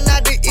going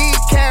out to eat,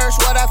 carrots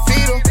what I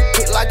feed her.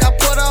 Like I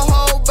put her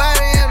whole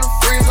body in the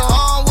freezer.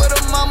 On with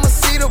her mama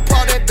cedar,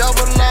 part that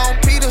double long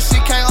Peter. She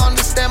can't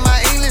understand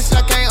my English,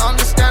 I can't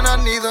understand her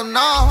neither.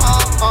 No,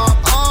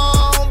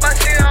 but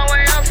she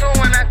always answer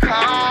when I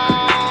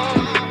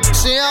call.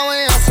 She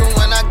always answer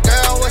when I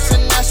girl, what's your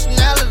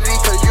nationality?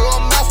 Cause you a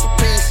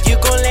masterpiece. You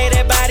gon' lay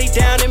that body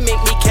down and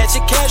make me catch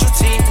a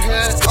casualty.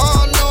 Yeah.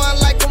 Oh no, I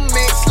like a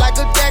mix, like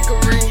a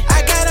daiquiri.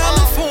 I got all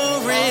the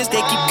foreigners,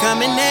 they keep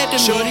coming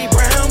after me. Shorty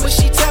brown, but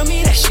she tell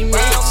me that she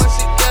mixed.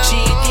 She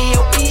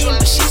Ethiopian,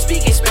 but she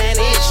speaking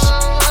Spanish.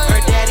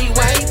 Her daddy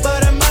white,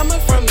 but her mama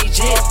from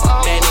Egypt.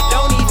 Man, it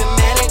don't even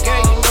matter,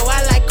 girl, you know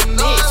I like a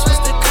mix. What's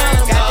the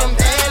combo? Got them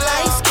bad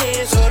light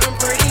skins, or them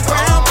pretty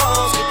brown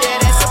bones. Get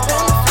that ass up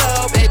on the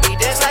floor, baby,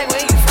 that's like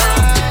where you from.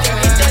 If you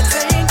hit that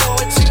tango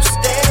or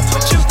two-step,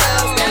 put your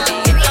gloves, baby,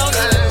 it don't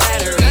even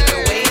matter. Either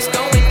way it's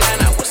going down,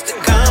 now what's the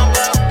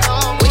combo?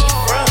 Where you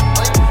from?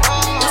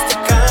 What's the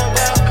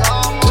combo?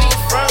 Where you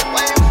from?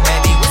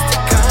 Baby, what's the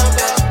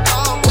combo?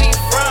 Where you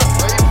from?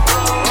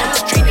 On the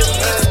street, the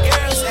mixed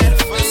girls had a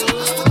fun, so what's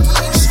the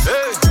combo?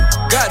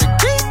 Got a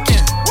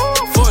geekin'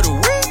 for the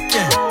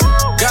weekend.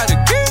 Got a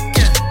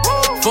geekin'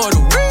 for the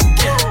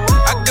weekend.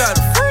 I got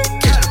a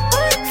freakin'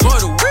 for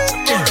the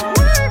weekend.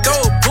 Throw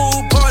a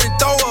pool party,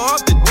 throw her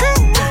off the deck.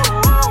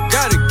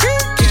 Got a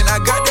geekin', I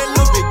got that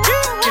little bit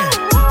geekin'.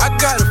 I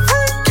got a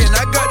freakin',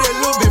 I got that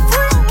little bit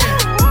freakin'.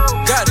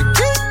 Got a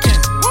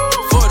geekin'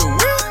 for the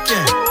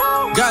weekend.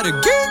 Got a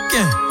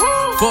geekin'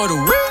 for the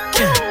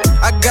weekend.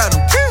 I got 'em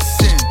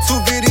kissin',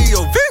 2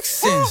 video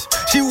vixens.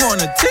 She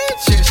want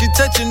attention, she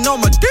touching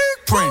on my dick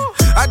print.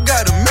 I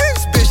got a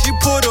mix, bitch, she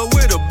put her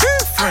with a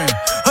big friend.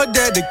 Her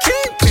dad the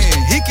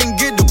kingpin, he can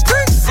get the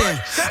bricks in.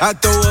 I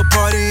throw a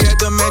party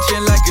at the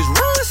mansion like it's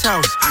Ron's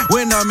house.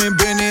 When I'm in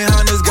Benny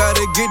Hunters,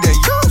 gotta get that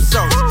yum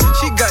sauce.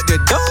 She got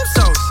that dumb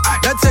sauce.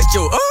 Now take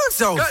your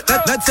arms off.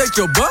 Now take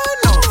your bun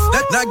off.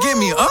 Now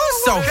give me a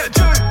sauce.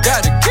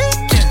 Got a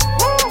geekin'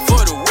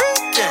 for the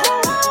weekend.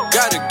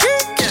 Got a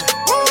geekin'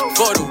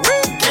 for the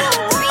weekend.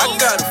 I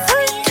got a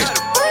freakin'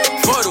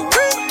 for the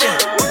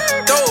weekend.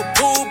 Throw a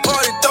pool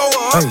party, throw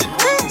her off the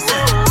knees.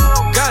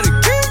 Got a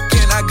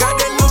geekin', I got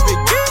that little bit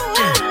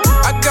geekin'.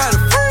 I got a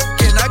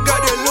freakin', I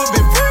got that little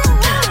bit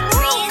freakin'.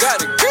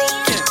 Got a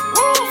geekin'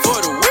 for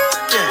the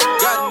weekend.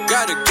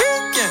 Got a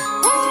geekin'.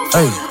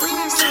 Hey.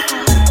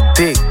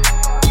 Dick.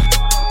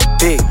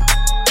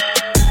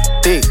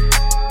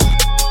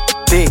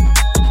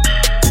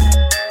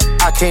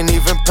 I can't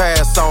even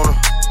pass on her.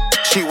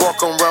 She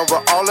walk around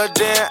with all her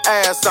damn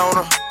ass on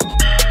her.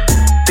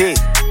 Dick.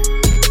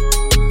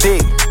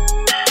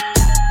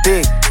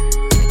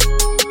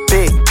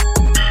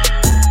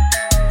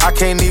 I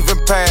can't even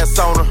pass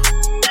on her.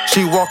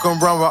 She walk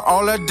around with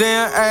all her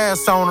damn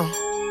ass on her.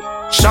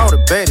 Shawty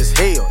bad as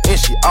hell, and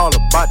she all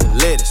about the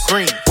lettuce.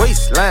 Green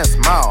waistline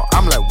smile,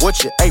 I'm like,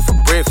 what you ate for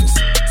breakfast?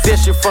 Said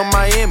she from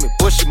Miami,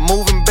 but she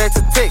moving back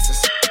to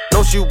Texas.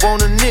 Know she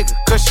want a nigga,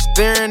 cause she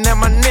staring at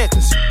my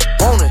necklace.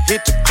 Wanna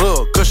hit the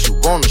club, cause she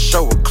wanna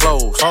show her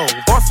clothes.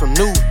 Bought some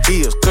new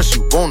heels, cause she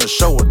wanna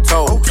show her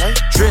toes.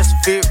 Dress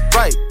fit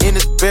right, and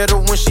it's better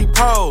when she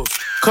pose.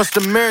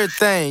 Customary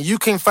thing, you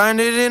can't find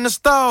it in the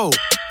store.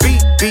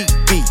 Beat,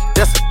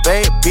 that's a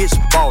bad bitch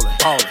ballin'.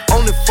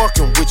 Only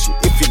fucking with you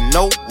if you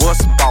know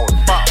what's ballin'.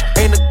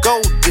 Ain't a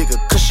gold digger,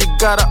 cause she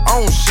got her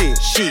own shit.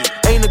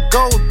 Ain't a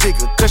gold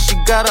digger, cause she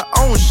got her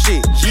own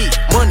shit.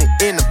 Money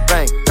in the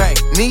bank,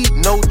 need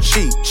no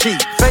cheat.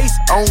 Face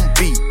on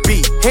beat,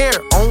 hair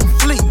on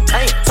fleek.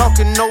 Ain't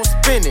talking no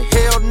spinning,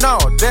 hell no,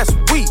 that's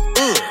weak.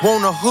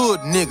 Want a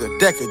hood nigga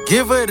that could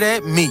give her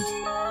that meat.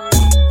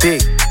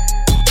 Dick.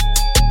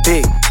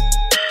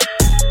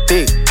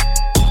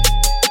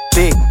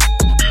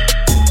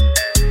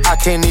 I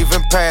can't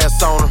even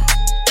pass on her.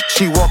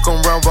 She walk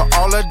around with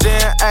all her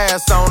damn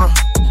ass on her.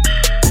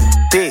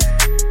 Dick.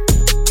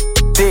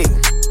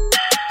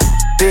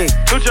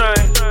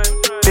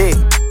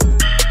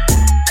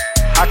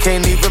 I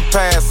can't even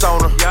pass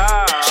on her.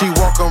 She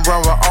walk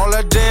around with all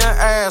her damn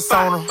ass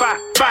on her.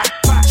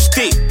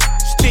 Stick,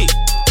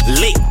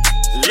 lick.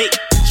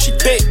 She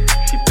thick,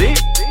 then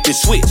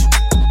switch.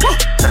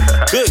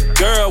 Good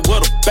girl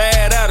with a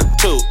bad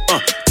attitude.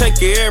 Take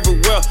her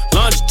everywhere,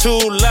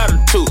 longitude,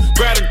 latitude.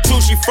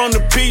 Gratitude, she from the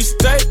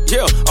P-State,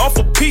 yeah, off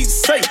of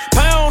Pete's sake.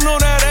 Pound on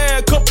that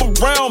ass, couple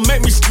round,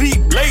 make me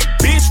sleep late.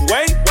 Bitch,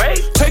 wait.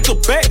 Take her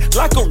back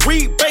like a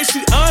rebate,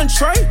 she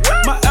entree.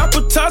 My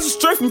appetizer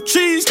straight from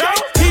cheesecake.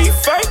 He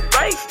fake,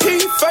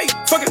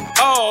 fuck it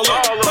all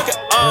up.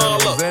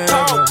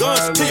 Tall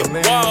guns to your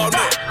wall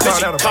up. Then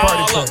she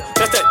call up,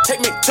 that's that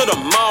take me to the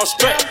mall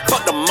straight.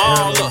 Fuck the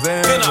mall up,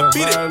 then I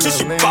beat it till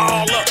she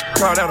ball up.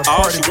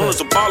 All she wants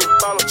is a baller.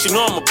 She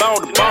know I'm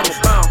about the bottle.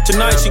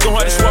 Tonight she gon'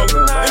 have to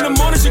swallow. In the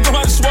morning she gon'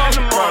 have to swallow.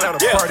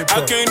 Yeah,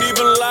 I can't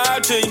even lie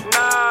to you.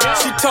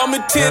 She told me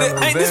titty,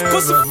 ain't this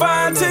pussy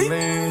fine to you?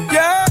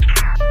 Yeah.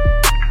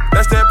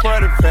 That's that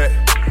party pack.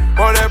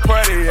 On that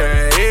party,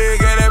 yeah. He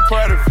got that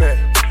party pack.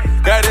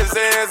 Got his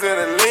hands in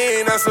the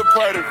lean, that's a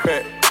party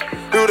pack.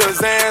 Do the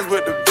hands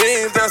with the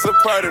beans, that's a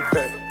party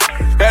pack.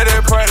 Got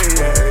that party,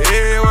 yeah.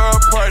 He where a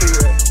party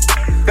at.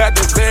 Got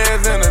the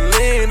bands and the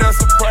lean,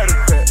 that's a party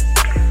pack.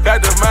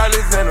 Got the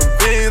mileage and the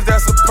beans,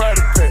 that's a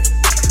party pack.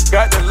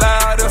 Got the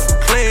loud and some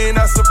clean,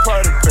 that's a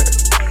party pack.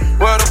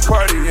 Where the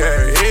party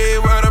at? Hey,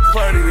 where the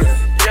party at?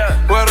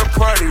 Where the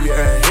party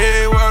at?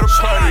 Hey, where the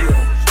party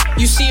at?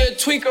 You see a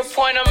tweaker,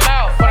 point them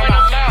out.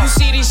 You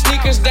see these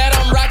sneakers that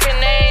I'm rocking,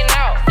 they ain't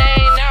out.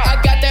 I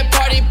got that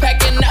party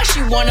pack and now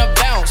she wanna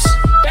bounce.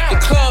 The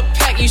club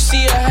pack, you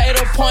see a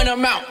hater, point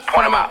them out.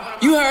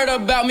 You heard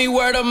about me,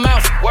 word of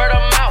mouth.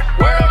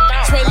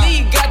 Trey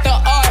Lee got the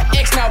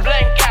RX, now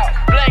blank out.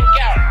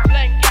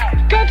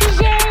 Got the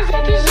Zans,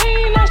 got the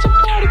Zine, that's a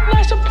party.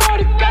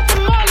 Got the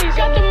Mollies,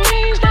 got the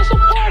Means, that's a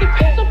party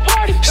pack.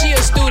 She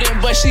a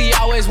student, but she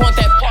always want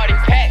that party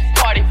pack.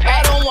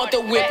 I don't want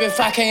the whip if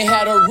I can't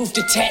have the roof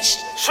detached.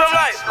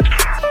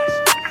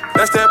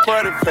 That's that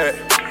party pack.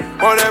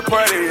 On that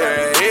party,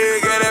 yeah. He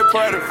got that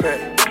party pack.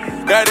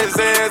 Got his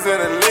hands in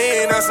the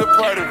lean, that's a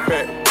party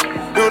pack.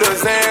 Do the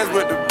hands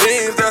with the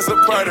beans, that's a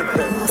party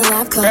pack.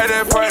 Got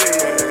that party,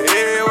 yeah.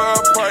 He where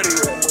a party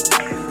at.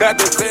 Got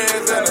the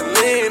hands in the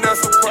lean,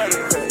 that's a party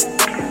pack.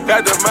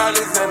 Got the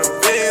mileage and the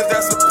beans,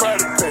 that's a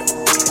party pack.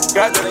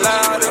 Got the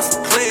loud and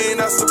some clean,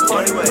 that's a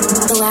party pack.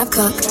 The Lab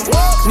Cook.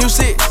 New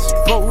six,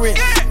 broke rent.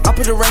 I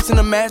put the racks in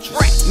the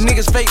mattress.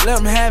 Niggas fake, let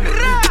them have it.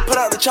 Put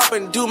out the chopper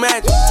and do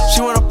magic.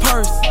 She want a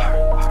purse.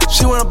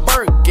 She want a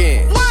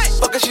Birkin.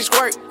 Fuck her, she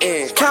squirt.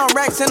 Count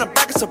racks in the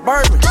back of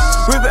Suburban.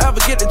 River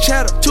ever get the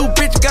cheddar. 2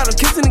 bitches got them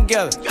kissing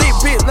together. Thick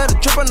bitch, let her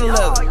trip on the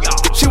leather.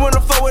 She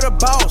wanna fuck with a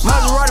boss.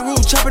 Maserati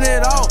roof, chopping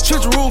it off.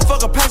 Switch the roof,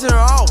 fuck her, passing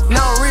her off.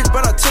 Now I'm rich,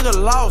 but I took a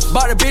loss.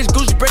 Bought a bitch,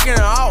 Gucci breaking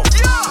it off.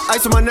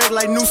 Ice on my neck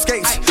like new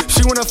skates.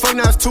 She wanna fuck,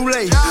 now it's too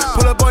late.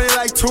 Pull up on it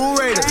like Tomb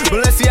Raider.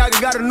 Balenciaga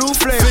got a new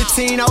flavor.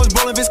 15, I was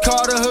ballin' Vince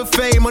Carter, hood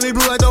fade. Money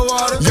blue like the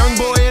water. Young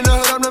boy in the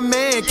hood, I'm the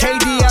man.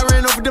 KD, I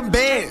ran over them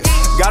bands.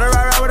 Gotta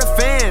ride with a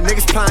fan.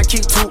 Niggas plotting,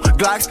 keep 2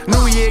 Glocks.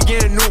 New year,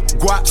 get a new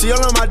guap. She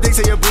all on my dick,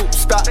 say your boot,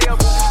 stop.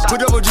 Put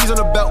double G's on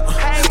the belt.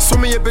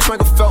 Swimming your bitch,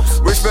 Michael Phelps.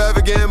 Rich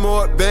forever, getting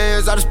more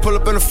bands. I just pull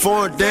up in the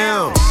foreign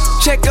down.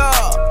 Check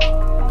up.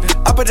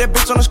 I put that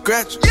bitch on the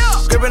scratch.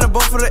 Scraping the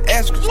boat for the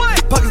extras.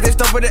 Pockets, they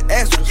stuff with the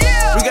extras.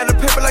 We got the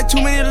paper like too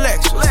many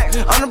lectures.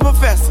 I'm the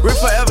professor. Rich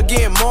forever,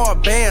 getting more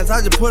bands.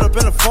 I just put up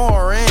in the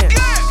foreign.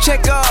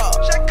 Check up.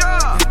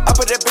 I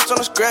put that bitch on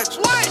the scratch.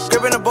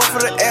 Scraping the boat for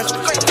the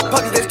extras.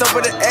 Pockets, they stuff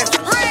with the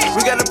extras.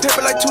 We got the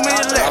paper like too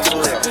many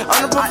lectures.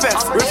 I'm the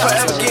professor. Rich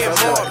forever, getting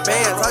more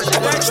bands. I just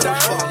put up in the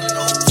foreign.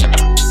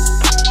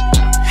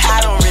 I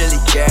don't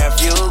really care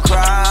if you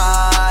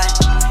cry.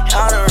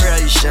 I don't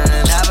really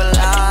shouldn't have a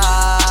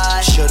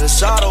lie. Should've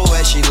saw the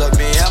way she looked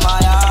me in my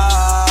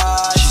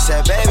eyes. She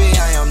said, baby,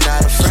 I am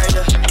not afraid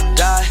to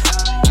die.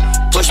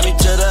 Push me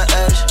to the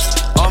edge.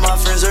 All my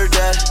friends are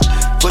dead.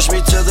 Push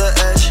me to the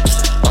edge.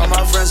 All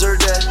my friends are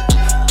dead.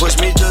 Push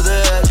me to the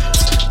edge.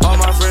 All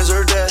my friends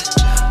are dead.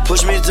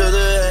 Push me to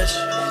the edge.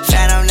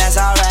 Phantom, that's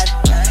alright.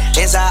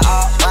 Inside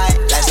all white.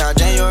 Like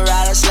something you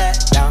ride a sled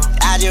down.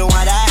 I just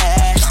want that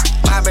head.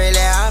 My brilliant,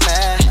 I'm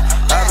mad.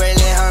 Her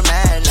brilliant, her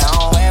mad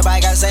now.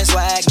 Everybody got the same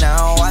swag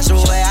now. Watch the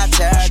way I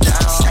tear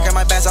down. Stacking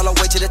my bands all the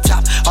way to the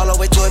top. All the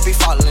way to it be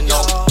falling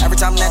on. Every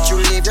time that you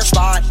leave your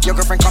spot, your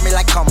girlfriend call me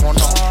like, come on,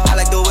 no. I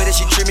like the way that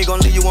she treat me. Gon'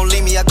 leave you, won't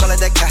leave me. I call it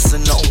that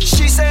Casino.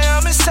 She say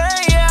I'm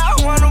insane, yeah. I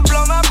wanna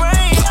blow my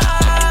brain,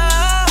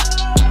 yeah.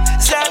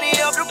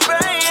 Daddy up the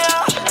brain,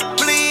 yeah.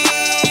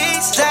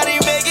 Please, Daddy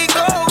make it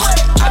go away.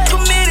 I'm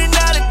committed,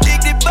 not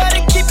addicted, but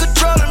it keep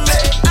controlling me.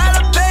 Out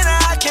of pain,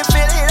 I can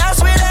feel it. I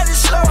swear that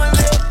it's slowing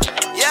me.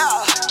 Yeah,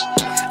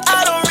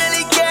 I don't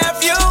really care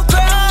if you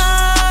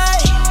cry.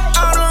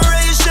 I don't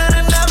really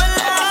should've never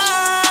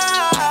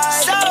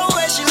lied. Saw the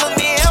way she looked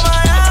me in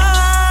my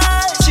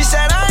eyes. She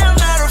said I am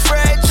not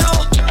afraid to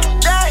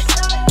die.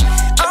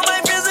 All my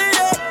friends are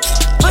dead.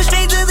 Push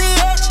me to the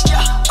edge.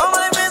 Yeah, all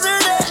my friends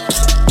are dead.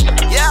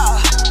 Yeah,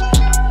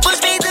 push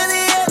me to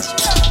the edge.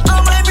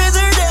 All my friends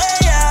are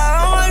dead.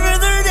 Yeah, all my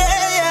friends are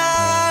dead.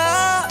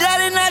 Yeah, that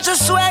is not your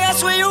swag. I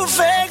swear you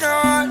fake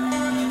on.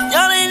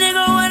 Y'all ain't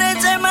nigga wanna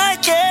take my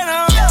can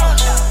on.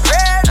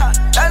 Red on,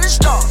 that is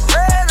strong.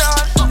 Red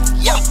on,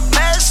 yeah,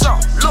 mad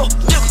song. Look,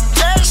 nigga,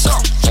 that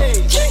song.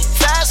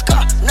 Fast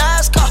car,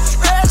 nice car,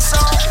 red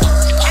song.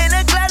 In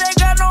the club, they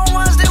got no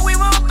ones that we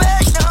won't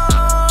back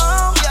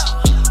down.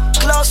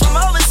 Clothes from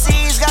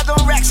overseas, got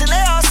them racks and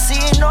they all see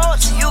it. No,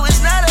 to you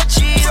it's not a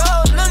cheat.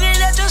 Looking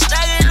at your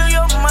stacking, do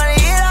your money,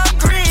 it all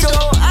green.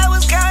 I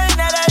was counting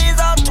that is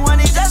all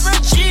 20s, that's a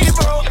G,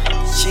 bro.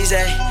 She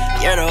say,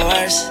 you're the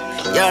worst,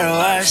 you're the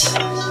worst.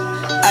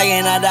 I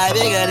cannot die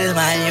bigger, this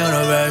my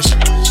universe.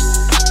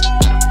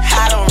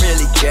 I don't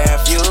really care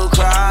if you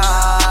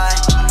cry.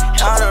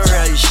 I don't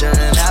really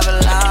shouldn't have a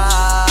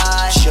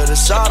lie. Should've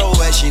saw the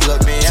way she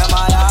looked me in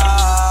my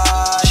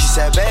eyes. She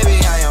said, baby,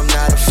 I am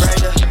not afraid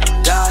to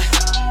die.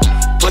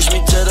 Push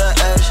me to the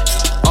edge.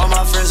 All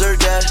my friends are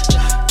dead.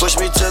 Push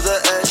me to the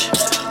edge.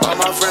 All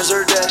my friends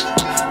are dead.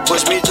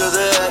 Push me to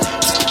the edge.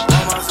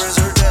 All my friends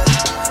are dead.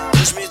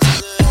 Push me to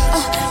the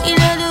edge. You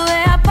know the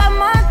way I pop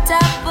my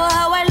top, or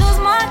how I lose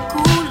my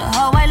cool, or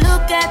how I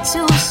look at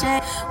you,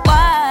 say,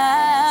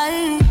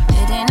 why?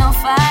 It ain't no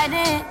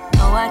fighting,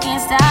 no, I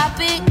can't stop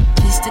it.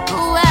 Please stick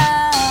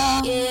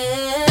around.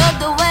 Yeah, love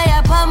the way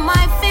I put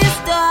my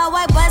fist, or how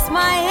I bust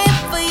my hip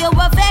for your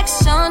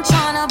affection.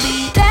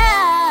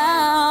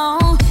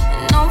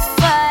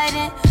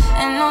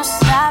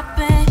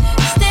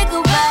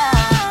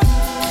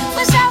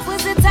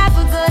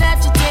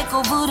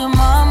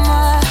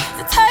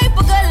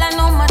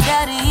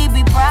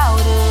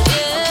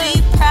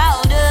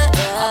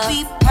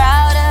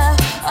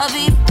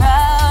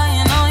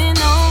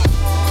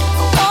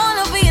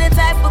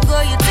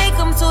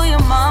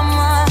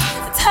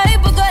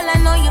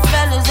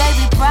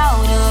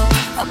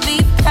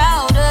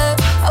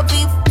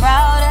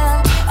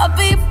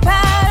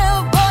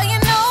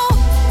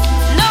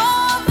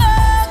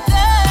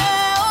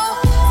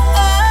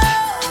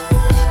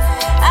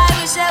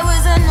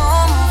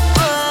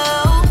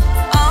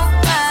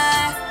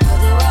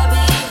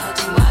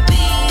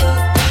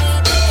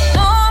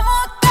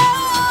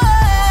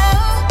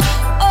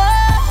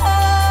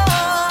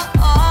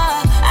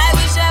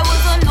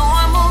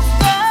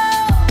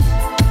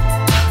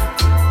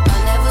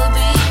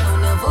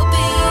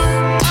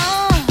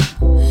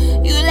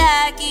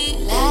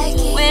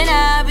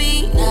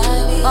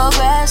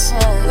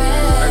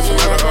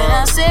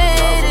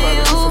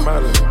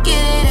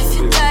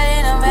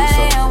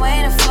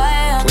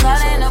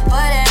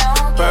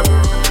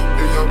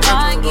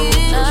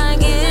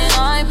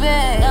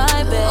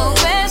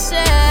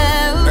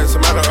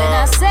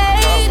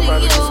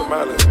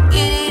 Somebody.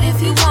 Get it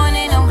if you want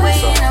it, I'm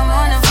waiting, I'm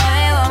on the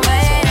fire, I'm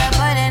ready to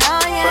put it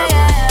on,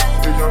 yeah.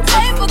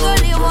 Type of girl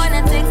you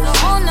wanna take her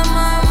home to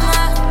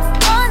mama.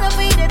 Wanna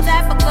be the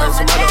type of girl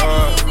my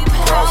daddy be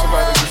proud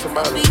of.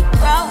 Be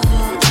proud of,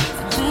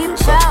 be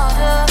proud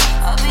of,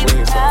 I'll be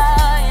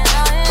proud, you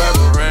know, yeah.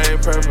 Purple rain,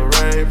 purple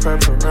rain,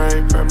 purple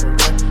rain, purple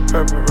rain,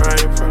 purple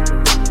rain,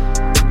 purple rain.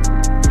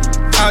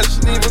 I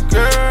just need a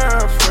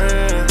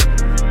girlfriend.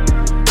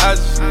 I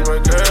just need my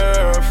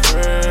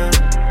girlfriend.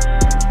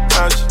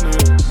 I just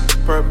need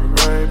purple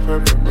rain,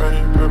 purple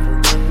rain, purple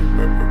rain,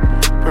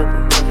 purple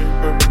rain,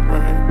 purple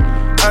rain.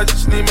 I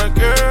just need my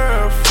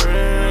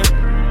girlfriend.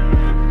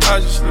 I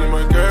just need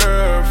my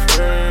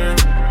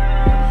girlfriend.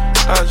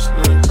 I just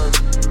need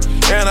purple.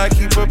 And I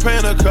keep her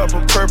paint a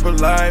couple purple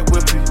light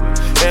whippy.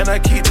 And I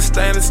keep the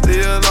stainless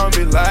steel on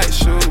me like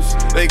shoes.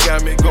 They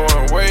got me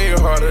going way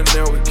harder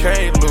than we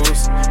can't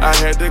lose. I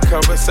had the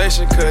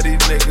conversation cause these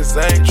niggas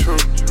ain't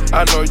true.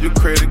 I know your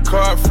credit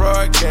card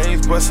fraud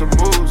games, but some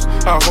moves.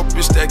 I hope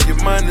you stack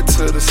your money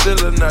to the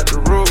ceiling, not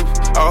the roof.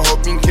 I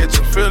hope you can catch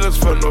your feelings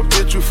for no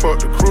bitch, you fuck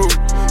the crew.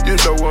 You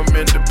know I'm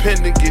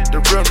independent, get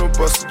the rental,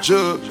 bust a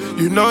jug.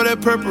 You know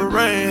that purple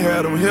rain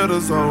had them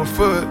hitters on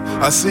foot.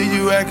 I see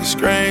you acting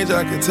strange,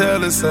 I can tell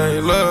this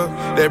ain't love.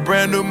 That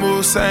brand new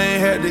move saying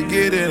had to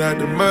get it out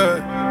the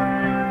mud.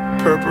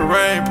 Purple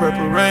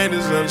rain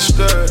is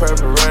understood.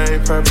 Purple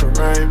rain, purple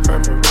rain,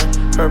 purple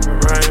rain, purple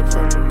rain,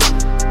 purple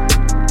rain.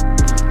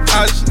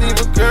 I just need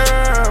a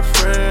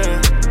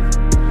girlfriend.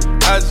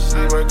 I just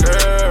need my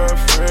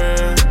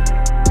girlfriend.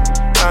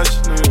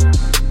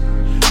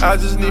 I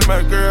just need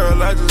my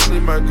girl, I just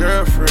need my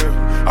girlfriend.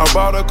 I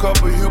bought a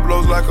couple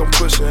Hublots like I'm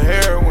pushing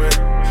heroin.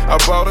 I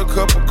bought a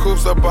couple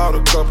coupes, I bought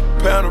a couple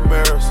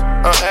Panameras.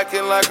 I'm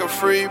acting like a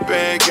free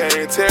band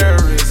gang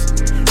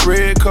terrorist.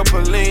 Red cup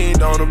of lean,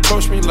 don't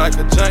approach me like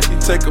a junkie.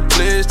 Take a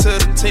pledge to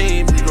the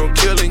team, you gon'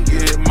 kill and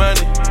get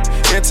money.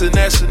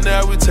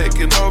 International, we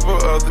taking over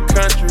other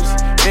countries.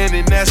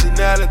 Any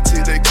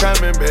nationality, they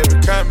coming, baby,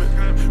 coming.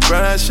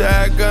 Run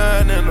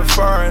shotgun in the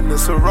foreign,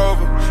 it's a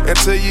Rover.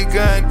 Until you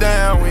gun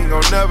down, we ain't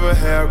gon' never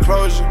have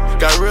closure.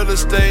 Got real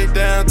estate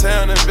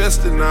downtown,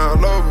 investing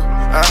all over.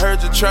 I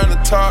heard you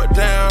tryna talk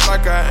down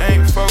like I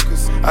ain't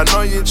focused. I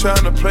know you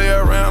tryna play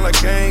around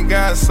like I ain't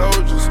got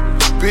soldiers.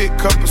 Big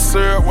cup of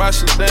syrup,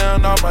 washing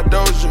down all my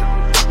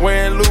doja.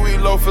 Wearing Louis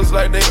loafers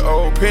like they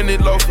old penny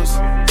loafers.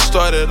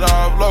 Started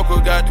off local,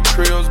 got the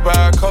cribs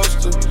by a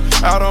coaster.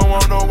 I don't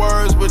want no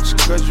words with you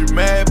cause you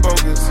mad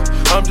bogus.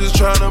 I'm just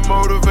tryna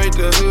motivate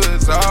the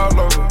hoods all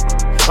over.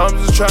 I'm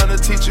just tryna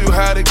teach you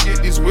how to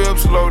get these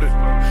whips loaded.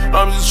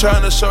 I'm just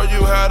tryna show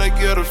you how to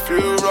get a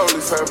few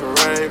rollies. Purple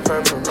rain,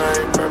 purple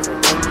rain, purple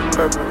rain,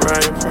 purple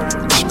rain, purple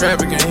rain.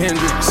 Extravagant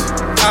Hendrix.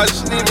 I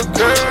just need a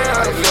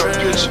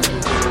girlfriend.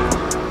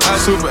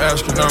 Super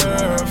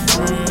astronomical.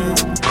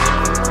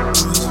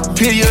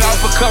 Peel you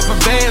off a couple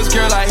bands,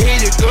 girl, I hear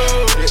you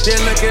go. Then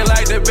looking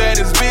like the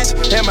baddest bitch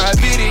in my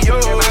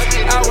videos.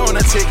 I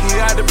wanna take you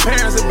out to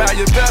Paris and buy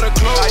you better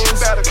clothes.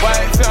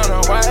 White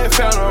fountain,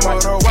 on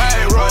the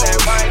white road.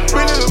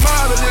 Really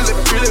marvelous,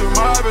 really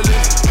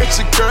marvelous. Pick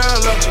your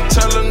girl up,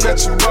 tell her that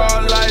you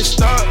all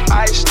iced up.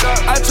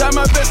 I try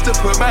my best to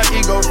put my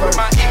ego first.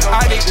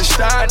 I need to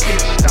start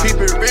it. Keep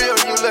it real,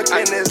 you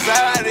looking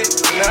exotic.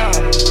 Now,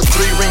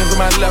 3 rings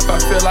on my left, I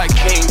feel like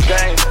King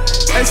James.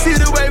 And see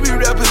the way we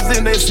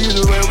represent, they see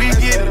the way we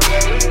get it.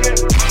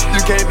 You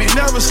can't be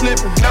never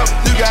slipping,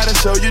 you gotta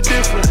show you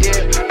different.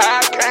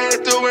 I came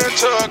through and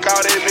took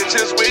all they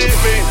bitches with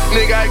me.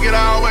 Nigga, I get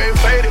all way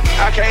faded,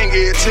 I can't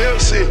get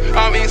tipsy.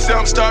 I mean,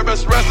 I'm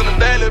Starbucks rest on a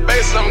daily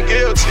basis, I'm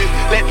guilty.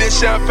 Let this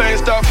champagne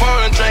start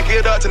pouring, drink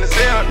it up till it's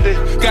empty.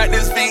 Got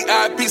this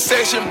VIP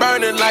section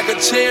burning like a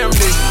chimney.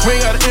 We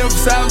ain't gotta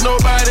emphasize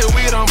nobody,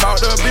 we done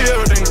bought the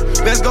building.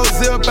 Let's go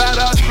zip out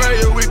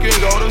Australia, we can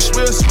go to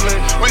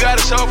Switzerland. We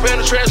got a show in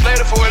the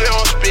translator for they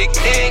don't speak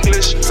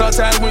English.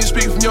 Sometimes when you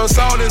speak from your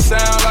soul, it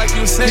sound like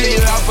you sing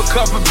it off a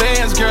couple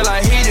bands, girl, I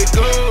hear you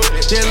good.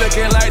 Then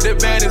looking like the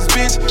baddest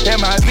bitch in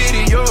my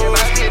videos.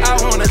 I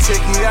wanna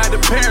take you out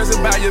to Paris and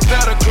buy you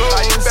better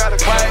clothes.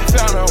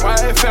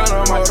 White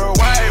fountain, on the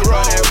white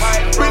road.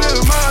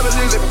 Really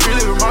marvelous,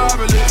 really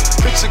marvelous.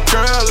 Pick your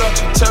girl up,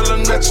 tell her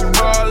that you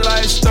all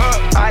iced up.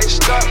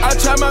 I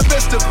try my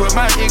best to put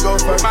my ego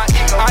first.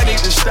 I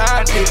need to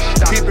start it.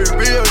 Keep it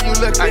real, you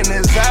looking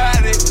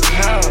exotic.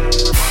 No.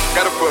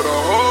 Gotta put a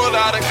whole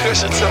lot of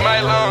cushion to my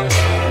lungs.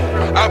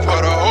 I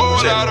put a whole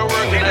lot of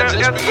work in, I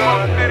just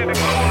begun.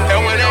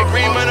 And when that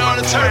green money on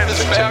the turf is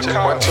fair,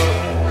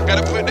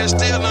 gotta put that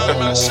steel on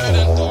my shirt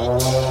and do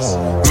it.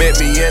 Met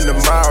me in the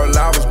mall,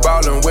 I was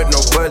ballin' with no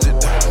budget.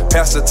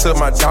 Pass it to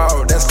my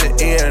dog, that's the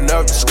end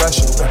of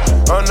discussion.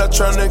 I'm not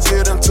tryna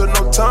get into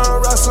no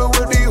time wrestle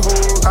with these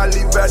hoes. I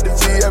leave out the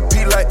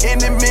VIP like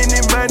any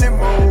minute money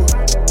move.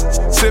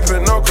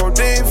 Sippin' on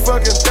codeine,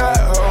 fucking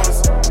thigh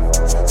hoes.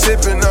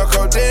 Sippin' on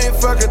codeine,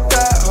 fucking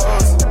thigh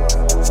hoes.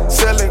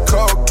 Selling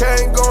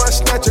cocaine, go and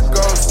snatch a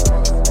ghost.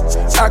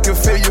 I can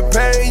feel your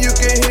pain, you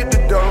can hit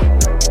the door.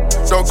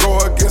 Don't go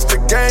against the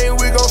game,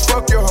 we gon'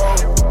 fuck your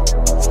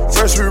hoe.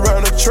 First we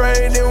run a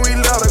train, then we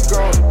let her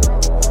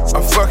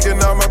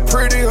Fucking all my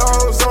pretty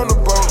hoes on the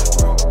boat.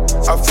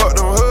 I fuck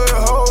them hood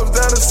hoes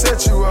that'll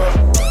set you up.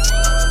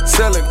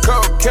 Selling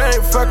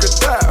cocaine, fucking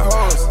thot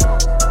hoes.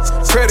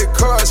 Credit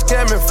card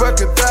scamming,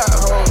 fucking thot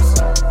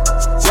hoes.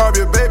 Rob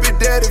your baby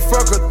daddy,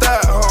 fuck a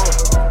thot hoe.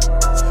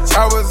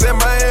 I was in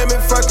Miami,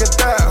 fucking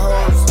thot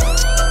hoes.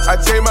 I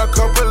gave my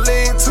couple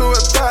lean to a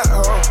thot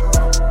hoe.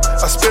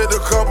 I spent a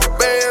couple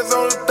bands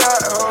on the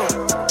thot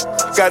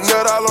hoe. Got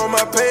nut all on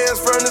my pants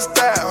from the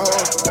thot hoe.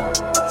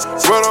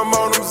 Run them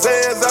on them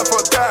Zans, I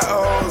fuck thot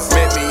hoes.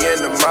 Met me in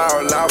the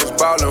mall, I was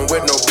ballin'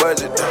 with no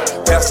budget.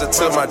 Pass it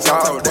to my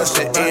dog, that's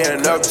the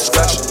end of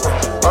discussion.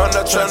 I'm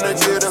not tryna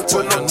get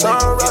into no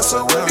time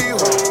wrestle with these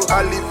hoes.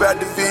 I leave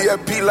out the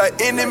VIP like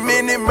any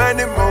minute,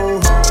 money move.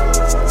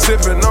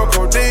 Sippin' on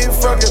codeine,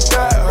 fucking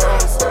thot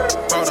hoes.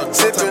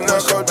 Sippin'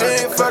 on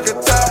codeine,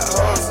 fucking thot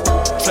hoes.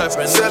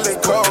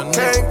 Selling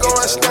cocaine,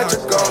 going snatch a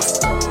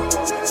ghost.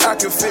 I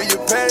can feel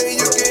your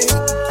pain, you get hit.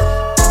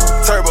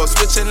 Turbo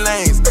switching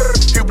lanes,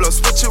 Hublot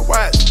switching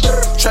watch.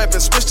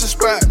 Trapping switch the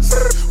spots.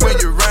 When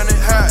you're running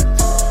hot,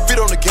 feet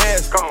on the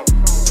gas.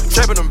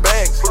 Trapping them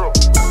bags,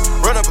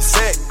 run up a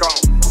sack,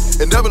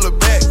 and double it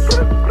back.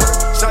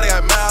 Shawty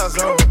got miles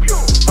on me,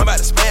 I'm about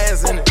to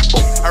spaz in it.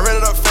 I ran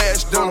it up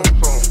fast, dude.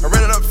 I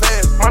ran it up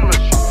fast, I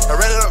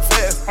ran it up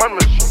fast, I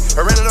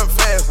ran it up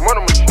fast,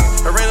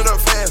 I ran it up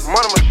fast,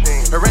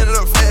 I ran it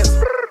up fast.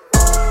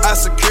 I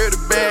secured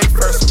the bag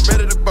first, I'm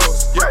ready to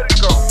boast. Yeah.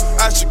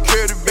 I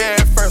secured the bag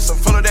first, I'm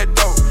full of that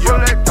dope.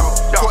 Yeah.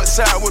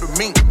 Courtside with a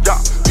mink,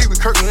 people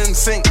Kirkland in the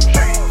sink.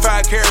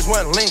 5 carats,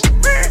 1 link,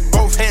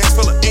 both hands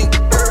full of ink.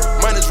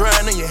 Money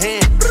drying in your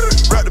hand,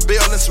 wrap the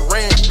bell in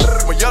saran.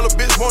 My yellow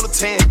bitch want a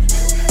 10,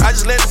 I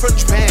just landed from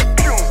Japan.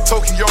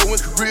 Tokyo in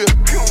Korea,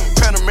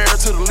 Panamera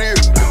to the Lear.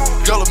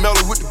 Yellow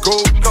mellow with the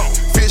gold,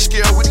 fish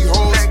scale with these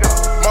hoes.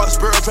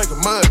 Martisburg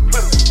drinking mud,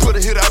 put a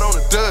hit out on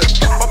the dud.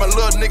 Bought my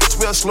little nigga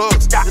 12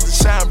 slugs, just to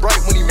shine bright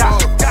when he mug.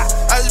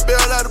 I just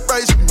bailed out the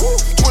brace,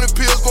 20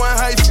 pills going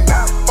hyphy.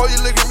 Oh, you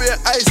looking real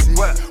icy,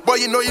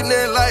 boy, you know you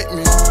didn't like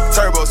me.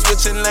 Turbo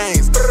switching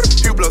lanes,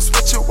 Hublot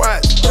switching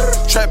watch.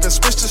 Trapping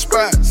switch the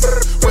spots,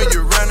 when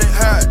you're running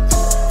hot.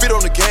 Feet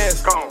on the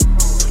gas,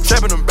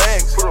 trapping them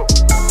bags.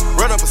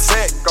 Run up a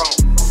sack,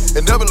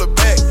 and double it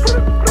back.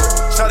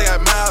 Shawty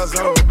got miles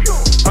on me,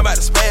 I'm about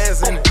to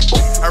spaz in it.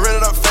 I ran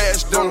it up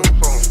fast, dude.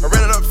 I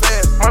ran it up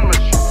fast, I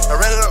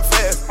ran it up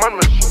fast, I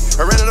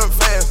ran it up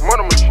fast,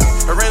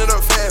 I ran it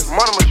up fast,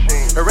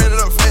 I ran it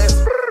up fast.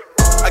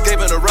 I gave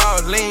it a raw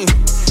lean,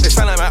 they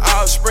sound like my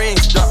offspring.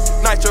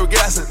 Nitro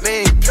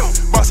gasoline,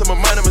 bought some of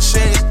money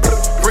machines.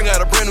 Bring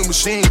out a brand new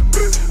machine,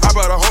 I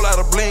brought a whole lot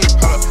of bling.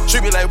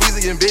 Treat me like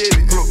Weezy and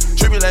Baby,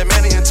 treat me like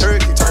Manny and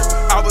Turkey.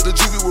 I was the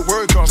juvie with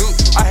work on,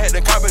 I had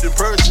the competent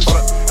purchase.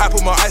 I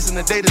put my ice in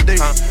the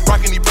day-to-day,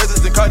 rocking these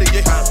presents and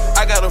Cartier.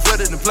 I got them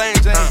flooded in plain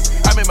Jane,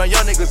 I made my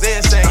young niggas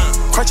insane.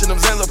 Crunching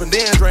them Zans up and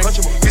then drink.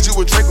 Get you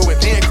a Draco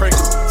and then crank.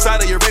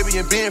 Saudi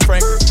Arabian Ben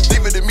Frank,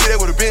 leave it to me, they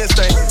would've been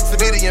stank.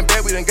 Civilian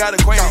bad, we done got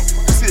acquainted.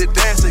 You see the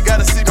dance, they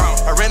gotta see me.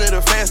 I ran it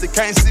up fast, they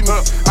can't see me.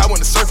 I went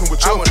to surfing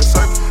with you,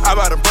 I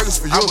bought them burgers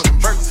for you.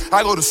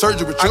 I go to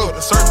surgery with you.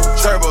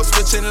 Turbo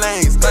switching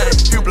lanes,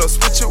 Hublot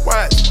switching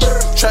watch.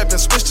 Trapping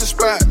switch the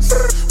spots,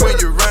 when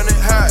you're running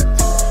hot.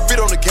 Feet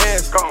on the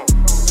gas,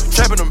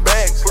 trapping them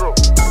bags.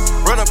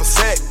 Run up a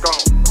sack,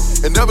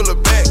 and double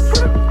it back.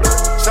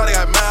 Shawty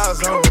got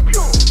miles on me,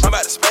 I'm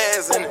about to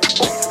spaz in it.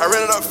 I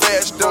ran it up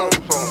fast, dude.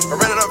 I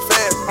ran it up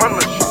fast, I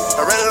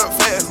ran it up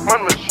fast, I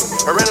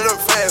ran it up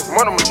fast, I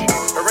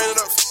ran it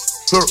up fast.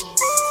 Girl,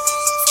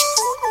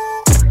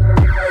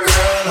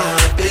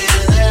 I've been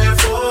there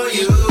for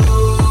you.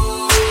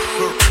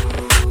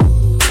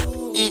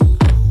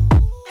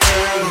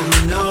 And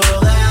you know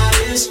that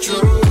is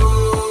true.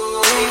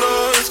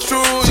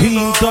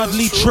 Team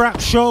Dudley Trap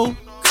Show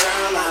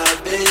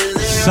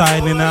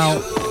signing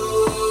out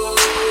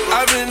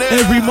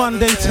every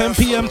Monday 10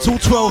 p.m. till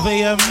 12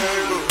 a.m.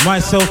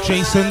 Myself,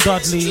 Jason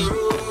Dudley,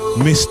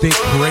 Mystic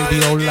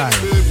Radio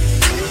Live.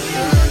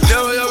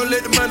 Never ever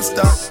let the money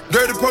stop.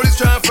 Dirty police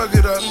try and fuck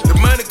it up. The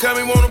money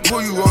coming, wanna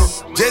pull you up.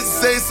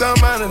 Just say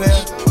something out of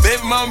that.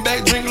 Baby mama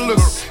back drinking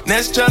liquor.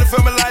 Now she trying to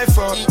fill my life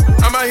up.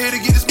 I'm out here to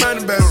get this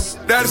money back.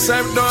 That the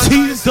same dog.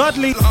 Team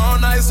Dudley. All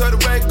night so to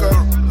wake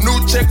up. New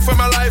check for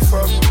my life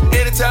up.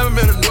 Anytime I'm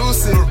in a new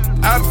city,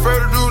 I prefer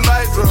to do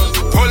light drugs.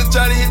 Police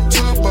try to hit the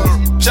tube up.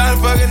 Try to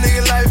fuck a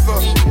nigga life up.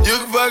 You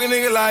can fuck a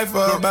nigga life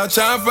up. About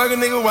trying to fuck a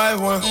nigga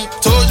wife one.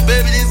 Told you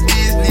baby this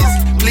business.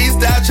 Please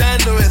stop trying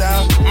to do it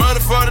out.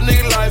 Money for the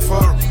nigga life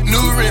up.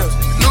 New rims,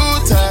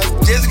 new tires.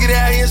 Just get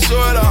out here and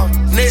show it off.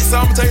 Next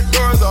I'ma take the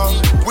doors off.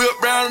 Whip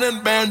round in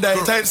the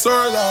band-aid. Take the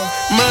swords off.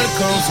 Money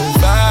comes so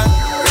fast.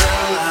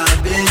 Girl,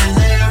 I've been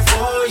there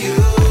for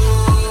you.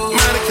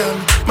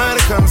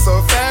 Money comes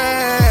so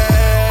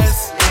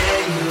fast.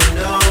 And you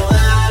know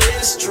that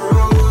it's true.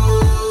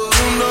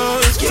 You know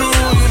it's true,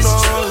 you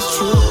know it's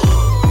true.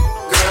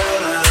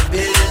 Girl, I've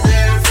been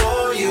there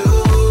for you.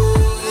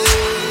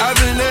 I've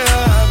been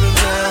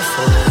there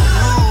for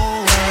you.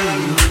 And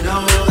you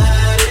know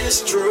that it's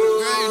true.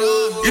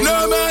 You know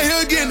I'm out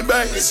here getting the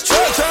bag.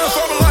 Trying to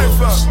fuck my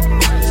life up.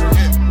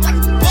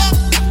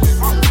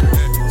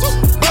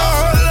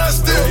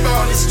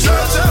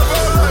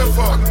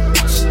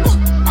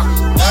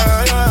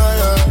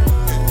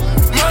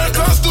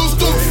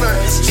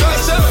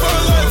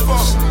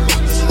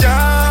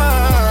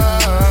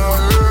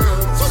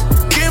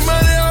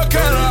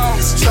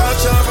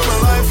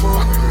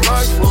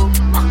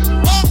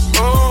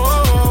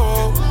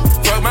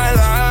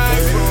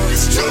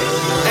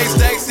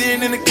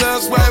 Young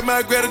swipe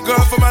my credit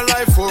card for my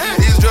life for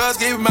these drugs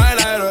keep my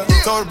light up.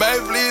 Told her, baby,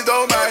 please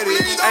don't mind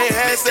it. I ain't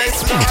had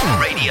sex.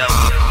 Radio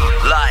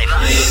live.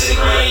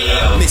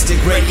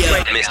 Mystic Radio.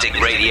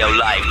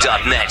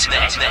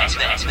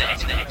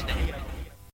 MysticRadioLive.net.